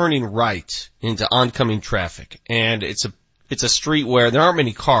I'm turning right into oncoming traffic, and it's a street where there aren't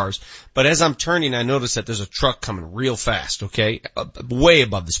many cars, but as I'm turning, I notice that there's a truck coming real fast, okay? Way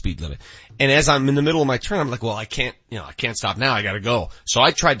above the speed limit. And as I'm in the middle of my turn, I'm like, well, I can't stop now. I gotta go. So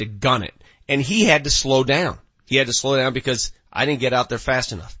I tried to gun it, and he had to slow down. He had to slow down because I didn't get out there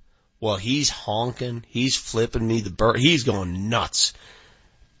fast enough. Well, he's honking, he's flipping me the bird, he's going nuts.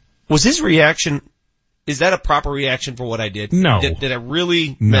 Was his reaction, is that a proper reaction for what I did? No. Did I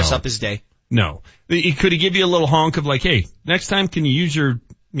really mess up his day? No. Could he give you a little honk of like, hey, next time can you use your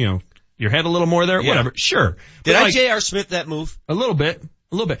head a little more there? Yeah. Whatever. Sure. Did I J.R. Smith that move? A little bit.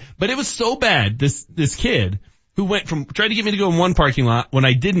 But it was so bad, this kid who tried to get me to go in one parking lot when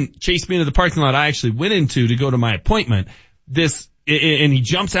I didn't chase me into the parking lot I actually went into to go to my appointment. And he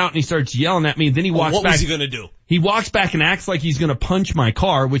jumps out and he starts yelling at me. Then he walks back. What was he gonna do? He walks back and acts like he's gonna punch my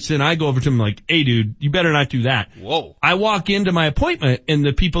car, which then I go over to him like, hey dude, you better not do that. Whoa. I walk into my appointment and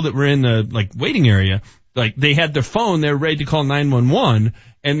the people that were in the like waiting area, like they had their phone, they were ready to call 911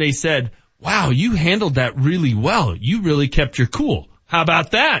 and they said, wow, you handled that really well. You really kept your cool. How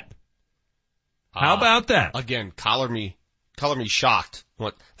about that? How about that? Again, color me shocked.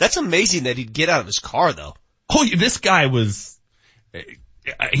 What? That's amazing that he'd get out of his car though. Oh, this guy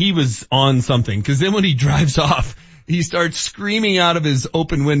he was on something, because then when he drives off, he starts screaming out of his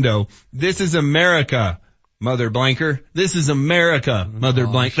open window, this is America, mother blanker. This is America, mother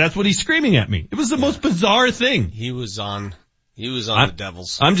blank. That's what he's screaming at me. It was the most bizarre thing. He was on the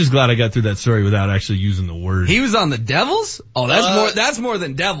Devils. I'm just glad I got through that story without actually using the word. He was on the Devils? Oh, that's more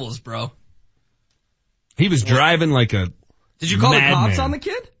than Devils, bro. He was driving like a Did you call the cops man. on the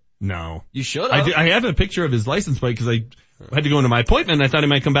kid? No. You should have. I have a picture of his license plate because I had to go into my appointment and I thought he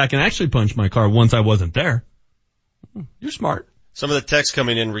might come back and actually punch my car once I wasn't there. You're smart. Some of the texts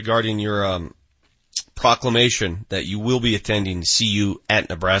coming in regarding your proclamation that you will be attending CU at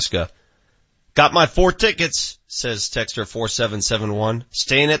Nebraska. Got my 4 tickets, says texter 4771.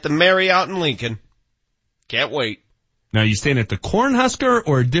 Staying at the Marriott in Lincoln. Can't wait. Now, you staying at the Cornhusker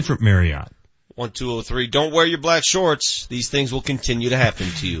or a different Marriott? 1203. Don't wear your black shorts. These things will continue to happen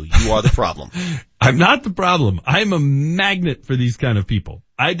to you. You are the problem. I'm not the problem. I'm a magnet for these kind of people.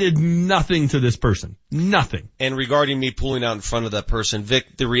 I did nothing to this person. Nothing. And regarding me pulling out in front of that person,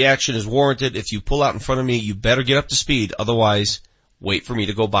 Vic, the reaction is warranted. If you pull out in front of me, you better get up to speed. Otherwise, wait for me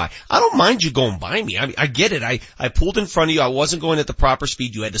to go by. I don't mind you going by me. I mean, I get it. I pulled in front of you. I wasn't going at the proper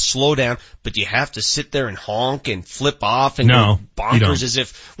speed. You had to slow down, but you have to sit there and honk and flip off and go bonkers as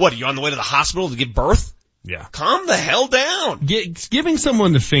if, what, are you on the way to the hospital to give birth? Yeah. Calm the hell down. Giving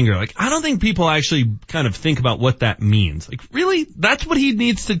someone the finger, like, I don't think people actually kind of think about what that means. Like, really? That's what he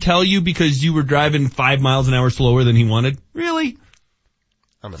needs to tell you because you were driving 5 miles an hour slower than he wanted? Really?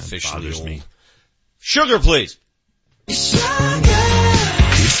 I'm officially old. Sugar, please.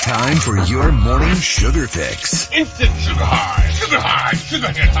 It's time for your morning sugar fix. Instant sugar high, sugar high, sugar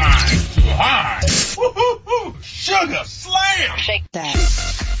hit high, sugar high. Woo-hoo-hoo, sugar slam. Shake that.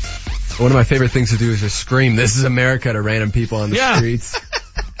 One of my favorite things to do is just scream, "This is America" to random people on the streets.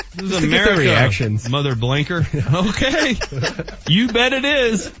 This is America, reactions. Mother blanker. Okay. You bet it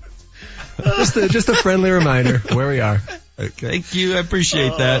is. Just a friendly reminder where we are. Okay. Thank you. I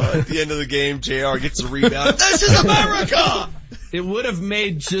appreciate that. At the end of the game, JR gets a rebound. This is America! It would have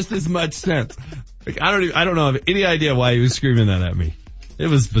made just as much sense. Like, I don't know, have any idea why he was screaming that at me. It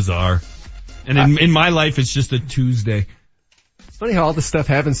was bizarre. And in my life, it's just a Tuesday. It's funny how all this stuff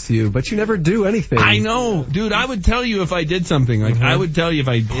happens to you, but you never do anything. I know. Dude, I would tell you if I did something. Like, I would tell you if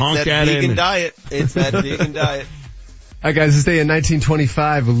I honked at him. It's that vegan diet. All right, guys, this day in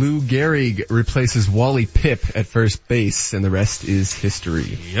 1925, Lou Gehrig replaces Wally Pipp at first base, and the rest is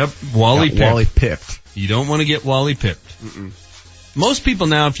history. Yep, Wally pipped. You don't want to get Wally pipped. Mm-mm. Most people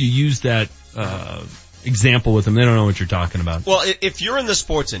now, if you use that example with them, they don't know what you're talking about. Well, if you're in the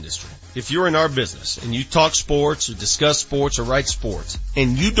sports industry, if you're in our business and you talk sports or discuss sports or write sports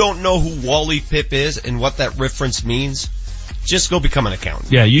and you don't know who Wally Pipp is and what that reference means, just go become an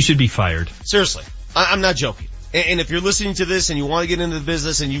accountant. Yeah, you should be fired. Seriously. I'm not joking. And if you're listening to this and you want to get into the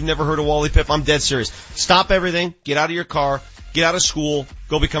business and you've never heard of Wally Pipp, I'm dead serious. Stop everything, get out of your car, get out of school,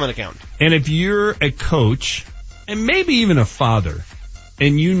 go become an accountant. And if you're a coach and maybe even a father,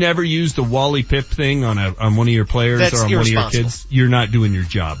 and you never used the Wally Pipp thing on one of your players That's or on one of your kids, you're not doing your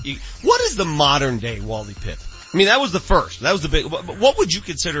job. What is the modern day Wally Pipp? I mean, that was the first. That was the big. What would you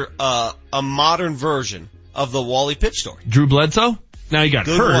consider a modern version of the Wally Pipp story? Drew Bledsoe? Now he got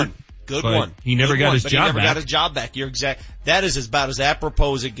hurt. Good one. He never got his job back. He never got his job back. That is about as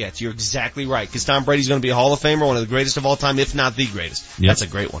apropos as it gets. You're exactly right. Because Tom Brady's going to be a Hall of Famer, one of the greatest of all time, if not the greatest. Yep. That's a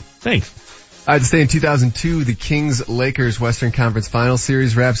great one. Thanks. I'd say in 2002, the Kings-Lakers Western Conference Finals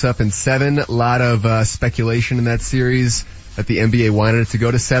series wraps up in 7. A lot of speculation in that series that the NBA wanted it to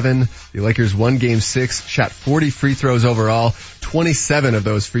go to 7. The Lakers won Game 6, shot 40 free throws overall. 27 of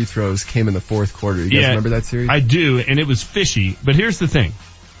those free throws came in the fourth quarter. You guys remember that series? I do, and it was fishy. But here's the thing.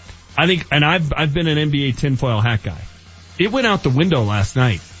 I think, and I've been an NBA tinfoil hat guy. It went out the window last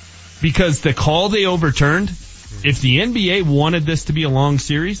night because the call they overturned, if the NBA wanted this to be a long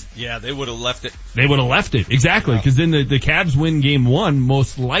series, yeah, they would have left it. They would have left it. Exactly. Because then the Cavs win game 1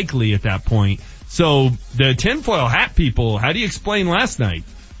 most likely at that point. So the tinfoil hat people, how do you explain last night?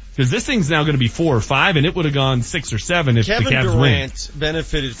 Because this thing's now going to be 4 or 5 and it would have gone 6 or 7 if the Cavs win. Kevin Durant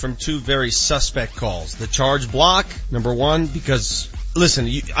benefited from 2 very suspect calls. The charge block, number 1, because listen,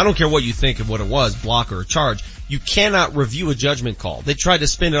 I don't care what you think of what it was, block or a charge. You cannot review a judgment call. They tried to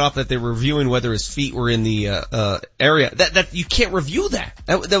spin it off that they were reviewing whether his feet were in the area. That you can't review that.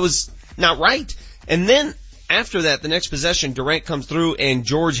 That was not right. And then after that, the next possession, Durant comes through and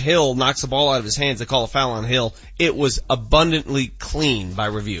George Hill knocks the ball out of his hands. They call a foul on Hill. It was abundantly clean by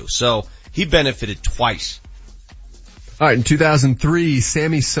review. So he benefited twice. All right, in 2003,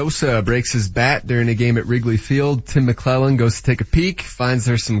 Sammy Sosa breaks his bat during a game at Wrigley Field. Tim McClellan goes to take a peek, finds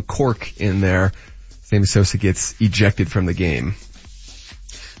there's some cork in there. Sammy Sosa gets ejected from the game.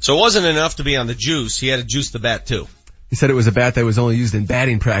 So it wasn't enough to be on the juice. He had to juice the bat too. He said it was a bat that was only used in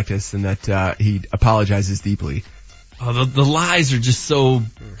batting practice and that he apologizes deeply. Oh, the lies are just so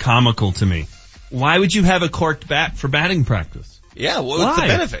comical to me. Why would you have a corked bat for batting practice? Yeah, what's the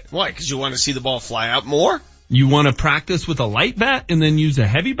benefit? Why? Because you want to see the ball fly out more? You want to practice with a light bat and then use a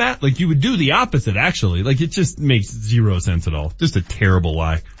heavy bat? Like you would do the opposite actually. Like it just makes zero sense at all. Just a terrible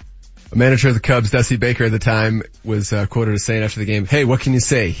lie. A manager of the Cubs, Dusty Baker at the time, was quoted as saying after the game, "Hey, what can you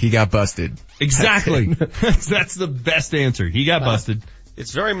say? He got busted." Exactly. That's the best answer. He got busted.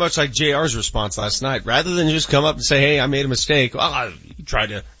 It's very much like JR's response last night. Rather than just come up and say, "Hey, I made a mistake,"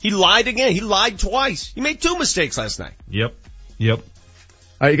 he lied again. He lied twice. He made 2 mistakes last night. Yep.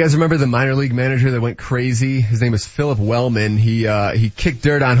 All right, you guys remember the minor league manager that went crazy? His name was Philip Wellman. He kicked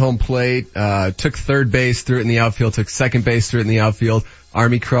dirt on home plate, took third base, threw it in the outfield, took second base, threw it in the outfield.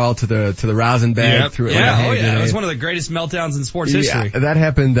 Army crawl to the rosin bag, threw it in the hand. It was one of the greatest meltdowns in sports history. That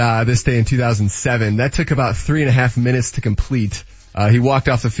happened this day in 2007. That took about 3.5 minutes to complete. He walked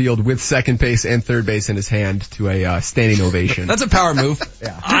off the field with second base and third base in his hand to a standing ovation. That's a power move.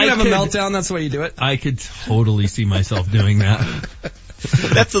 Yeah. I have a meltdown, that's the way you do it. I could totally see myself doing that.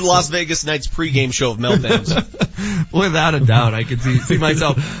 That's the Las Vegas Knights pregame show of meltdowns. Without a doubt, I could see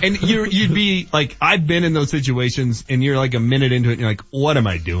myself. And you'd be like, I've been in those situations and you're like a minute into it and you're like, what am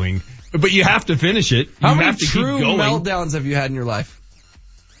I doing? But you have to finish it. How many true meltdowns have you had in your life?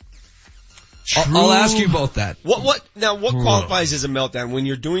 I'll ask you both that. What qualifies as a meltdown? When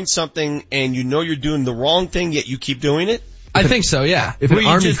you're doing something and you know you're doing the wrong thing yet you keep doing it? I think so, yeah. If an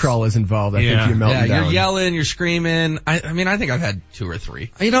army crawl is involved, I think you're melting down. You're yelling, you're screaming. I mean, I think I've had 2 or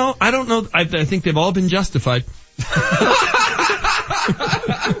 3. You know, I don't know. I think they've all been justified.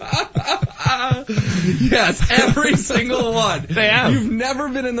 Yes, every single one. They have. You've never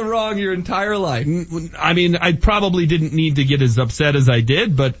been in the wrong your entire life. I mean, I probably didn't need to get as upset as I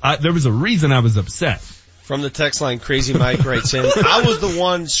did, but there was a reason I was upset. From the text line, Crazy Mike writes in, I was the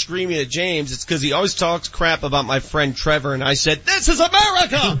one screaming at James. It's because he always talks crap about my friend Trevor, and I said, "This is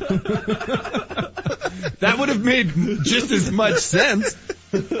America!" That would have made just as much sense.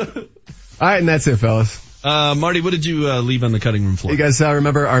 All right, and that's it, fellas. Marty, what did you leave on the cutting room floor? You guys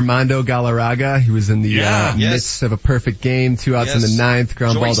remember Armando Galarraga? He was in the midst of a perfect game, 2 outs in the 9th,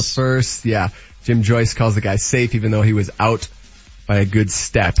 ground ball to first. Yeah, Jim Joyce calls the guy safe even though he was out by a good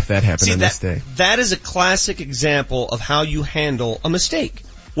step. That happened on this day. That is a classic example of how you handle a mistake.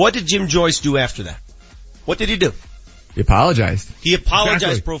 What did Jim Joyce do after that? What did he do? He apologized. He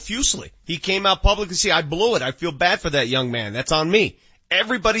apologized profusely. He came out publicly and said, I blew it. I feel bad for that young man. That's on me.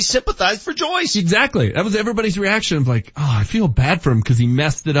 Everybody sympathized for Joyce. Exactly. That was everybody's reaction of like, oh, I feel bad for him because he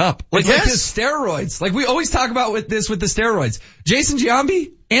messed it up. Like his steroids. Like we always talk about with the steroids. Jason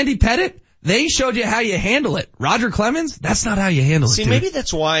Giambi, Andy Pettit, they showed you how you handle it. Roger Clemens, that's not how you handle it. See, maybe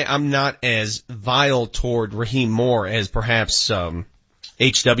that's why I'm not as vile toward Raheem Moore as perhaps HW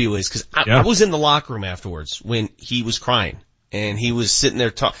is, because I was in the locker room afterwards when he was crying. And he was sitting there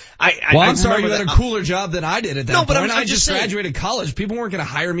talking. I'm sorry you had a cooler job than I did at that point. But I just graduated college. People weren't going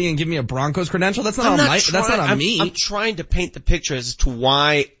to hire me and give me a Broncos credential. That's not on me. I'm trying to paint the picture as to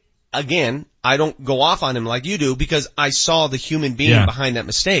why, again, I don't go off on him like you do, because I saw the human being behind that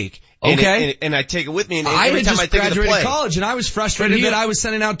mistake. And I take it with me. And every time I think of the play. I graduated college, and I was frustrated that I was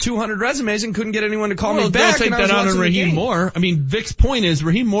sending out 200 resumes and couldn't get anyone to call me back. Don't take that out on Raheem Moore. I mean, Vic's point is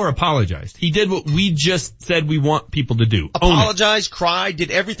Raheem Moore apologized. He did what we just said we want people to do. Apologized, cried,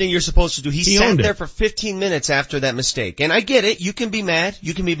 did everything you're supposed to do. He sat there for 15 minutes after that mistake. And I get it. You can be mad.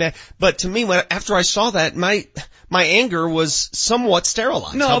 But to me, after I saw that, my anger was somewhat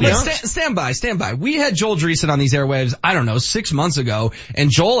sterilized. No, but stand by. We had Joel Dreesen on these airwaves, I don't know, 6 months ago, and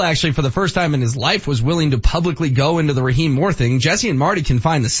Joel actually, for the first time in his life, was willing to publicly go into the Raheem Moore thing. Jesse and Marty can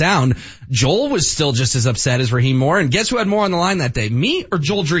find the sound. Joel was still just as upset as Raheem Moore, and guess who had more on the line that day? Me or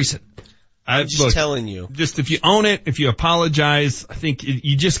Joel Dreesen? I'm just telling you. Just if you own it, if you apologize, I think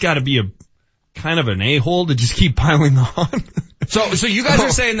you just gotta be a kind of an a-hole to just keep piling on. So you guys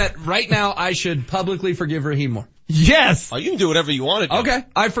are saying that right now I should publicly forgive Raheem Moore? Yes. Oh, you can do whatever you want to do. Okay.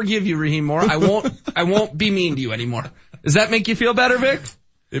 I forgive you, Raheem Moore. I won't be mean to you anymore. Does that make you feel better, Vic?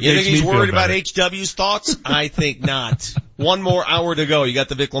 You think he's worried about HW's thoughts? I think not. One more hour to go. You got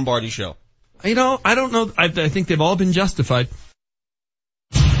the Vic Lombardi Show. I don't know. I think they've all been justified.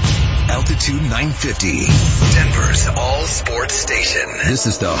 Altitude 950, Denver's all sports station. This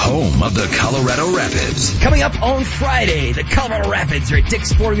is the home of the Colorado Rapids. Coming up on Friday, the Colorado Rapids are at Dick's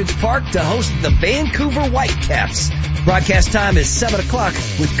Sporting Goods Park to host the Vancouver Whitecaps. Broadcast time is 7 o'clock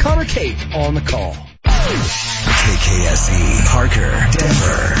with Connor Cape on the call. KKSE, Parker,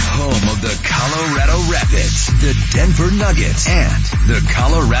 Denver, home of the Colorado Rapids, the Denver Nuggets, and the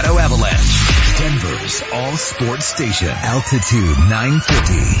Colorado Avalanche. Denver's all sports station, Altitude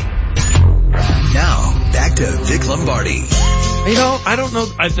 950. Now, back to Vic Lombardi. I don't know.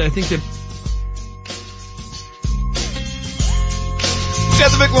 I think that... You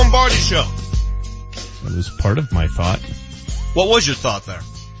got the Vic Lombardi Show. That was part of my thought. What was your thought there?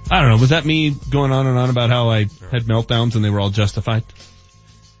 I don't know. Was that me going on and on about how I had meltdowns and they were all justified?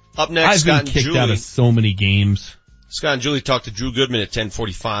 Up next, I've been kicked out of so many games. Scott and Julie talked to Drew Goodman at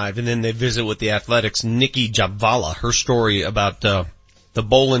 10:45, and then they visit with the Athletics' Nikki Jabvala. Her story about the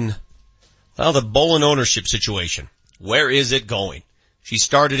Bolin ownership situation. Where is it going? She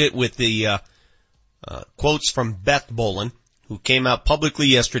started it with the quotes from Beth Bolin, who came out publicly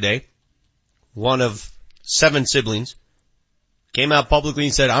yesterday, one of 7 siblings. Came out publicly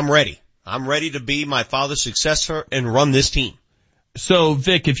and said, I'm ready. I'm ready to be my father's successor and run this team. So,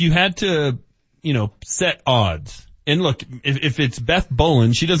 Vic, if you had to, set odds, and look, if it's Beth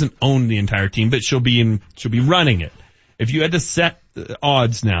Bolin, she doesn't own the entire team, but she'll be running it. If you had to set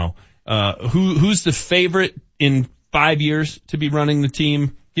odds now, who's the favorite in 5 years to be running the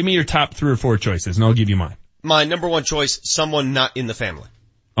team? Give me your top 3 or 4 choices, and I'll give you mine. My number one choice, someone not in the family.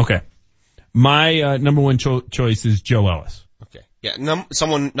 Okay. My number one choice is Joe Ellis. Okay. Yeah,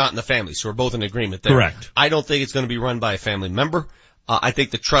 someone not in the family, so we're both in agreement there. Correct. I don't think it's going to be run by a family member. I think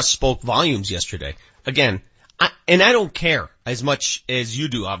the trust spoke volumes yesterday. Again, I don't care as much as you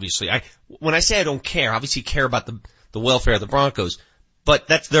do, obviously. When I say I don't care, obviously care about the welfare of the Broncos, but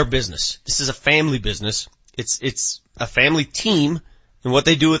that's their business. This is a family business. It's a family team, and what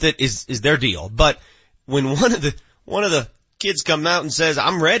they do with it is their deal. But when one of the kids come out and says,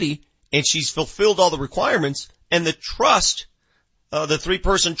 I'm ready, and she's fulfilled all the requirements, and the trust, the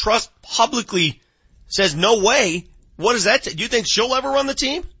 3-person trust publicly says, no way, what is that? Do you think she'll ever run the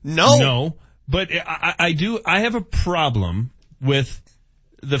team? No, but I have a problem with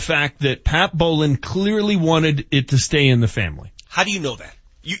the fact that Pat Bolin clearly wanted it to stay in the family. How do you know that?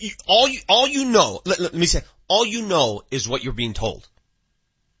 All you know, let me say, all you know is what you're being told.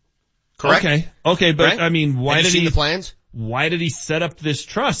 Correct? Okay, but right? I mean, why Have did you seen he the plans? Why did he set up this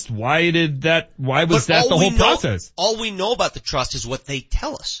trust? Why was that the whole process? All we know about the trust is what they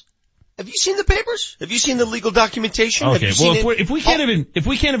tell us. Have you seen the papers? Have you seen the legal documentation? Okay, well, if we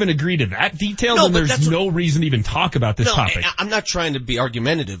can't even agree to that detail, then there's no reason to even talk about this topic. I'm not trying to be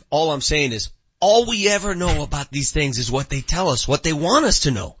argumentative. All I'm saying is, all we ever know about these things is what they tell us, what they want us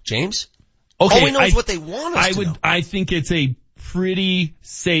to know, James. Okay, all we know is what they want us to know. I think it's a pretty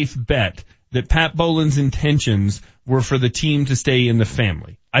safe bet that Pat Bowlen's intentions were for the team to stay in the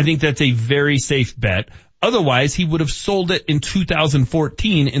family. I think that's a very safe bet. Otherwise, he would have sold it in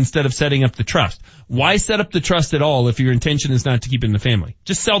 2014 instead of setting up the trust. Why set up the trust at all if your intention is not to keep it in the family?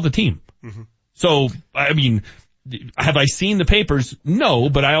 Just sell the team. Mm-hmm. So, I mean, have I seen the papers? No,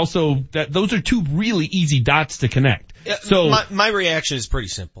 but I also, those are two really easy dots to connect. So my reaction is pretty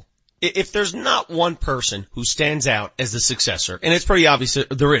simple. If there's not one person who stands out as the successor, and it's pretty obvious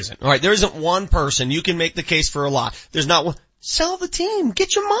that there isn't, all right? There isn't one person. You can make the case for a lot. There's not one. Sell the team.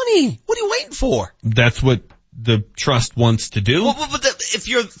 Get your money. What are you waiting for? That's what the trust wants to do. Well, but if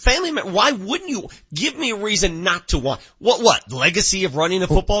you're a family member, why wouldn't you? Give me a reason not to want. What? Legacy of running a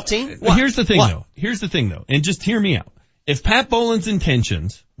football team? What? Here's the thing though. And just hear me out. If Pat Bowlen's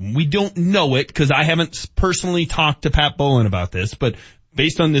intentions, we don't know it because I haven't personally talked to Pat Bowlen about this, but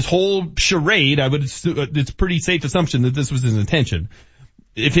based on this whole charade, it's a pretty safe assumption that this was his intention.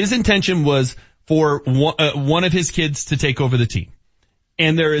 If his intention was for one of his kids to take over the team,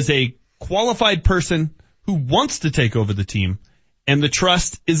 and there is a qualified person who wants to take over the team, and the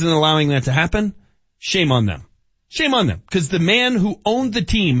trust isn't allowing that to happen, shame on them. Shame on them. Because the man who owned the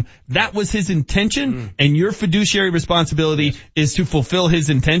team, that was his intention, and your fiduciary responsibility is to fulfill his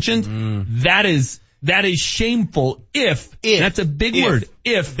intentions. That is shameful if that's a big word.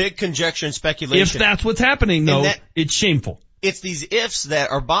 If. Big conjecture and speculation. If that's what's happening though, it's shameful. It's these ifs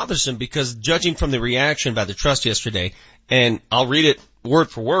that are bothersome because judging from the reaction by the trust yesterday, and I'll read it word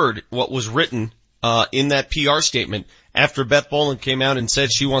for word, what was written in that PR statement after Beth Bowlen came out and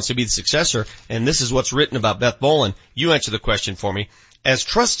said she wants to be the successor, and this is what's written about Beth Bowlen. You answer the question for me. As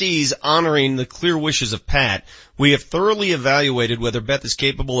trustees honoring the clear wishes of Pat, we have thoroughly evaluated whether Beth is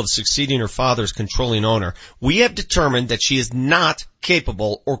capable of succeeding her father's controlling owner. We have determined that she is not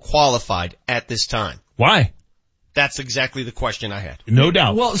capable or qualified at this time. Why? That's exactly the question I had. No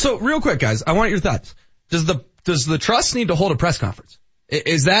doubt. Well, so real quick, guys, I want your thoughts. Does the trust need to hold a press conference?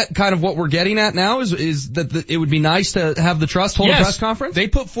 Is that kind of what we're getting at now? Is that it would be nice to have the trust hold a press conference? They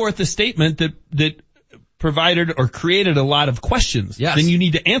put forth a statement that provided or created a lot of questions. Yes. Then you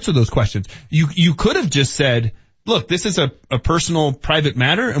need to answer those questions. You could have just said, look, this is a personal, private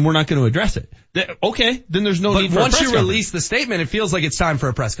matter, and we're not going to address it. Okay, then there's no need for a press conference. Once you release the statement, it feels like it's time for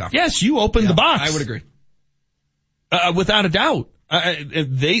a press conference. Yes, you opened the box. I would agree. Without a doubt.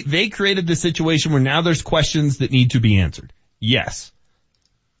 They created this situation where now there's questions that need to be answered. Yes.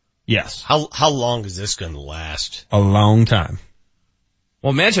 How long is this going to last? A long time.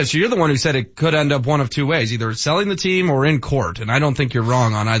 Well, Manchester, you're the one who said it could end up one of two ways, either selling the team or in court, and I don't think you're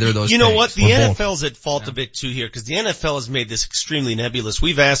wrong on either of those things. You know what? The NFL's at fault a bit too here, because the NFL has made this extremely nebulous.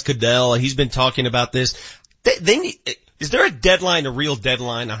 We've asked Goodell, and he's been talking about this. They need, is there a deadline, a real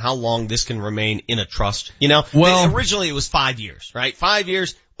deadline on how long this can remain in a trust? You know, originally it was 5 years, right? 5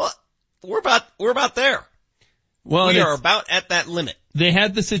 years. Well, we're about there. Well, we are about at that limit. They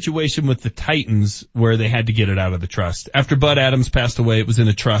had the situation with the Titans where they had to get it out of the trust. After Bud Adams passed away, it was in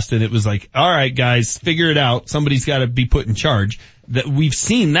a trust, and it was like, all right, guys, figure it out. Somebody's got to be put in charge. That we've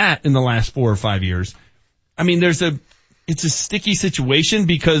seen that in the last 4 or 5 years. I mean, it's a sticky situation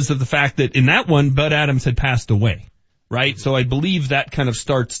because of the fact that in that one, Bud Adams had passed away, right? So I believe that kind of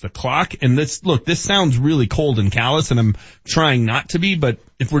starts the clock. And this sounds really cold and callous, and I'm trying not to be, but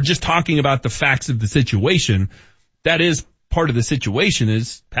if we're just talking about the facts of the situation, that is part of the situation.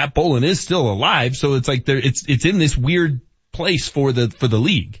 Is Pat Bowlen is still alive, so it's like it's in this weird place for the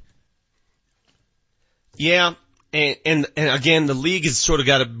league. Yeah, and again, the league has sort of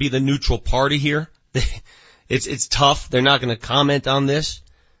got to be the neutral party here. It's tough. They're not going to comment on this,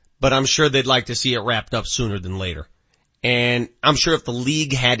 but I'm sure they'd like to see it wrapped up sooner than later. And I'm sure if the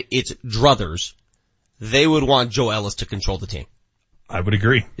league had its druthers, they would want Joe Ellis to control the team. I would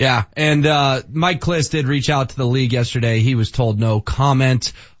agree. Yeah, and Mike Kliss did reach out to the league yesterday. He was told no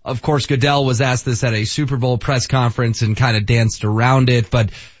comment. Of course, Goodell was asked this at a Super Bowl press conference and kind of danced around it.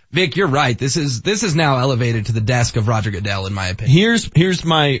 But Vic, you're right. This is now elevated to the desk of Roger Goodell, in my opinion. Here's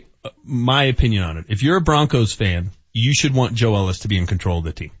my opinion on it. If you're a Broncos fan, you should want Joe Ellis to be in control of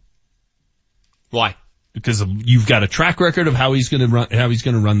the team. Why? Because you've got a track record of how he's going to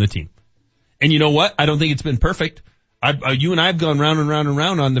run the team. And you know what? I don't think it's been perfect. You and I have gone round and round and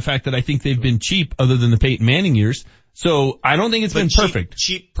round on the fact that I think they've been cheap other than the Peyton Manning years. So I don't think it's been perfect.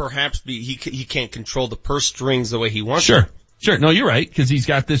 Cheap perhaps he can't control the purse strings the way he wants to. Sure. No, you're right, because he's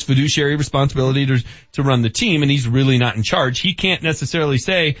got this fiduciary responsibility to run the team, and he's really not in charge. He can't necessarily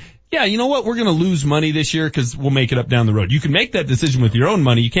say, yeah, you know what, we're going to lose money this year because we'll make it up down the road. You can make that decision with your own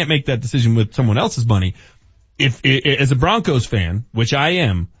money. You can't make that decision with someone else's money. As a Broncos fan, which I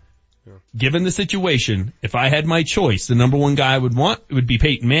am, Given the situation, if I had my choice, the number one guy I would want would be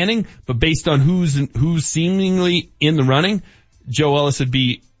Peyton Manning, but based on who's seemingly in the running, Joe Ellis would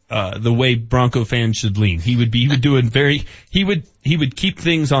be the way Bronco fans should lean. He would keep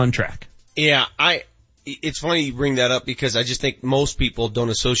things on track. Yeah, it's funny you bring that up because I just think most people don't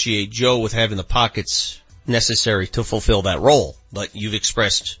associate Joe with having the pockets necessary to fulfill that role, but you've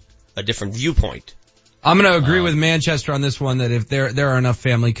expressed a different viewpoint. I'm going to agree with Manchester on this one that if there are enough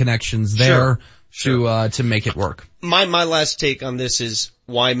family connections there to make it work. My last take on this is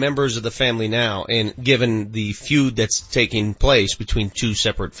why members of the family now, and given the feud that's taking place between two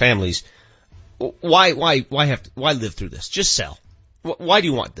separate families, why live through this? Just sell. Why do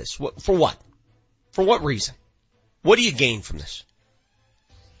you want this? For what? For what reason? What do you gain from this?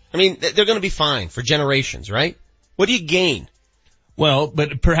 I mean, they're going to be fine for generations, right? What do you gain? Well,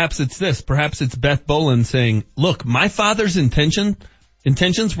 but perhaps it's this. Perhaps it's Beth Bolin saying, look, my father's intentions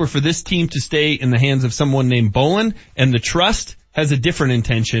were for this team to stay in the hands of someone named Bolin, and the trust has a different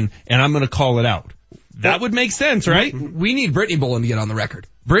intention, and I'm going to call it out. That would make sense, right? We need Brittany Bolin to get on the record.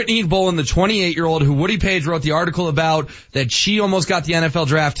 Brittany Bolin, the 28-year-old who Woody Page wrote the article about, that she almost got the NFL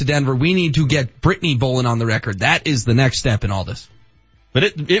draft to Denver. We need to get Brittany Bolin on the record. That is the next step in all this. But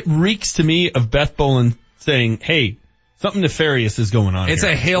it reeks to me of Beth Bolin saying, hey, something nefarious is going on It's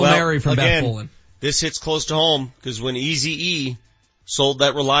here. a Hail Mary from Beth Bolin. This hits close to home because when Eazy-E sold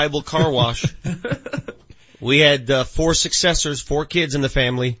that reliable car wash, we had 4 successors, 4 kids in the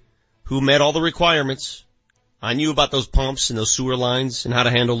family who met all the requirements. I knew about those pumps and those sewer lines and how to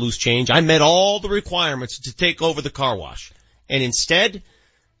handle loose change. I met all the requirements to take over the car wash. And instead,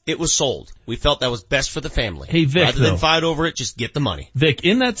 it was sold. We felt that was best for the family. Hey, Vic, rather than fight over it, just get the money. Vic,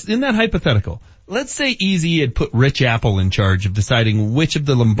 in that hypothetical, let's say Easy had put Rich Apple in charge of deciding which of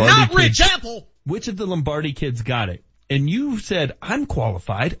the Lombardi which of the Lombardi kids got it. And you said, I'm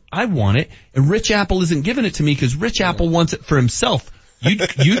qualified, I want it, and Rich Apple isn't giving it to me because Rich Apple wants it for himself.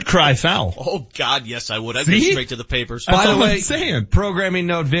 You'd cry foul. Oh God, yes I would. I'd go straight to the papers. By the way, programming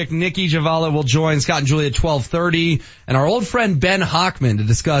note, Vic, Nikki Javala will join Scott and Julie at 12:30, and our old friend Ben Hockman to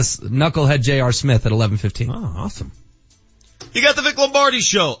discuss Knucklehead J.R. Smith at 11:15. Oh, awesome. You got the Vic Lombardi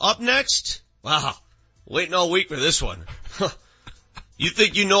Show up next. Wow, waiting all week for this one. You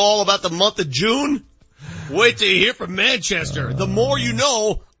think you know all about the month of June? Wait till you hear from Manchester. The more you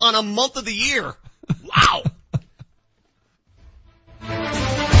know on a month of the year. Wow.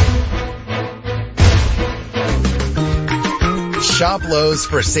 Shop Lowe's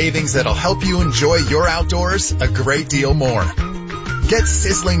for savings that'll help you enjoy your outdoors a great deal more. Get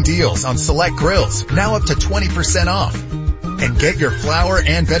sizzling deals on select grills, now up to 20% off. And get your flower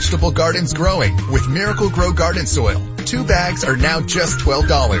and vegetable gardens growing with Miracle Grow Garden Soil. 2 bags are now just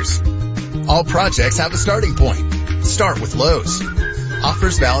 $12. All projects have a starting point. Start with Lowe's.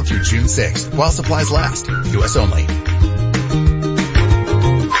 Offers valid through June 6th while supplies last. U.S. only.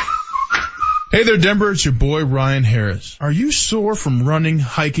 Hey there, Denver. It's your boy, Ryan Harris. Are you sore from running,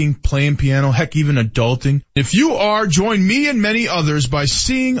 hiking, playing piano, heck, even adulting? If you are, join me and many others by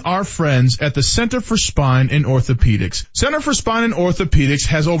seeing our friends at the Center for Spine and Orthopedics. Center for Spine and Orthopedics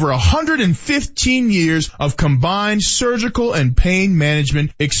has over 115 years of combined surgical and pain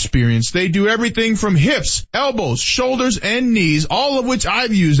management experience. They do everything from hips, elbows, shoulders, and knees, all of which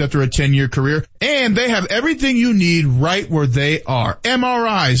I've used after a 10-year career. And they have everything you need right where they are.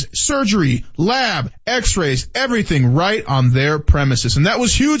 MRIs, surgery, lab, x-rays, everything right on their premises. And that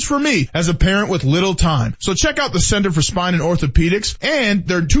was huge for me as a parent with little time. So check out the Center for Spine and Orthopedics and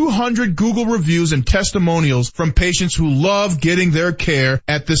their 200 Google reviews and testimonials from patients who love getting their care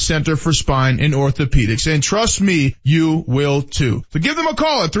at the Center for Spine and Orthopedics. And trust me, you will too. So give them a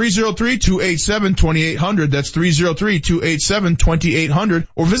call at 303-287-2800. That's 303-287-2800.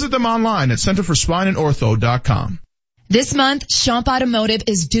 Or visit them online at centerforspineandortho.com. This month, Schomp Automotive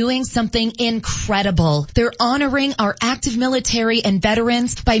is doing something incredible. They're honoring our active military and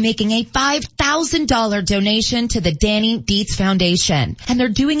veterans by making a $5,000 donation to the Danny Dietz Foundation. And they're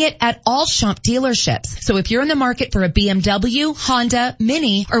doing it at all Schomp dealerships. So if you're in the market for a BMW, Honda,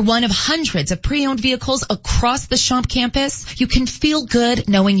 Mini, or one of hundreds of pre-owned vehicles across the Schomp campus, you can feel good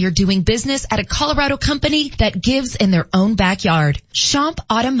knowing you're doing business at a Colorado company that gives in their own backyard. Schomp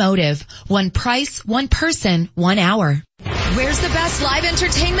Automotive. One price, one person, 1 hour. Where's the best live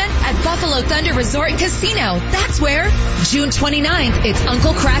entertainment? At Buffalo Thunder Resort and Casino. That's where. June 29th, it's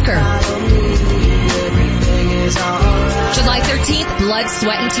Uncle Kracker. July 13th, Blood,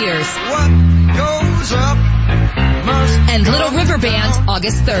 Sweat, and Tears. And Little River Band,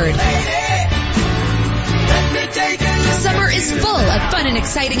 August 3rd. Summer is full of fun and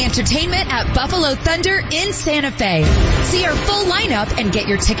exciting entertainment at Buffalo Thunder in Santa Fe. See our full lineup and get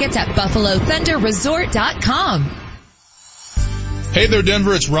your tickets at BuffaloThunderResort.com. Hey there,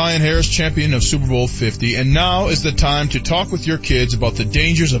 Denver. It's Ryan Harris, champion of Super Bowl 50, and now is the time to talk with your kids about the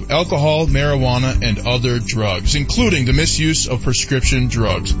dangers of alcohol, marijuana, and other drugs, including the misuse of prescription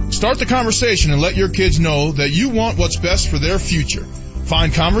drugs. Start the conversation and let your kids know that you want what's best for their future.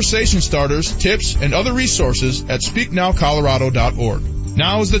 Find conversation starters, tips, and other resources at SpeakNowColorado.org.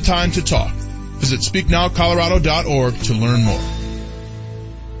 Now is the time to talk. Visit SpeakNowColorado.org to learn more.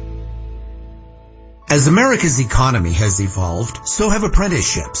 As America's economy has evolved, so have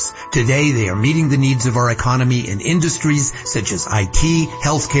apprenticeships. Today, they are meeting the needs of our economy in industries such as IT,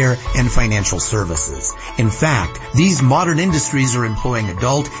 healthcare, and financial services. In fact, these modern industries are employing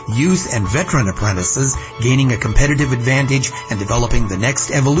adult, youth, and veteran apprentices, gaining a competitive advantage and developing the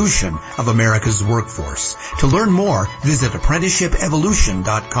next evolution of America's workforce. To learn more, visit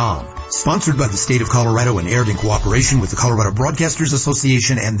apprenticeshipevolution.com. Sponsored by the state of Colorado and aired in cooperation with the Colorado Broadcasters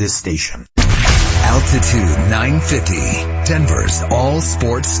Association and this station. Altitude 950, Denver's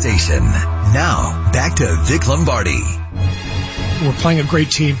all-sports station. Now, back to Vic Lombardi. We're playing a great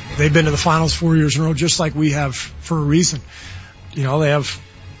team. They've been to the finals 4 years in a row, just like we have, for a reason. You know, they have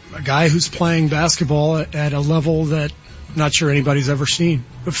a guy who's playing basketball at a level that I'm not sure anybody's ever seen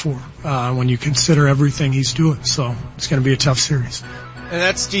before, when you consider everything he's doing. So it's going to be a tough series. And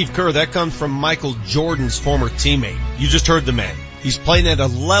that's Steve Kerr. That comes from Michael Jordan's former teammate. You just heard the man. He's playing at a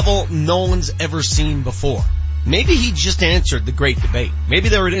level no one's ever seen before. Maybe he just answered the great debate. Maybe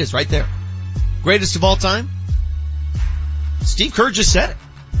there it is, right there. Greatest of all time? Steve Kerr just said it.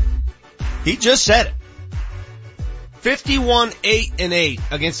 He just said it. 51-8-8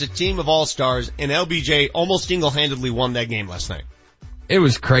 against a team of all-stars, and LBJ almost single-handedly won that game last night. It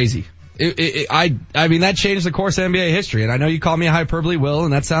was crazy. I mean, that changed the course of NBA history, and I know you call me a hyperbole, Will,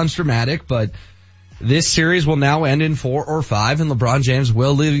 and that sounds dramatic, but this series will now end in 4 or 5, and LeBron James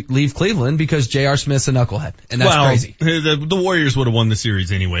will leave Cleveland because J.R. Smith's a knucklehead, and that's crazy. The Warriors would have won the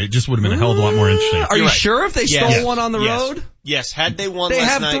series anyway. It just would have been a hell of a lot more interesting. Are you sure if they stole one on the road? Yes, had they won last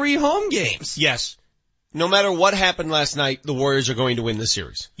night. They have 3 home games. Yes. No matter what happened last night, the Warriors are going to win the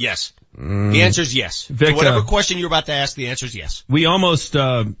series. Yes. The answer is yes. Vic, to whatever question you're about to ask, the answer is yes. We almost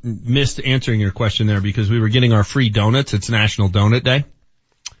missed answering your question there because we were getting our free donuts. It's National Donut Day.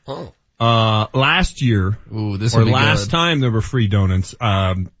 Oh. Last year, last time there were free donuts,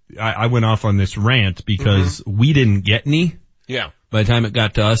 I went off on this rant because we didn't get any. Yeah. By the time it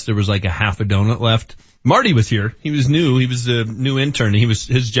got to us, there was like a half a donut left. Marty was here. He was new. He was a new intern.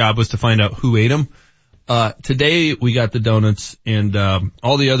 His job was to find out who ate them. Today we got the donuts and,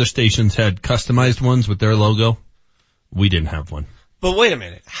 all the other stations had customized ones with their logo. We didn't have one. But wait a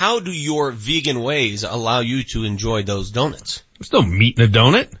minute. How do your vegan ways allow you to enjoy those donuts? There's no meat in a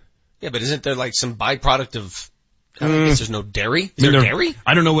donut. Yeah, but isn't there like some byproduct of, I guess there's no dairy? Is there dairy?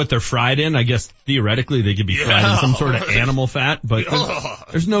 I don't know what they're fried in. I guess theoretically they could be fried in some sort of animal fat, but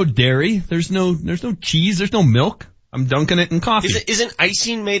there's no dairy. There's no cheese. There's no milk. I'm dunking it in coffee. Isn't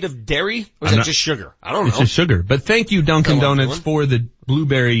icing made of dairy? Or is it just sugar? I don't know. It's just sugar. But thank you, Dunkin' Donuts, for the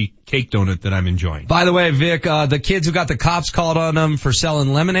blueberry cake donut that I'm enjoying. By the way, Vic, the kids who got the cops called on them for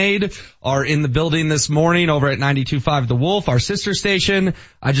selling lemonade are in the building this morning over at 92.5 The Wolf, our sister station.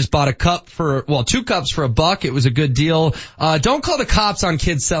 I just bought 2 cups for $1. It was a good deal. Don't call the cops on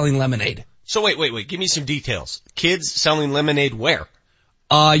kids selling lemonade. So wait. Give me some details. Kids selling lemonade where?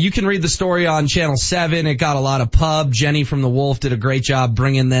 You can read the story on Channel 7. It got a lot of pub. Jenny from The Wolf did a great job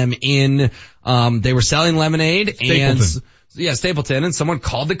bringing them in. They were selling lemonade Stapleton, and someone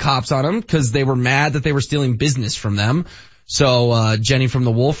called the cops on them because they were mad that they were stealing business from them. So, Jenny from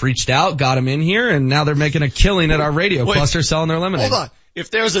The Wolf reached out, got them in here, and now they're making a killing at our radio cluster selling their lemonade. Hold on.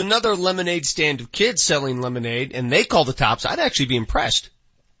 If there's another lemonade stand of kids selling lemonade and they call the cops, I'd actually be impressed.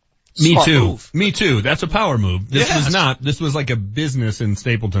 Me too. That's a power move. This was like a business in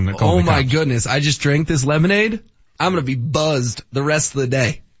Stapleton that called the cops. Oh my goodness. I just drank this lemonade. I'm going to be buzzed the rest of the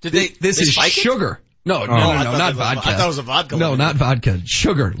day. This is sugar. No, not vodka. I thought it was a vodka. No, not vodka.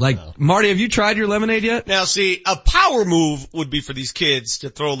 Sugar. Marty, have you tried your lemonade yet? Now see, a power move would be for these kids to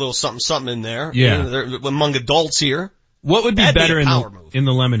throw a little something in there. Yeah. They're among adults here. What would be better in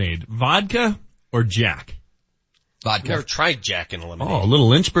the lemonade? Vodka or Jack? Vodka. I've never tried Jack in a lemonade. Oh, a little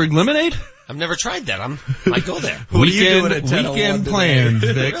Lynchburg lemonade? I've never tried that. I go there. Weekend plans,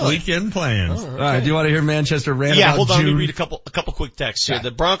 Vic. Really? Weekend plans. All right. Do you want to hear Manchester rant about hold on. June? Let me read a couple quick texts here.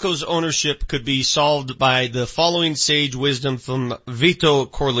 The Broncos ownership could be solved by the following sage wisdom from Vito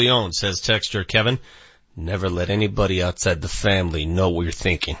Corleone, says texter Kevin. Never let anybody outside the family know what you're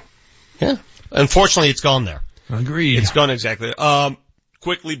thinking. Yeah. Unfortunately, it's gone there. Agreed. It's gone exactly.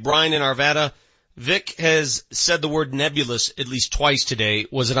 Quickly, Brian in Arvada. Vic has said the word nebulous at least twice today.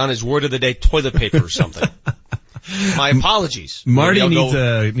 Was it on his word of the day toilet paper or something? My apologies. Marty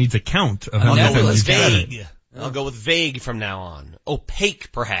needs a count of how nebulous. Vague. I'll go with vague from now on.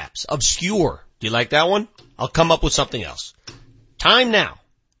 Opaque, perhaps. Obscure. Do you like that one? I'll come up with something else. Time now.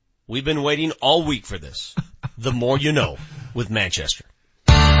 We've been waiting all week for this. The more you know with Manchester.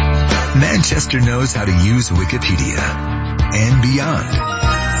 Manchester knows how to use Wikipedia and beyond.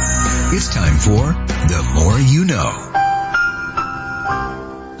 It's time for The More You Know.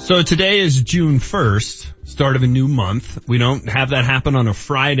 So today is June 1st, start of a new month. We don't have that happen on a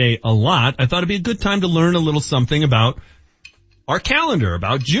Friday a lot. I thought it'd be a good time to learn a little something about our calendar,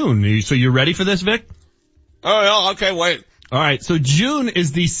 about June. So you ready for this, Vic? Oh, yeah, okay, wait. All right, so June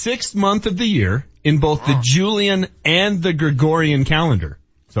is the 6th month of the year in both the Julian and the Gregorian calendar.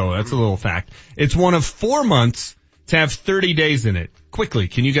 So that's a little fact. It's one of 4 months to have 30 days in it. Quickly,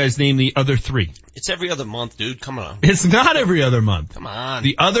 can you guys name the other 3? It's every other month, dude. Come on. It's not every other month. Come on.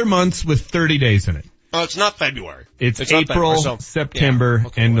 The other months with 30 days in it. Oh, it's not February. It's April, September,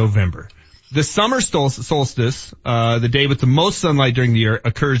 and November. The summer solstice, the day with the most sunlight during the year,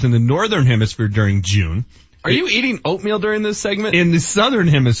 occurs in the northern hemisphere during June. Are you eating oatmeal during this segment? In the southern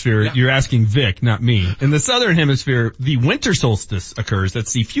hemisphere, you're asking Vic, not me. In the southern hemisphere, the winter solstice occurs.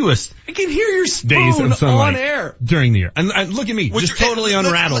 That's the fewest I can hear your spoon days of sunlight on air during the year. And look at me, just totally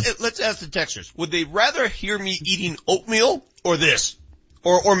unrattled. Let's ask the texters. Would they rather hear me eating oatmeal or this?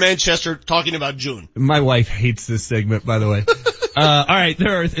 Or Manchester talking about June? My wife hates this segment, by the way. All right,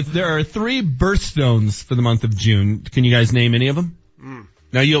 there are 3 birthstones for the month of June. Can you guys name any of them?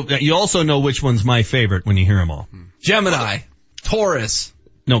 Now you also know which one's my favorite when you hear them all. Gemini, Taurus.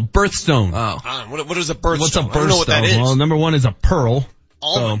 No, birthstone. Oh. What is a birthstone? What's a birthstone? I don't know what that is. Well, number 1 is a pearl.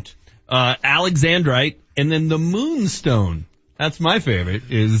 Almond. So, Alexandrite, and then the moonstone. That's my favorite,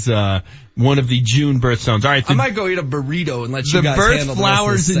 is one of the June birthstones. All right. I might go eat a burrito and let you guys handle the birth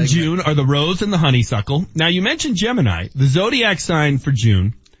flowers in June are the rose and the honeysuckle. Now you mentioned Gemini. The zodiac sign for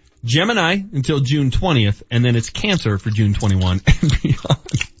June, Gemini until June 20th, and then it's Cancer for June 21 and beyond.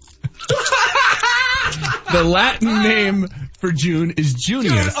 The Latin name for June is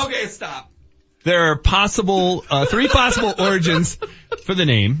Junius. Okay, stop. There are 3 possible origins for the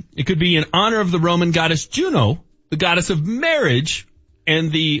name. It could be in honor of the Roman goddess Juno, the goddess of marriage,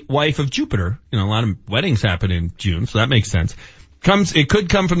 and the wife of Jupiter. You know, a lot of weddings happen in June, so that makes sense. It could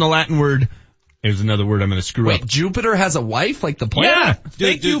come from the Latin word. There's another word I'm going to screw up. Wait, Jupiter has a wife, like the planet? Yeah.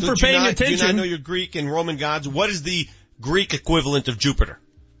 Thank you for paying attention. Do you not know your Greek and Roman gods? What is the Greek equivalent of Jupiter?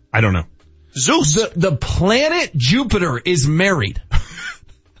 I don't know. Zeus. The planet Jupiter is married.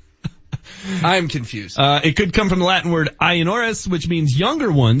 I'm confused. It could come from the Latin word Ionoris, which means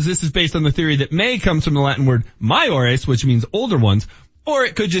younger ones. This is based on the theory that May comes from the Latin word Maiores, which means older ones. Or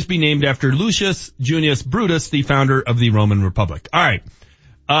it could just be named after Lucius Junius Brutus, the founder of the Roman Republic. All right.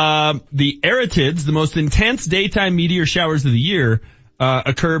 The Aratids, the most intense daytime meteor showers of the year,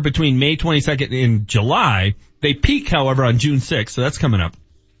 occur between May 22nd and July. They peak, however, on June 6th, so that's coming up.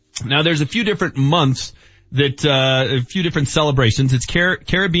 Now, there's a few different months a few different celebrations. It's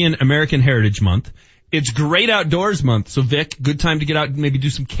Caribbean American Heritage Month. It's Great Outdoors Month. So Vic, good time to get out and maybe do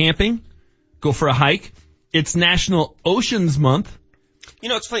some camping, go for a hike. It's National Oceans Month. You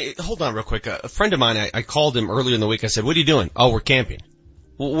know, it's funny. Hold on real quick. A friend of mine, I called him earlier in the week. I said, what are you doing? Oh, we're camping.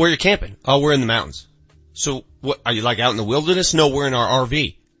 Well, where are you camping? Oh, we're in the mountains. So what, are you like out in the wilderness? No, we're in our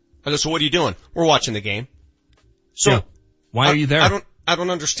RV. I go, so what are you doing? We're watching the game. So yeah. Why are you there? I don't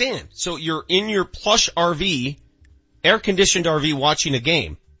understand. So you're in your plush RV, air-conditioned RV watching a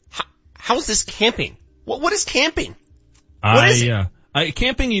game. How is this camping? What is camping? What is it?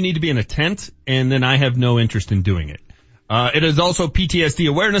 Camping, you need to be in a tent, and then I have no interest in doing it. It is also PTSD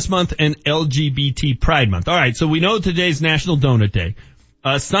Awareness Month and LGBT Pride Month. All right, so we know today's National Donut Day.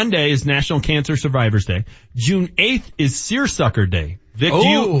 Sunday is National Cancer Survivors Day. June 8th is Seersucker Day. Vic,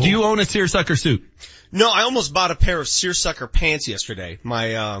 do you own a seersucker suit? No, I almost bought a pair of seersucker pants yesterday.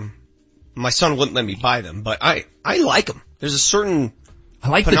 My son wouldn't let me buy them, but I like them. There's a certain I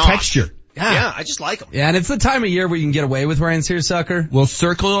like panache. the texture. Yeah, I just like them. Yeah, and it's the time of year where you can get away with wearing seersucker. Well,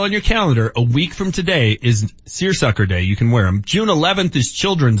 circle on your calendar. A week from today is Seersucker Day. You can wear them. June 11th is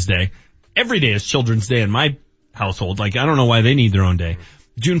Children's Day. Every day is Children's Day in my household. Like, I don't know why they need their own day.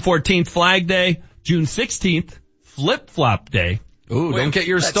 June 14th, Flag Day. June 16th, Flip Flop Day. Ooh, don't get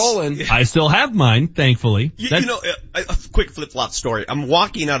yours stolen. I still have mine, thankfully. You know, a quick flip-flop story. I'm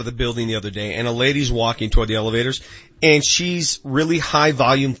walking out of the building the other day, and a lady's walking toward the elevators, and she's really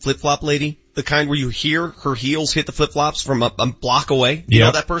high-volume flip-flop lady, the kind where you hear her heels hit the flip-flops from a block away. You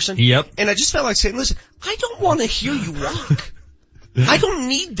know that person? Yep. And I just felt like saying, listen, I don't want to hear you walk. I don't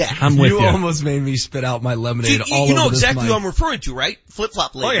need that. I'm with you. You almost made me spit out my lemonade all over this mic. You know exactly who I'm referring to, right?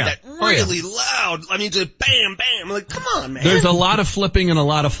 Flip-flop lady. Oh, yeah. That really loud, I mean, just bam, bam. I'm like, come on, man. There's a lot of flipping and a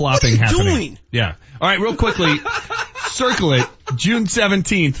lot of flopping happening. What are you doing? Yeah. All right, real quickly, circle it. June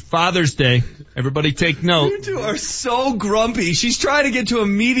 17th, Father's Day. Everybody take note. You two are so grumpy. She's trying to get to a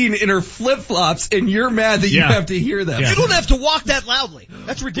meeting in her flip-flops, and you're mad that you have to hear them. Yeah. You don't have to walk that loudly.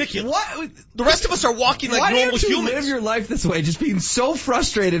 That's ridiculous. What? The rest of us are walking like normal humans. Why do you live your life this way, just being so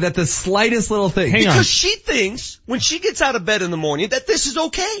frustrated at the slightest little thing? Because she thinks, when she gets out of bed in the morning, that this is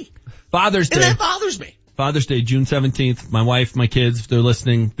okay. Father's Day. And that bothers me. Father's Day, June 17th. My wife, my kids, if they're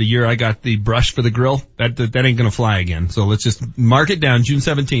listening, the year I got the brush for the grill, that ain't gonna fly again. So let's just mark it down, June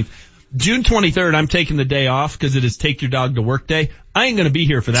 17th. June 23rd, I'm taking the day off because it is Take Your Dog to Work Day. I ain't gonna be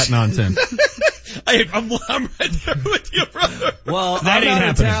here for that nonsense. I'm right there with you, brother. Well, that I'm ain't out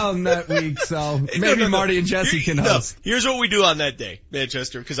of happening. town that week, so maybe Marty and Jesse can host. Here's what we do on that day,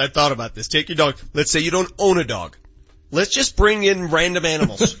 Manchester, because I thought about this. Take your dog. Let's say you don't own a dog. Let's just bring in random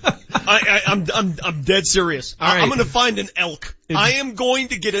animals. I'm dead serious. All right. I'm gonna find an elk. I am going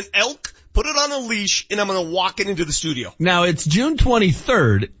to get an elk, put it on a leash, and I'm gonna walk it into the studio. Now it's June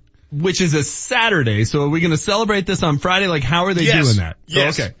 23rd, which is a Saturday, so are we gonna celebrate this on Friday? Like, how are they doing that?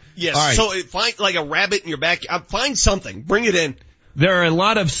 Yes. Oh, okay. Yes. All right. So find like a rabbit in your back. Find something. Bring it in. There are a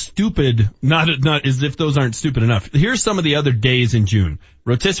lot of stupid, not as if those aren't stupid enough. Here's some of the other days in June.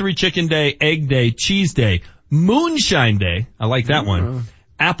 Rotisserie Chicken Day, Egg Day, Cheese Day, Moonshine Day. I like that one.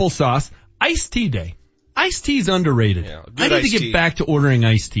 Applesauce, Iced Tea Day. Iced tea is underrated. Yeah, I need to get back to ordering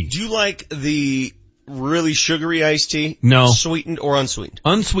iced tea. Do you like the really sugary iced tea? No. Sweetened or unsweetened?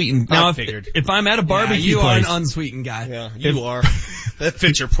 Unsweetened. Now, if I'm at a barbecue you place. are an unsweetened guy. Yeah, you are. That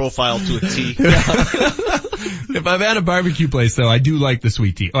fits your profile to a T. If I'm at a barbecue place, though, I do like the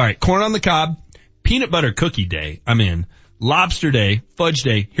sweet tea. All right, corn on the cob, peanut butter cookie day. I'm in. Lobster Day, Fudge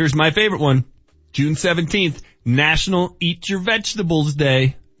Day. Here's my favorite one. June 17th, National Eat Your Vegetables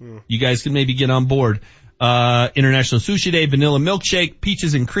Day. You guys can maybe get on board. International Sushi Day, Vanilla Milkshake,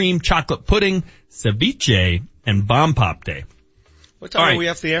 Peaches and Cream, Chocolate Pudding, Ceviche, and Bomb Pop Day. What time are we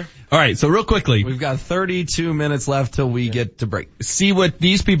off the air? All right, so real quickly. We've got 32 minutes left till we get to break. See what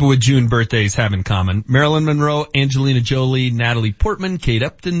these people with June birthdays have in common. Marilyn Monroe, Angelina Jolie, Natalie Portman, Kate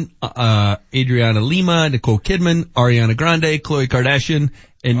Upton, Adriana Lima, Nicole Kidman, Ariana Grande, Khloe Kardashian,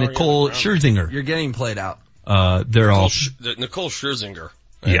 and Nicole Scherzinger. You're getting played out. They're all... Nicole Scherzinger.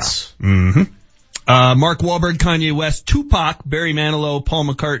 Yes. Yeah. Mm-hmm. Mark Wahlberg, Kanye West, Tupac, Barry Manilow, Paul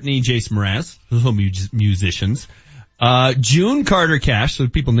McCartney, Jason Mraz. Those are musicians. June Carter Cash, so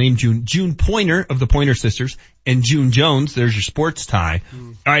people named June. June Pointer of the Pointer Sisters, and June Jones. There's your sports tie.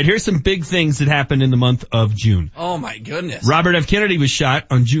 All right, here's some big things that happened in the month of June. Oh my goodness. Robert F. Kennedy was shot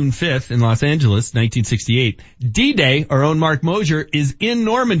on June 5th in Los Angeles, 1968. D-Day, our own Mark Mosier, is in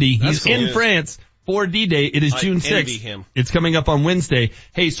Normandy. He's in France for D-Day. It is June 6th. Envy him. It's coming up on Wednesday.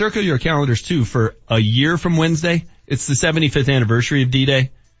 Hey, circle your calendars too for a year from Wednesday. It's the 75th anniversary of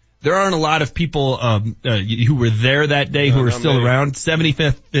D-Day. There aren't a lot of people who were there that day who are still around.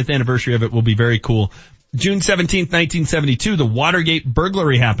 75th anniversary of it will be very cool. June 17th, 1972, the Watergate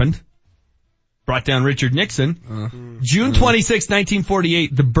burglary happened. Brought down Richard Nixon. June 26,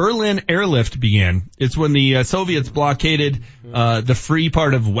 1948, the Berlin airlift began. It's when the Soviets blockaded the free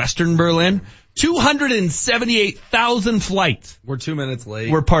part of Western Berlin. 278,000 flights. We're 2 minutes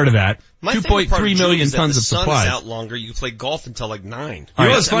late. We're part of that. My 2.3 million tons of supplies. The sun is out longer. You can play golf until like 9. You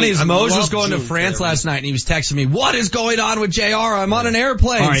know what's funny is Mose was going to France last night and he was texting me, what is going on with JR? I'm on an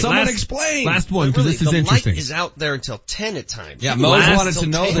airplane. Right, Someone explain. Last one, because this is the interesting. light is out there until 10 at times. Yeah, Mose wanted to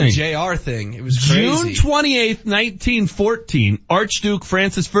know the JR thing. It was crazy. June 28th, 1914, Archduke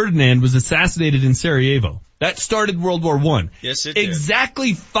Francis Ferdinand was assassinated in Sarajevo. That started World War I. Yes, it did.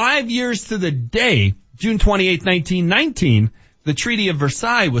 Exactly 5 years to the day, June 28, 1919, the Treaty of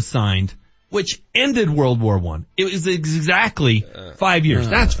Versailles was signed, which ended World War I. It was exactly 5 years.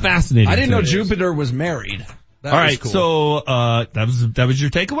 That's fascinating. I didn't know Jupiter was married. That All was right, cool. so that was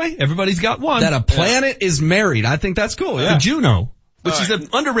your takeaway? Everybody's got one. That a planet is married. I think that's cool. Yeah. The Juno, which is an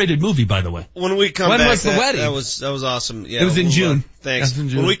underrated movie, by the way. When we come back, when was the wedding? That was awesome. Yeah, it was in June. Thanks. In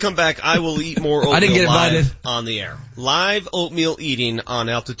June. When we come back, I will eat more oatmeal I didn't get invited. live on the air. Live oatmeal eating on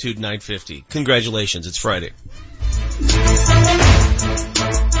Altitude 950. Congratulations, it's Friday.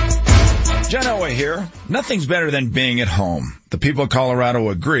 General Elway here. Nothing's better than being at home. The people of Colorado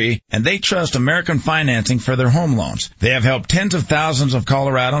agree, and they trust American Financing for their home loans. They have helped tens of thousands of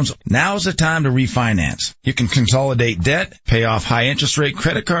Coloradans. Now's the time to refinance. You can consolidate debt, pay off high interest rate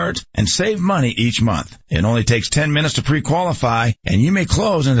credit cards, and save money each month. It only takes 10 minutes to pre-qualify, and you may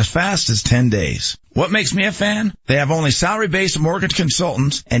close in as fast as 10 days. What makes me a fan? They have only salary-based mortgage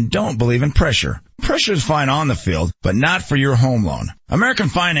consultants and don't believe in pressure. Pressure is fine on the field, but not for your home loan. American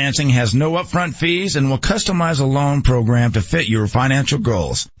Financing has no upfront fees and will customize a loan program to fit your financial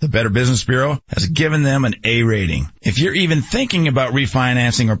goals. The Better Business Bureau has given them an A rating. If you're even thinking about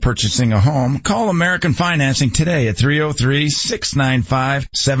refinancing or purchasing a home, call American Financing today at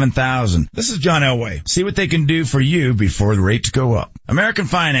 303-695-7000. This is John Elway. See what they can do for you before the rates go up. American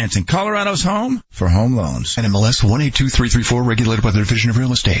Financing, Colorado's home for home loans. NMLS 182334, regulated by the Division of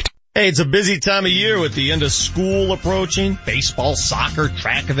Real Estate. Hey, it's a busy time of year with the end of school approaching. Baseball, soccer,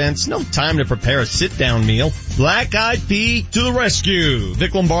 track events. No time to prepare a sit-down meal. Black Eyed Pea to the rescue.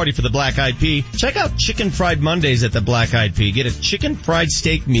 Vic Lombardi for the Black Eyed Pea. Check out Chicken Fried Mondays at the Black Eyed Pea. Get a chicken fried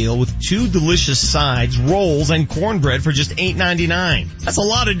steak meal with 2 delicious sides, rolls, and cornbread for just $8.99. That's a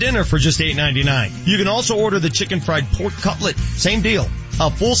lot of dinner for just $8.99. You can also order the chicken fried pork cutlet. Same deal. A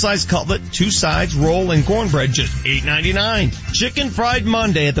full-size cutlet, 2 sides, roll, and cornbread, just $8.99. Chicken Fried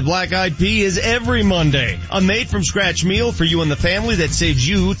Monday at the Black Eyed Pea is every Monday. A made-from-scratch meal for you and the family that saves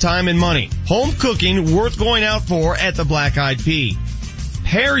you time and money. Home cooking worth going out for at the Black Eyed Pea.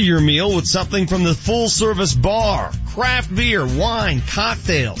 Pair your meal with something from the full-service bar. Craft beer, wine,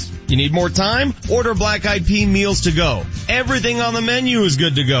 cocktails. You need more time? Order Black Eyed Pea meals to go. Everything on the menu is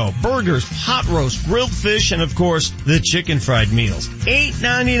good to go. Burgers, hot roast, grilled fish, and of course, the chicken fried meals.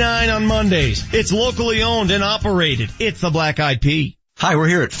 $8.99 on Mondays. It's locally owned and operated. It's the Black Eyed Pea. Hi, we're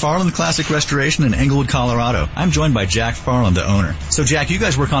here at Farland Classic Restoration in Englewood, Colorado. I'm joined by Jack Farland, the owner. So Jack, you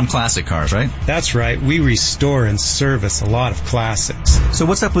guys work on classic cars, right? That's right. We restore and service a lot of classics. So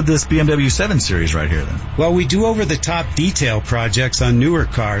what's up with this BMW 7 Series right here then? Well, we do over-the-top detail projects on newer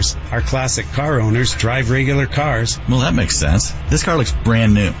cars. Our classic car owners drive regular cars. Well, that makes sense. This car looks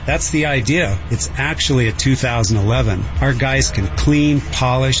brand new. That's the idea. It's actually a 2011. Our guys can clean,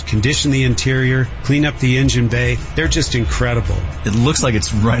 polish, condition the interior, clean up the engine bay. They're just incredible. It looks like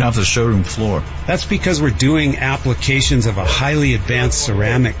it's right off the showroom floor. That's because we're doing applications of a highly advanced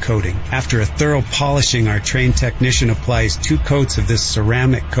ceramic coating. After a thorough polishing, our trained technician applies 2 coats of this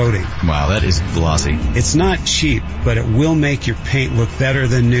ceramic coating. Wow, that is glossy. It's not cheap, but it will make your paint look better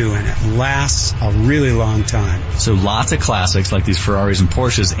than new, and it lasts a really long time. So lots of classics like these Ferraris and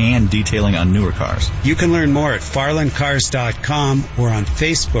Porsches and detailing on newer cars. You can learn more at farlandcars.com or on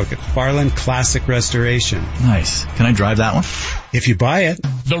Facebook at Farland Classic Restoration. Nice. Can I drive that one? If you buy it.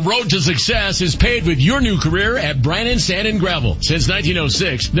 The road to success is paved with your new career at Brannan Sand and Gravel. Since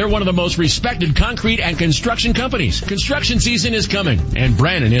 1906, they're one of the most respected concrete and construction companies. Construction season is coming, and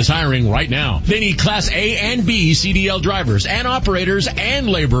Brannan is hiring right now. They need Class A and B CDL drivers and operators and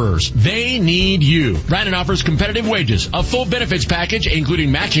laborers. They need you. Brannan offers competitive wages, a full benefits package,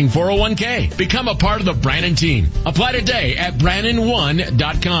 including matching 401k. Become a part of the Brannan team. Apply today at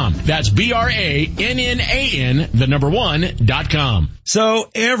Brannan1.com. That's BRANNAN, the number 1.com. So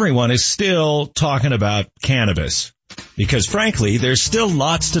everyone is still talking about cannabis because frankly, there's still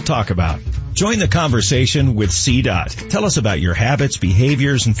lots to talk about. Join the conversation with CDOT. Tell us about your habits,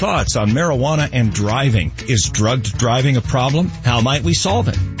 behaviors, and thoughts on marijuana and driving. Is drugged driving a problem? How might we solve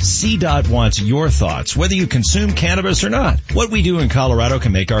it? CDOT wants your thoughts, whether you consume cannabis or not. What we do in Colorado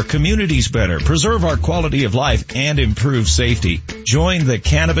can make our communities better, preserve our quality of life, and improve safety. Join the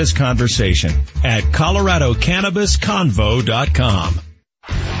cannabis conversation at ColoradoCannabisConvo.com.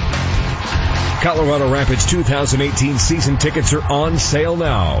 Colorado Rapids 2018 season tickets are on sale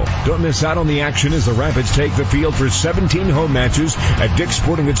now. Don't miss out on the action as the Rapids take the field for 17 home matches at Dick's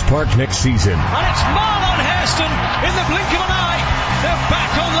Sporting Goods Park next season. And it's Marlon Hairston in the blink of an eye. They're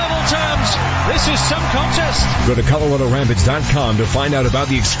back on level terms. This is some contest. Go to ColoradoRapids.com to find out about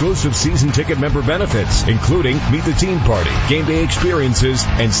the exclusive season ticket member benefits, including Meet the Team Party, game day experiences,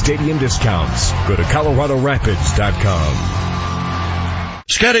 and stadium discounts. Go to ColoradoRapids.com.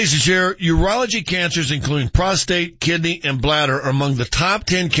 Scott Aces here. Urology cancers, including prostate, kidney, and bladder, are among the top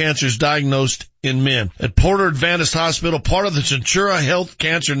 10 cancers diagnosed in men. At Porter Adventist Hospital, part of the Centura Health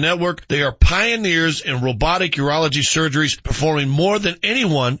Cancer Network, they are pioneers in robotic urology surgeries, performing more than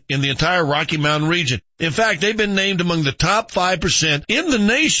anyone in the entire Rocky Mountain region. In fact, they've been named among the top 5% in the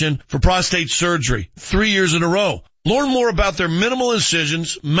nation for prostate surgery 3 years in a row. Learn more about their minimal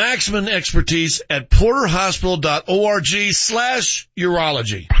incisions, maximum expertise at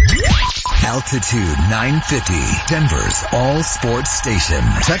porterhospital.org/urology. Altitude 950, Denver's all sports station.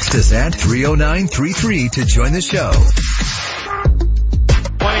 Text us at 30933 to join the show.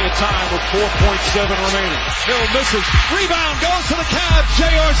 Plenty of time with 4.7 remaining. Hill misses. Rebound goes to the Cavs.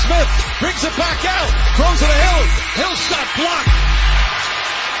 J.R. Smith brings it back out. Throws it to Hill. Hill shot blocked.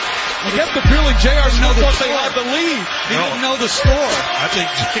 I get the feeling J.R. Smith thought they had the lead. He didn't know the score. I think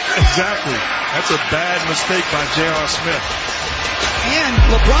exactly. That's a bad mistake by J.R. Smith. And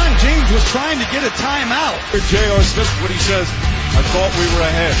LeBron James was trying to get a timeout. J.R. Smith, what he says, I thought we were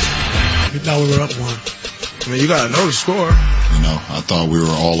ahead. We thought we were up one. I mean, you gotta know the score. You know, I thought we were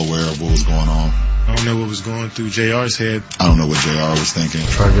all aware of what was going on. I don't know what was going through JR's head. I don't know what JR was thinking.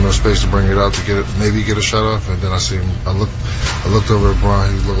 Trying to get no space to bring it out to get it, maybe get a shut off, and then I see him. I looked over at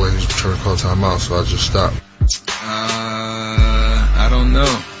Brian. He looked like he was trying to call timeout, so I just stopped. I don't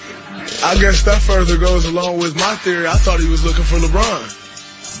know. I guess that further goes along with my theory. I thought he was looking for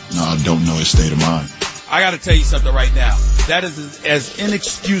LeBron. No, I don't know his state of mind. I got to tell you something right now. That is as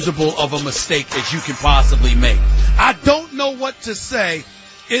inexcusable of a mistake as you can possibly make. I don't know what to say.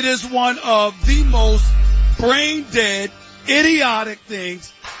 It is one of the most brain-dead, idiotic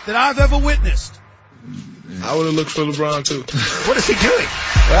things that I've ever witnessed. I would have looked for LeBron, too. What is he doing?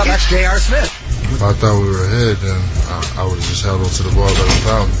 Well, that's J.R. Smith. If I thought we were ahead, then I would have just held on to the ball that was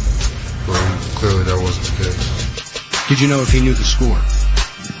fouled me. But clearly that wasn't the case. Did you know if he knew the score?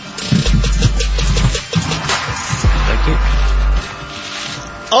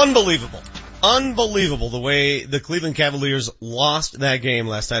 Unbelievable the way the Cleveland Cavaliers lost that game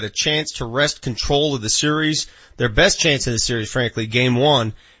last night. A chance to wrest control of the series. Their best chance in the series, frankly, game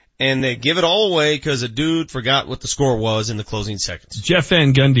one. And they give it all away because a dude forgot what the score was in the closing seconds. Jeff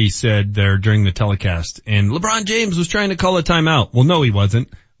Van Gundy said there during the telecast, and LeBron James was trying to call a timeout. Well, no, he wasn't,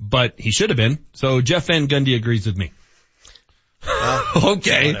 but he should have been. So Jeff Van Gundy agrees with me.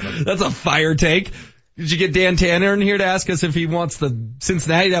 Okay, that's a fire take. Did you get Dan Tanner in here to ask us if he wants the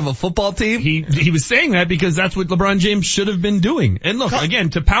Cincinnati to have a football team? He was saying that because that's what LeBron James should have been doing. And look, again,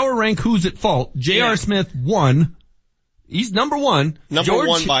 to power rank who's at fault, J.R. Smith 1. He's number 1. Number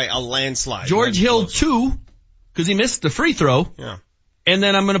 1 by a landslide. George Hill 2, because he missed the free throw. Yeah. And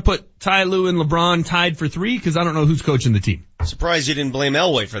then I'm going to put Ty Lue and LeBron tied for 3 because I don't know who's coaching the team. Surprised you didn't blame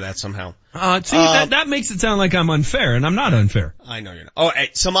Elway for that somehow. That makes it sound like I'm unfair, and I'm not unfair. I know you're not. Oh, hey,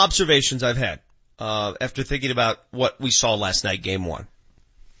 some observations I've had. After thinking about what we saw last night, game one.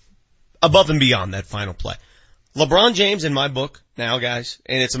 Above and beyond that final play. LeBron James in my book now, guys,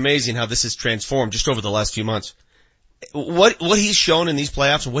 and it's amazing how this has transformed just over the last few months. What he's shown in these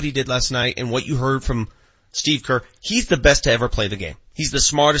playoffs and what he did last night and what you heard from Steve Kerr, he's the best to ever play the game. He's the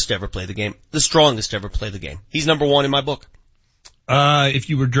smartest to ever play the game, the strongest to ever play the game. He's number 1 in my book. If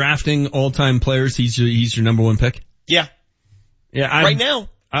you were drafting all-time players, he's your number 1 pick? Yeah. Yeah. Right now,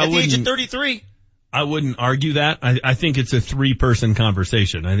 at the age of 33. I wouldn't argue that. I think it's a 3-person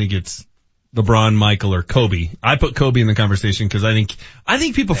conversation. I think it's LeBron, Michael, or Kobe. I put Kobe in the conversation because I think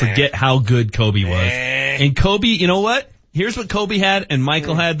people forget how good Kobe was. And Kobe, you know what? Here's what Kobe had and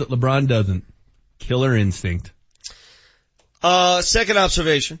Michael had that LeBron doesn't. Killer instinct. Second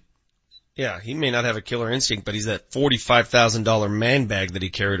observation. Yeah, he may not have a killer instinct, but he's that $45,000 man bag that he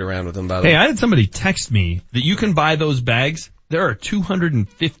carried around with him, by the way. Hey, I had somebody text me that you can buy those bags. There are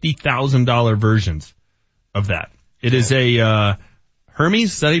 $250,000 versions of that. It is a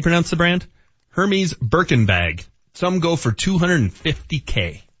Hermes, is that how you pronounce the brand? Hermes Birkin bag. Some go for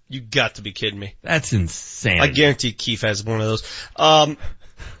 $250K. You got to be kidding me. That's insane. I guarantee Keith has one of those.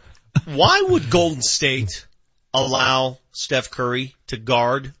 Why would Golden State allow Steph Curry to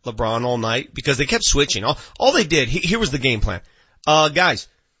guard LeBron all night? Because they kept switching. All they did, here was the game plan. Guys,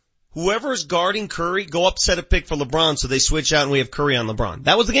 whoever's guarding Curry, go up, set a pick for LeBron so they switch out and we have Curry on LeBron.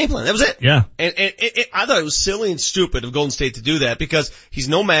 That was the game plan. That was it. Yeah. And I thought it was silly and stupid of Golden State to do that because he's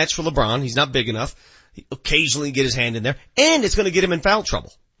no match for LeBron. He's not big enough. He occasionally get his hand in there and it's going to get him in foul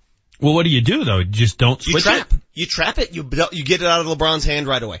trouble. Well, what do you do though? You just don't switch it? You trap it. You get it out of LeBron's hand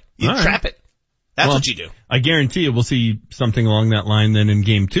right away. You trap it. That's what you do. I guarantee you we'll see something along that line then in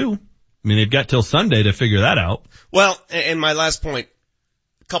game 2. I mean, they've got till Sunday to figure that out. Well, and my last point,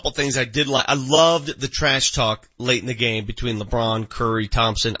 a couple things I did like. I loved the trash talk late in the game between LeBron, Curry,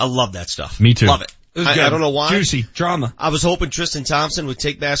 Thompson. I love that stuff. Me too. Love it. I don't know why. Juicy. Drama. I was hoping Tristan Thompson would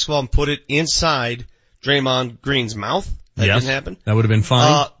take basketball and put it inside Draymond Green's mouth. That didn't happen. That would have been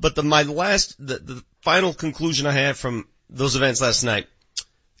fine. But the final conclusion I had from those events last night,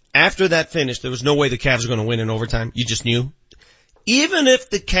 after that finished, there was no way the Cavs were going to win in overtime. You just knew. Even if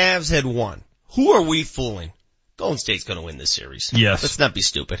the Cavs had won, who are we fooling? Golden State's going to win this series. Yes. Let's not be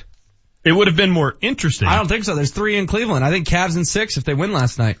stupid. It would have been more interesting. I don't think so. There's 3 in Cleveland. I think Cavs in 6 if they win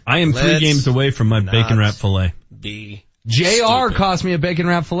last night. I am 3 games away from my bacon wrap filet. JR cost me a bacon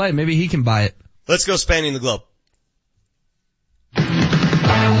wrap filet. Maybe he can buy it. Let's go spanning the globe.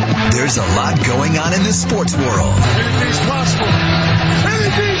 There's a lot going on in the sports world. Anything's possible.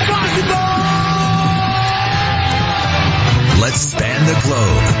 Anything's possible! Let's span the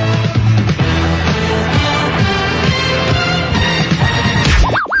globe.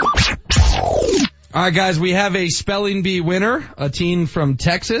 All right, guys, we have a spelling bee winner, a teen from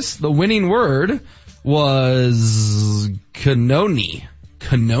Texas. The winning word was cannoni.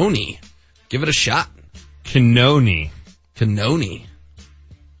 Cannoni. Give it a shot. Cannoni. Cannoni.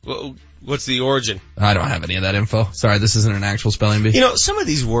 Well, what's the origin? I don't have any of that info. Sorry, this isn't an actual spelling bee. You know, some of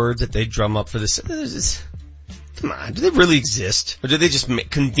these words that they drum up for this, come on, do they really exist? Or do they just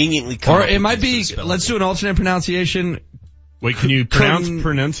conveniently come up? Or it might be, let's do an alternate pronunciation. Wait, can you pronounce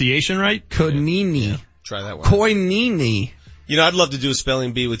pronunciation right? Konini. Yeah, try that one. Koinini. You know, I'd love to do a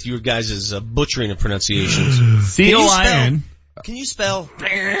spelling bee with your guys' butchering of pronunciations. C-O-I-N. Can you spell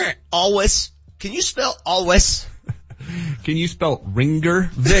always? Can you spell always? Can you spell ringer?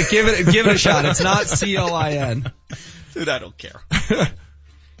 Vic, give it a shot. It's not C-O-I-N. Dude, I don't care.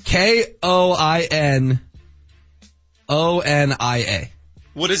 K-O-I-N-O-N-I-A.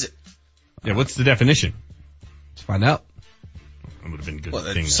 What is it? Yeah, what's the definition? Let's find out. That would have been a good well,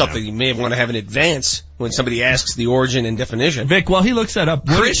 thing. It's something you may want to have in advance when somebody asks the origin and definition. Vic, while he looks that up,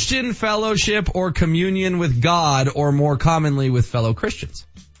 Christian fellowship or communion with God, or more commonly with fellow Christians.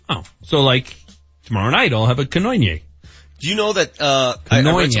 Oh, so like tomorrow night I'll have a canogne. Do you know that, I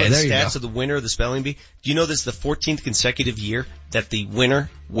read some of the stats of the winner of the spelling bee. Do you know this is the 14th consecutive year that the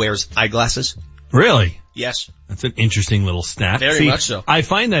winner wears eyeglasses? Really? Yes. That's an interesting little stat. Very much so. I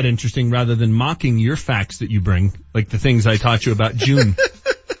find that interesting rather than mocking your facts that you bring, like the things I taught you about June.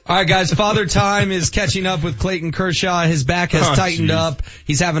 All right, guys, Father Time is catching up with Clayton Kershaw. His back has tightened up.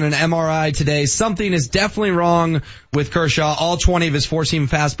 He's having an MRI today. Something is definitely wrong with Kershaw. All 20 of his four-seam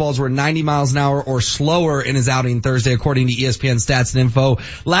fastballs were 90 miles an hour or slower in his outing Thursday, according to ESPN Stats and Info.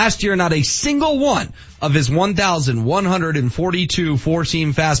 Last year, not a single one of his 1,142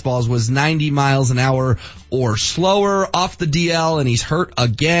 four-seam fastballs was 90 miles an hour or slower off the DL, and he's hurt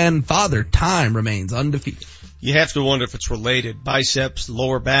again. Father Time remains undefeated. You have to wonder if it's related. Biceps,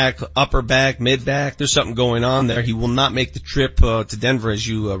 lower back, upper back, mid back. There's something going on there. He will not make the trip to Denver, as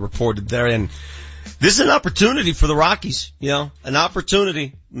you reported there. And this is an opportunity for the Rockies. You know, an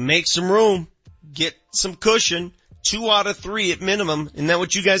opportunity. Make some room. Get some cushion. 2 out of 3 at minimum. Isn't that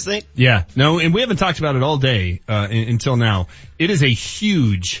what you guys think? Yeah. No, and we haven't talked about it all day until now. It is a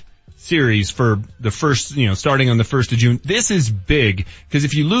huge series for the first, starting on the 1st of June. This is big because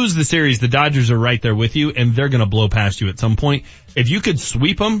if you lose the series, the Dodgers are right there with you and they're going to blow past you at some point. If you could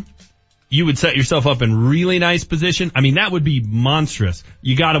sweep them, you would set yourself up in really nice position. I mean, that would be monstrous.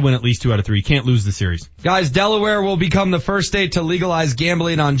 You got to win at least 2 out of 3. You can't lose the series. Guys, Delaware will become the first state to legalize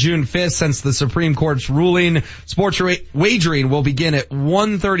gambling on June 5th since the Supreme Court's ruling. Sports wagering will begin at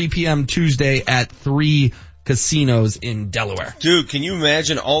 1:30 p.m. Tuesday at 3 casinos in Delaware. Dude, can you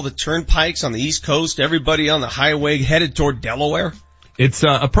imagine all the turnpikes on the East Coast, everybody on the highway headed toward Delaware? It's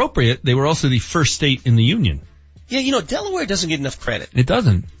appropriate. They were also the first state in the union. Yeah, Delaware doesn't get enough credit. It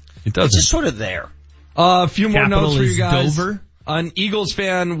doesn't. It's just sort of there. A few more Capital notes for you guys. Dover. An Eagles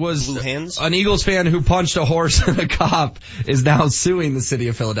fan Blue Hens? An Eagles fan who punched a horse and a cop is now suing the city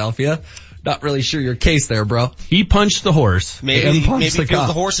of Philadelphia. Not really sure your case there, bro. He punched the horse. Maybe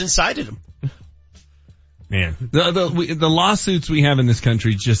the horse incited him. Man, the lawsuits we have in this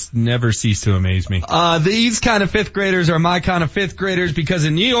country just never cease to amaze me. These kind of 5th graders are my kind of 5th graders because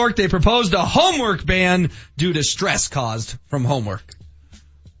in New York they proposed a homework ban due to stress caused from homework.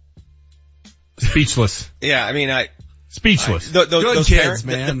 Speechless. Yeah, I mean, Speechless. Good kids,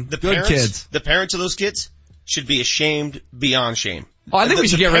 man. Good kids. The parents of those kids should be ashamed beyond shame. Oh, I think we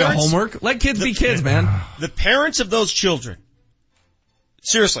should get rid of homework. Let kids be kids, man. The parents of those children,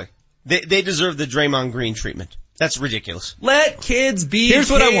 seriously, they deserve the Draymond Green treatment. That's ridiculous. Let kids be kids.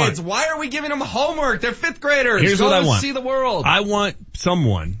 Here's what I want. Why are we giving them homework? They're 5th graders. Here's what I want. See the world. I want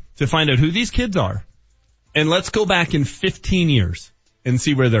someone to find out who these kids are, and let's go back in 15 years and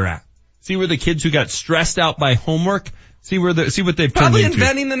see where they're at. See where the kids who got stressed out by homework, see what they've turned into. Probably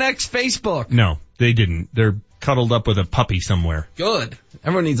inventing the next Facebook. No, they didn't. They're cuddled up with a puppy somewhere. Good.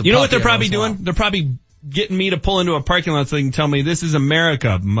 Everyone needs a puppy. You know what they're probably doing? They're probably getting me to pull into a parking lot so they can tell me this is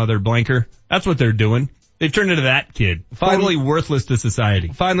America, mother blanker. That's what they're doing. They've turned into that kid. Totally worthless to society.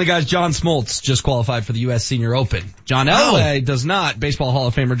 Finally, guys, John Smoltz just qualified for the U.S. Senior Open. John Elway does not. Baseball Hall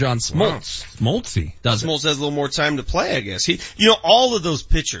of Famer John Smoltz. Smoltzy. Smoltz has a little more time to play, I guess. All of those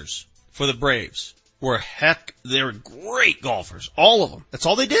pitchers for the Braves they're great golfers. All of them. That's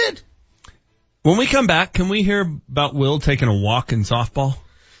all they did. When we come back, can we hear about Will taking a walk in softball?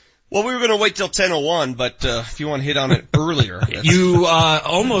 Well, we were going to wait till 10:01, but if you want to hit on it earlier. You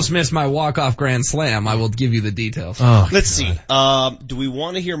almost missed my walk-off grand slam. I will give you the details. Let's see. Do we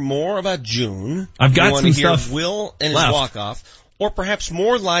want to hear more about June? I've got some stuff. Do we want to hear Will and his walk-off? Or perhaps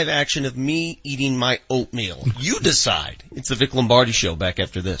more live action of me eating my oatmeal? You decide. It's the Vic Lombardi Show. Back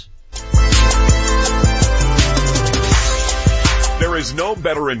after this. There is no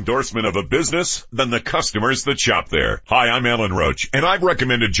better endorsement of a business than the customers that shop there. Hi, I'm Alan Roach, and I've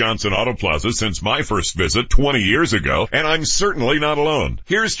recommended Johnson Auto Plaza since my first visit 20 years ago, and I'm certainly not alone.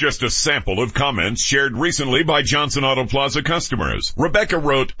 Here's just a sample of comments shared recently by Johnson Auto Plaza customers. Rebecca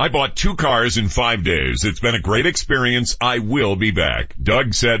wrote, I bought 2 cars in 5 days. It's been a great experience. I will be back.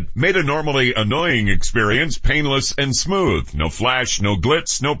 Doug said, made a normally annoying experience painless and smooth. No flash, no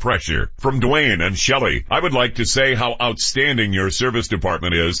glitz, no pressure. From Dwayne and Shelley, I would like to say how outstanding your service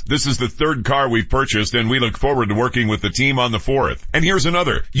department is. This is the 3rd car we've purchased, and we look forward to working with the team on the 4th. And here's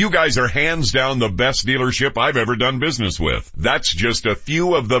another. You guys are hands down the best dealership I've ever done business with. That's just a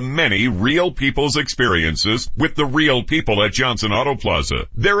few of the many real people's experiences with the real people at Johnson Auto Plaza.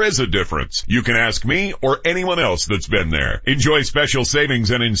 There is a difference. You can ask me or anyone else that's been there. Enjoy special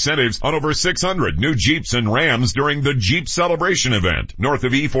savings and incentives on over 600 new Jeeps and Rams during the Jeep Celebration event. North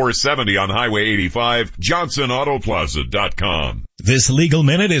of E470 on Highway 85, JohnsonAutoplaza.com. This Legal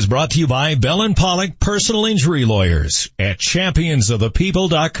Minute is brought to you by Bell & Pollock Personal Injury Lawyers at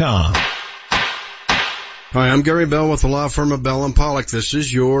championsofthepeople.com. Hi, I'm Gary Bell with the law firm of Bell & Pollock. This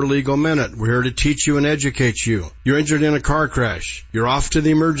is your Legal Minute. We're here to teach you and educate you. You're injured in a car crash. You're off to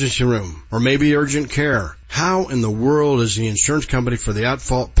the emergency room or maybe urgent care. How in the world is the insurance company for the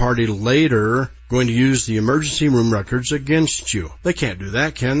at-fault party later going to use the emergency room records against you? They can't do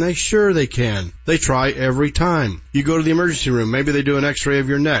that, can they? Sure they can. They try every time. You go to the emergency room, maybe they do an x-ray of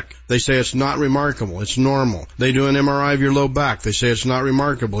your neck. They say it's not remarkable, it's normal. They do an MRI of your low back. They say it's not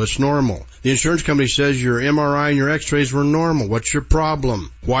remarkable, it's normal. The insurance company says your MRI and your x-rays were normal. What's your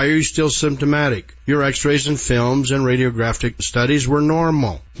problem? Why are you still symptomatic? Your x-rays and films and radiographic studies were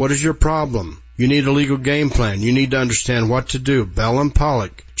normal. What is your problem? You need a legal game plan. You need to understand what to do. Bell &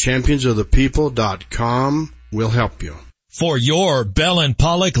 Pollock, championsofthepeople.com will help you. For your Bell &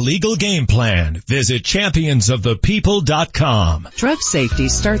 Pollock legal game plan, visit championsofthepeople.com. Drug safety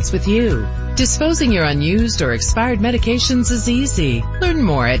starts with you. Disposing your unused or expired medications is easy. Learn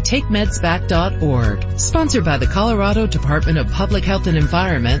more at TakeMedsBack.org. Sponsored by the Colorado Department of Public Health and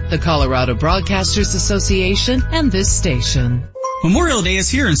Environment, the Colorado Broadcasters Association, and this station. Memorial Day is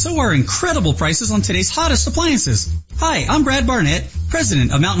here, and so are incredible prices on today's hottest appliances. Hi, I'm Brad Barnett,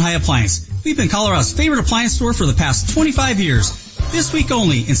 president of Mountain High Appliance. We've been Colorado's favorite appliance store for the past 25 years. This week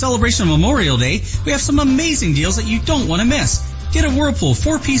only, in celebration of Memorial Day, we have some amazing deals that you don't want to miss. Get a Whirlpool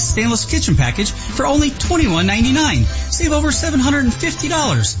 4-piece stainless kitchen package for only $21.99. Save over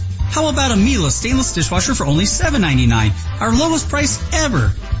 $750. How about a Miele stainless dishwasher for only $7.99, our lowest price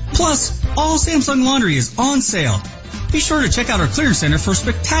ever? Plus, all Samsung laundry is on sale. Be sure to check out our clearance center for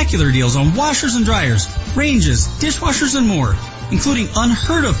spectacular deals on washers and dryers, ranges, dishwashers, and more, including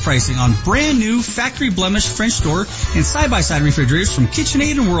unheard of pricing on brand new factory blemished French door and side-by-side refrigerators from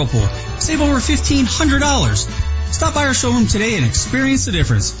KitchenAid and Whirlpool. Save over $1,500. Stop by our showroom today and experience the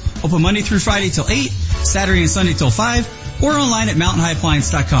difference. Open Monday through Friday till 8, Saturday and Sunday till 5, or online at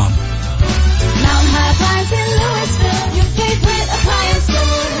mountainhighappliance.com. Mountain High Appliance in Louisville, your favorite appliance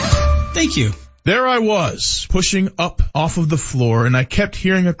store. Thank you. There I was, pushing up off of the floor, and I kept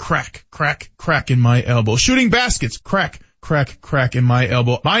hearing a crack, crack, crack in my elbow. Shooting baskets, crack, crack, crack in my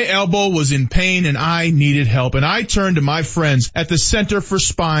elbow. My elbow was in pain, and I needed help, and I turned to my friends at the Center for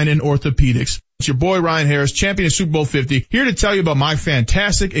Spine and Orthopedics. It's your boy Ryan Harris, champion of Super Bowl 50, here to tell you about my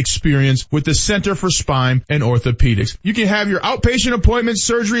fantastic experience with the Center for Spine and Orthopedics. You can have your outpatient appointments,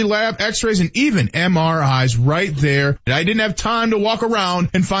 surgery, lab, x-rays, and even MRIs right there. I didn't have time to walk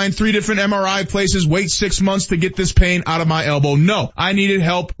around and find 3 different MRI places, wait 6 months to get this pain out of my elbow. No, I needed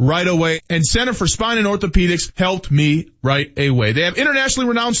help right away, and Center for Spine and Orthopedics helped me right away. They have internationally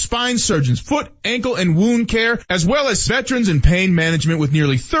renowned spine surgeons, foot, ankle, and wound care, as well as veterans in pain management with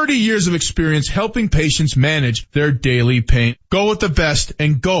nearly 30 years of experience helping patients manage their daily pain. Go with the best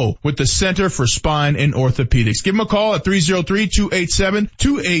and go with the Center for Spine and Orthopedics. Give them a call at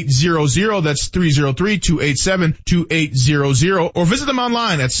 303-287-2800. That's 303-287-2800. Or visit them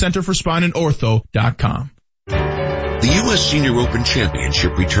online at centerforspineandortho.com. The U.S. Senior Open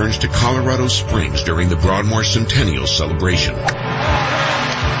Championship returns to Colorado Springs during the Broadmoor Centennial Celebration.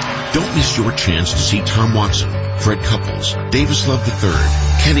 Don't miss your chance to see Tom Watson, Fred Couples, Davis Love III,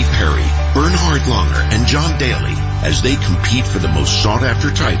 Kenny Perry, Bernhard Langer, and John Daly as they compete for the most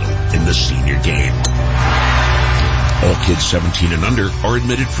sought-after title in the senior game. All kids 17 and under are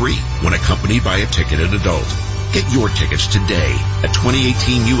admitted free when accompanied by a ticketed adult. Get your tickets today at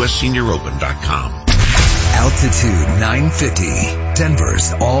 2018USSeniorOpen.com. Altitude 950,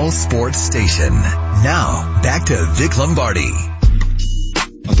 Denver's all-sports station. Now, back to Vic Lombardi.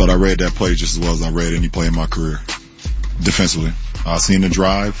 I thought I read that play just as well as I read any play in my career. Defensively, I seen the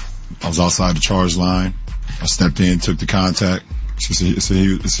drive. I was outside the charge line. I stepped in, took the contact. It's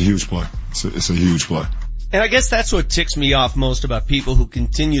a huge play. It's a huge play. And I guess that's what ticks me off most about people who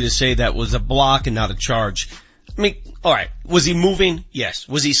continue to say that was a block and not a charge. I mean, alright, was he moving? Yes.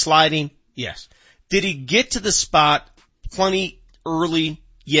 Was he sliding? Yes. Did he get to the spot plenty early?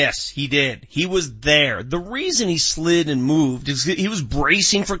 Yes, he did. He was there. The reason he slid and moved is he was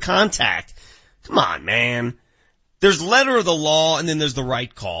bracing for contact. Come on, man. There's letter of the law and then there's the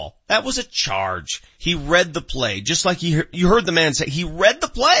right call. That was a charge. He read the play, just like you heard the man say. He read the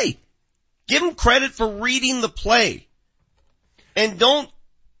play. Give him credit for reading the play. And don't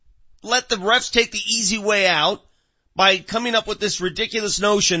let the refs take the easy way out by coming up with this ridiculous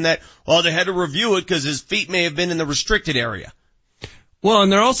notion that, well, they had to review it because his feet may have been in the restricted area. Well,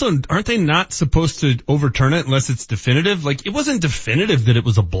 and aren't they not supposed to overturn it unless it's definitive? Like, it wasn't definitive that it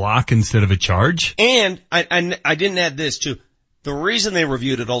was a block instead of a charge. And I didn't add this too. The reason they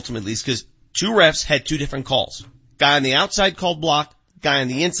reviewed it ultimately is because two refs had two different calls. Guy on the outside called block, guy on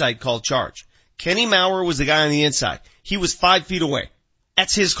the inside called charge. Kenny Maurer was the guy on the inside. He was 5 feet away.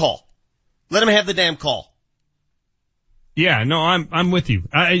 That's his call. Let him have the damn call. Yeah, no, I'm with you.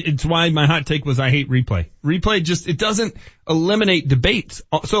 It's why my hot take was I hate replay. Replay it doesn't eliminate debates.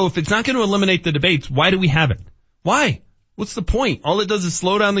 So if it's not going to eliminate the debates, why do we have it? Why? What's the point? All it does is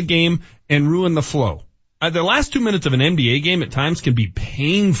slow down the game and ruin the flow. The last 2 minutes of an NBA game at times can be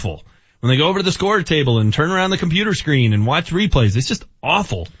painful. When they go over to the score table and turn around the computer screen and watch replays, it's just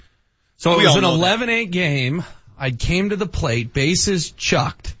awful. So it was an 11-8 game. I came to the plate, bases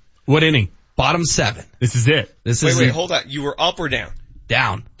chucked. What inning? Bottom 7. This is it. Wait, hold on. You were up or down?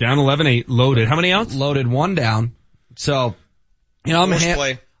 Down. Down 11-8, loaded. How many outs? Loaded, 1 down. So, you know,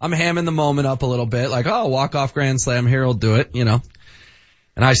 I'm hamming the moment up a little bit, like, oh, walk-off grand slam, here will do it, you know.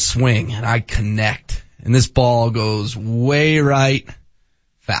 And I swing, and I connect, and this ball goes way right,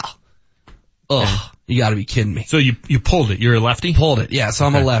 foul. Ugh, you gotta be kidding me. So you pulled it, you're a lefty? Pulled it, yeah, so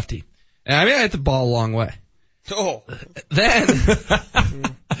I'm a lefty. And I mean, I hit the ball a long way. Oh.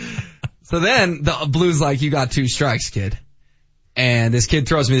 So then the Blues like, you got 2 strikes, kid. And this kid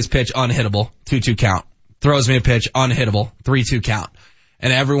throws me this pitch, unhittable, 2-2 count. Throws me a pitch, unhittable, 3-2 count.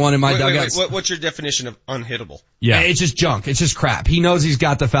 And everyone in my dugouts. What's your definition of unhittable? Yeah. It's just junk. It's just crap. He knows he's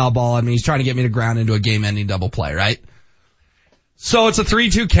got the foul ball on me. He's trying to get me to ground into a game-ending double play, right? So it's a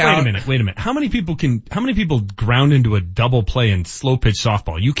 3-2 count. Wait a minute. How many people ground into a double play in slow pitch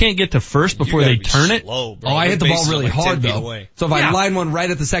softball? You can't get to first before they turn it? Bro. Oh, I hit the ball really hard though. So if I line one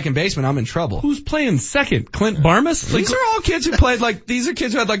right at the second baseman, I'm in trouble. Who's playing second? Clint Barmas? These are all kids who played these are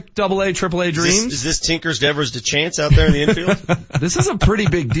kids who had like AA, AAA dreams. Is this Tinker's Devers to Chance out there in the infield? This is a pretty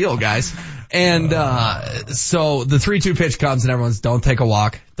big deal, guys. And, so the 3-2 pitch comes and everyone's, don't take a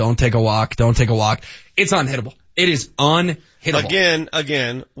walk. Don't take a walk. Don't take a walk. It's unhittable. It is unhittable.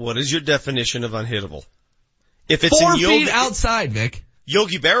 Again, what is your definition of unhittable? If it's 4 feet outside, Vic.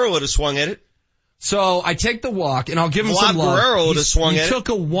 Yogi Berra would have swung at it. So I take the walk, and I'll give him some love. Guerrero would have swung at it. You took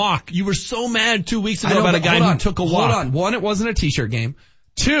a walk. You were so mad 2 weeks ago about a guy who took a walk. Hold on. 1, it wasn't a t-shirt game.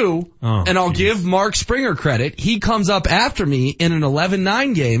 2, and I'll give Mark Springer credit. He comes up after me in an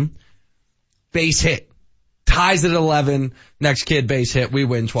 11-9 game, base hit. Ties it at 11. Next kid base hit. We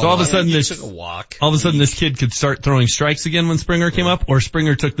win 12. So all of a sudden this kid could start throwing strikes again when Springer came up, or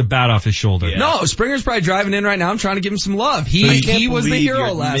Springer took the bat off his shoulder. Yeah. No, Springer's probably driving in right now. I'm trying to give him some love. He was the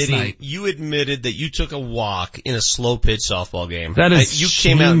hero last night. You admitted that you took a walk in a slow pitch softball game. That is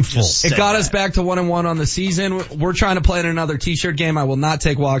came out and just it got us back to 1-1 on the season. We're trying to play in another t-shirt game. I will not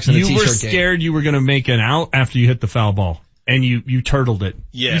take walks in a t-shirt game. You were scared you were going to make an out after you hit the foul ball. And you turtled it.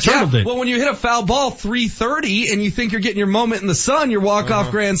 Yeah. You turtled it. Well, when you hit a foul ball 330 and you think you're getting your moment in the sun, your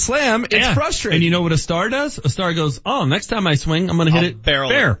walk-off grand slam, it's frustrating. And you know what a star does? A star goes, oh, next time I swing, I'm gonna hit it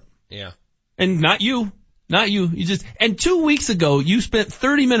fair. Yeah. And not you. And 2 weeks ago, you spent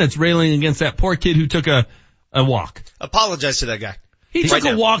 30 minutes railing against that poor kid who took a walk. Apologize to that guy. He took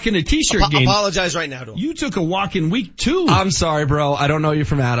a walk in a t-shirt game. Apologize right now to him. You took a walk in week 2. I'm sorry, bro. I don't know you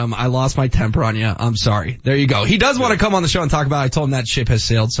from Adam. I lost my temper on you. I'm sorry. There you go. He does want to come on the show and talk about it. I told him that ship has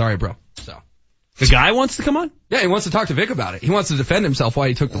sailed. Sorry, bro. So. The guy wants to come on? Yeah, he wants to talk to Vic about it. He wants to defend himself while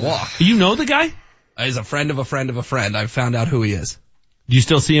he took the walk. You know the guy? He's a friend of a friend of a friend. I've found out who he is. Do you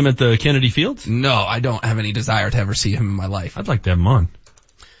still see him at the Kennedy Fields? No, I don't have any desire to ever see him in my life. I'd like to have him on.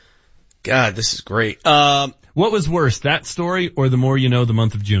 God, this is great. What was worse, that story or the more you know the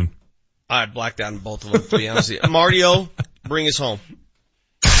month of June? I blacked out on both of them, to be honest with you. Marty-O, bring us home.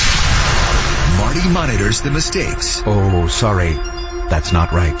 Marty monitors the mistakes. Oh, sorry. That's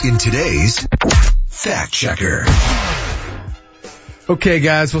not right. In today's Fact Checker. Okay,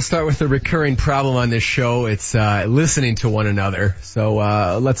 guys, we'll start with the recurring problem on this show. It's listening to one another. So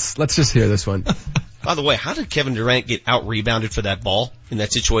let's just hear this one. By the way, how did Kevin Durant get out-rebounded for that ball in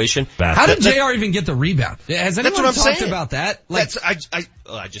that situation? How did JR even get the rebound? Has anyone talked about that?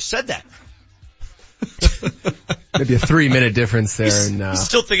 I just said that. Maybe a 3-minute difference there. He's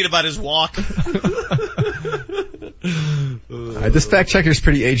still thinking about his walk. This fact checker is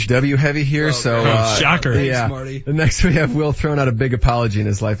pretty HW heavy here, shocker. Yeah. Thanks, Marty. The next we have Will throwing out a big apology in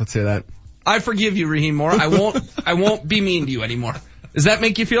his life. Let's hear that. I forgive you, Raheem Moore. I won't be mean to you anymore. Does that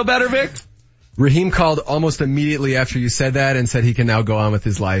make you feel better, Vic? Raheem called almost immediately after you said that and said he can now go on with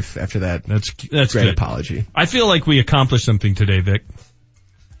his life after that. That's great good. Apology. I feel like we accomplished something today, Vic.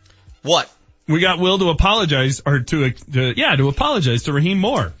 What? We got Will to apologize, or to apologize to Raheem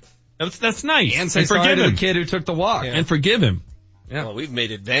Moore. That's nice. And say sorry to the kid who took the walk. And forgive him. Yeah. Well, we've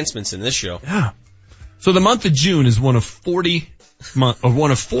made advancements in this show. Yeah. So the month of June is one of 4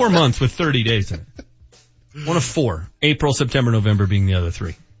 months with 30 days in it. One of 4. April, September, November being the other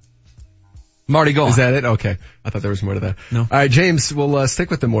 3. Marty, go on. Is that it? Okay. I thought there was more to that. No. All right, James, we'll stick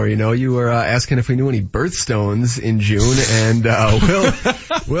with the more you know. You were asking if we knew any birthstones in June, and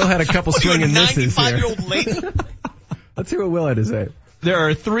Will had a couple swing and misses here. 95-year-old lady? Let's hear what Will had to say. There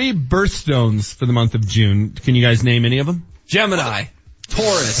are 3 birthstones for the month of June. Can you guys name any of them? Gemini.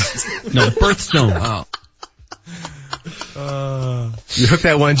 Taurus. No, birthstones. You hooked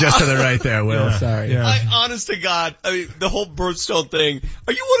that one just to the right there, Will. Yeah, sorry. Yeah. Honest to God, I mean, the whole birthstone thing.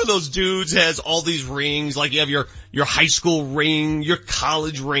 Are you one of those dudes that has all these rings? Like you have your high school ring, your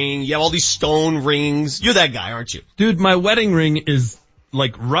college ring, you have all these stone rings. You're that guy, aren't you? Dude, my wedding ring is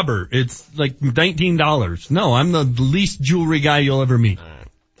like rubber. It's like $19. No, I'm the least jewelry guy you'll ever meet.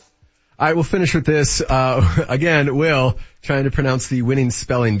 All right, we'll finish with this. Again, Will trying to pronounce the winning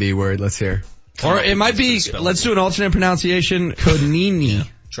spelling bee word. Let's hear. Or it might be, let's do an alternate pronunciation, Konini. Yeah,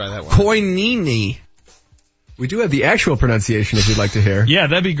 try that one. Koinini. We do have the actual pronunciation if you'd like to hear. Yeah,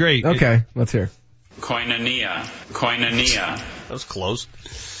 that'd be great. Okay, let's hear. Koinonia. That was close.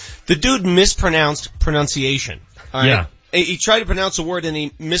 The dude mispronounced pronunciation. All right? Yeah. He tried to pronounce a word and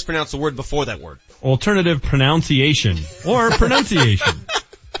he mispronounced the word before that word. Alternative pronunciation. Or pronunciation.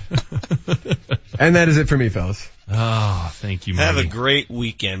 And that is it for me, fellas. Oh, thank you, Marty. Have a great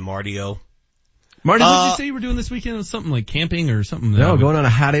weekend, Marty-O. Marty, what did you say you were doing this weekend? It was something like camping or something? No, going on a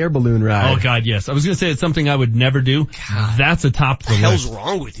hot air balloon ride. Oh, God, yes. I was going to say it's something I would never do. God. That's a top of the list. What the hell's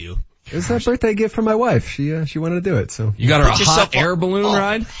wrong with you? It was her birthday gift from my wife. She wanted to do it, so. You got her a hot air balloon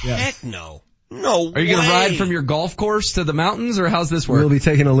ride? Heck no. No Are you going to ride from your golf course to the mountains, or how's this work? We'll be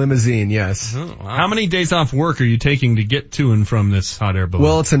taking a limousine, yes. Oh, wow. How many days off work are you taking to get to and from this hot air balloon?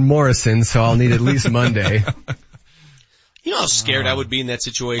 Well, it's in Morrison, so I'll need at least Monday. You know how scared I would be in that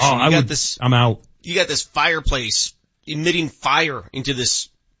situation? I'm out. You got this fireplace emitting fire into this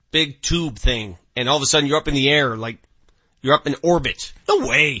big tube thing, and all of a sudden you're up in the air, like you're up in orbit. No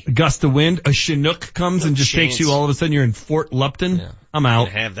way. A gust of wind, a Chinook comes and just takes you, all of a sudden you're in Fort Lupton. Yeah. I'm out.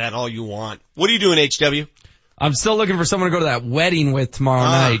 You can have that all you want. What are you doing, HW? I'm still looking for someone to go to that wedding with tomorrow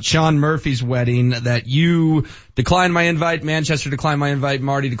night. Sean Murphy's wedding that you declined my invite. Manchester declined my invite.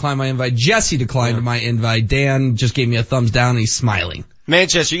 Marty declined my invite. Jesse declined my invite. Dan just gave me a thumbs down and he's smiling.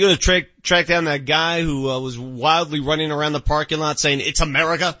 Manchester, you going to track down that guy who was wildly running around the parking lot saying, "It's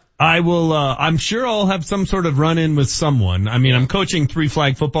America"? I will, I'm sure I'll have some sort of run-in with someone. I mean, I'm coaching 3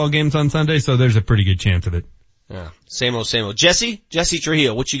 flag football games on Sunday, so there's a pretty good chance of it. Yeah. Same old. Jesse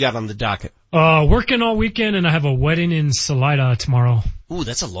Trujillo, what you got on the docket? Working all weekend and I have a wedding in Salida tomorrow. Ooh,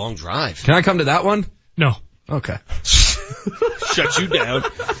 that's a long drive. Can I come to that one? No. Okay. Shut you down.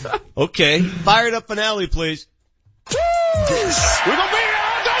 Okay. Fired up finale, please. We're gonna be here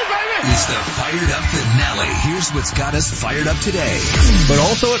all day, baby! It's the Fired Up Finale. Here's what's got us fired up today. But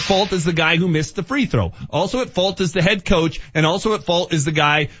also at fault is the guy who missed the free throw. Also at fault is the head coach, and also at fault is the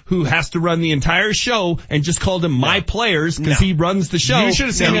guy who has to run the entire show and just called him my players because he runs the show. You should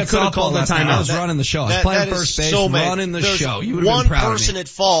have seen that softball last time. I was running the show. I was playing first base, running the show. You would have been proud of me. One person at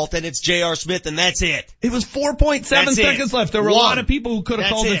fault, and it's J.R. Smith, and that's it. It was 4.7 seconds left. There were a lot of people who could have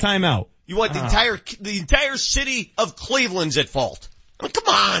called the timeout. You want the entire city of Cleveland's at fault. Oh, come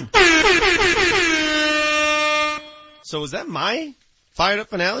on. So was that my fired up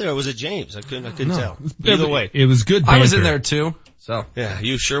finale or was it James? I couldn't tell. Either way. It was good banter. I was in there too. So. Yeah,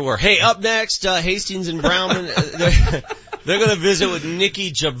 you sure were. Hey, up next, Hastings and Brownman, they're gonna visit with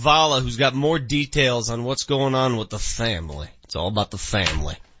Nikki Javala, who's got more details on what's going on with the family. It's all about the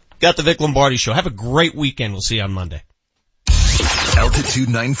family. Got the Vic Lombardi Show. Have a great weekend. We'll see you on Monday. Altitude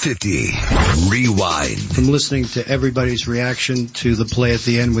 950. Rewind. From listening to everybody's reaction to the play at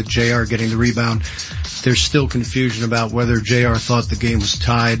the end with JR getting the rebound, there's still confusion about whether JR thought the game was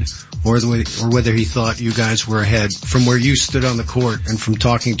tied or whether he thought you guys were ahead. From where you stood on the court and from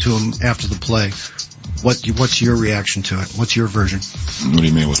talking to him after the play, what's your reaction to it? What's your version? What do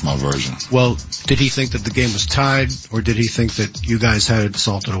you mean, what's my version? Well, did he think that the game was tied, or did he think that you guys had it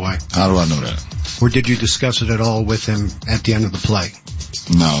salted away? How do I know that? Or did you discuss it at all with him at the end of the play?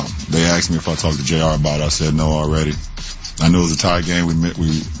 No. They asked me if I talked to JR about it. I said no already. I knew it was a tie game.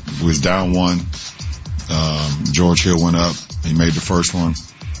 We was down one. George Hill went up. He made the first one.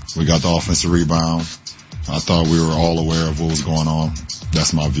 We got the offensive rebound. I thought we were all aware of what was going on.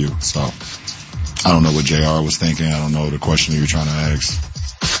 That's my view. So I don't know what JR was thinking. I don't know the question you were trying to ask.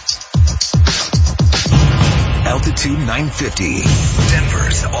 Altitude 950,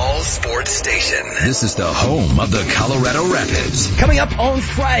 Denver's all-sports station. This is the home of the Colorado Rapids. Coming up on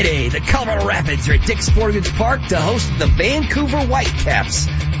Friday, the Colorado Rapids are at Dick's Sporting Goods Park to host the Vancouver Whitecaps.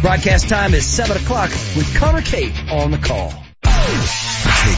 Broadcast time is 7 o'clock with Connor Kate on the call.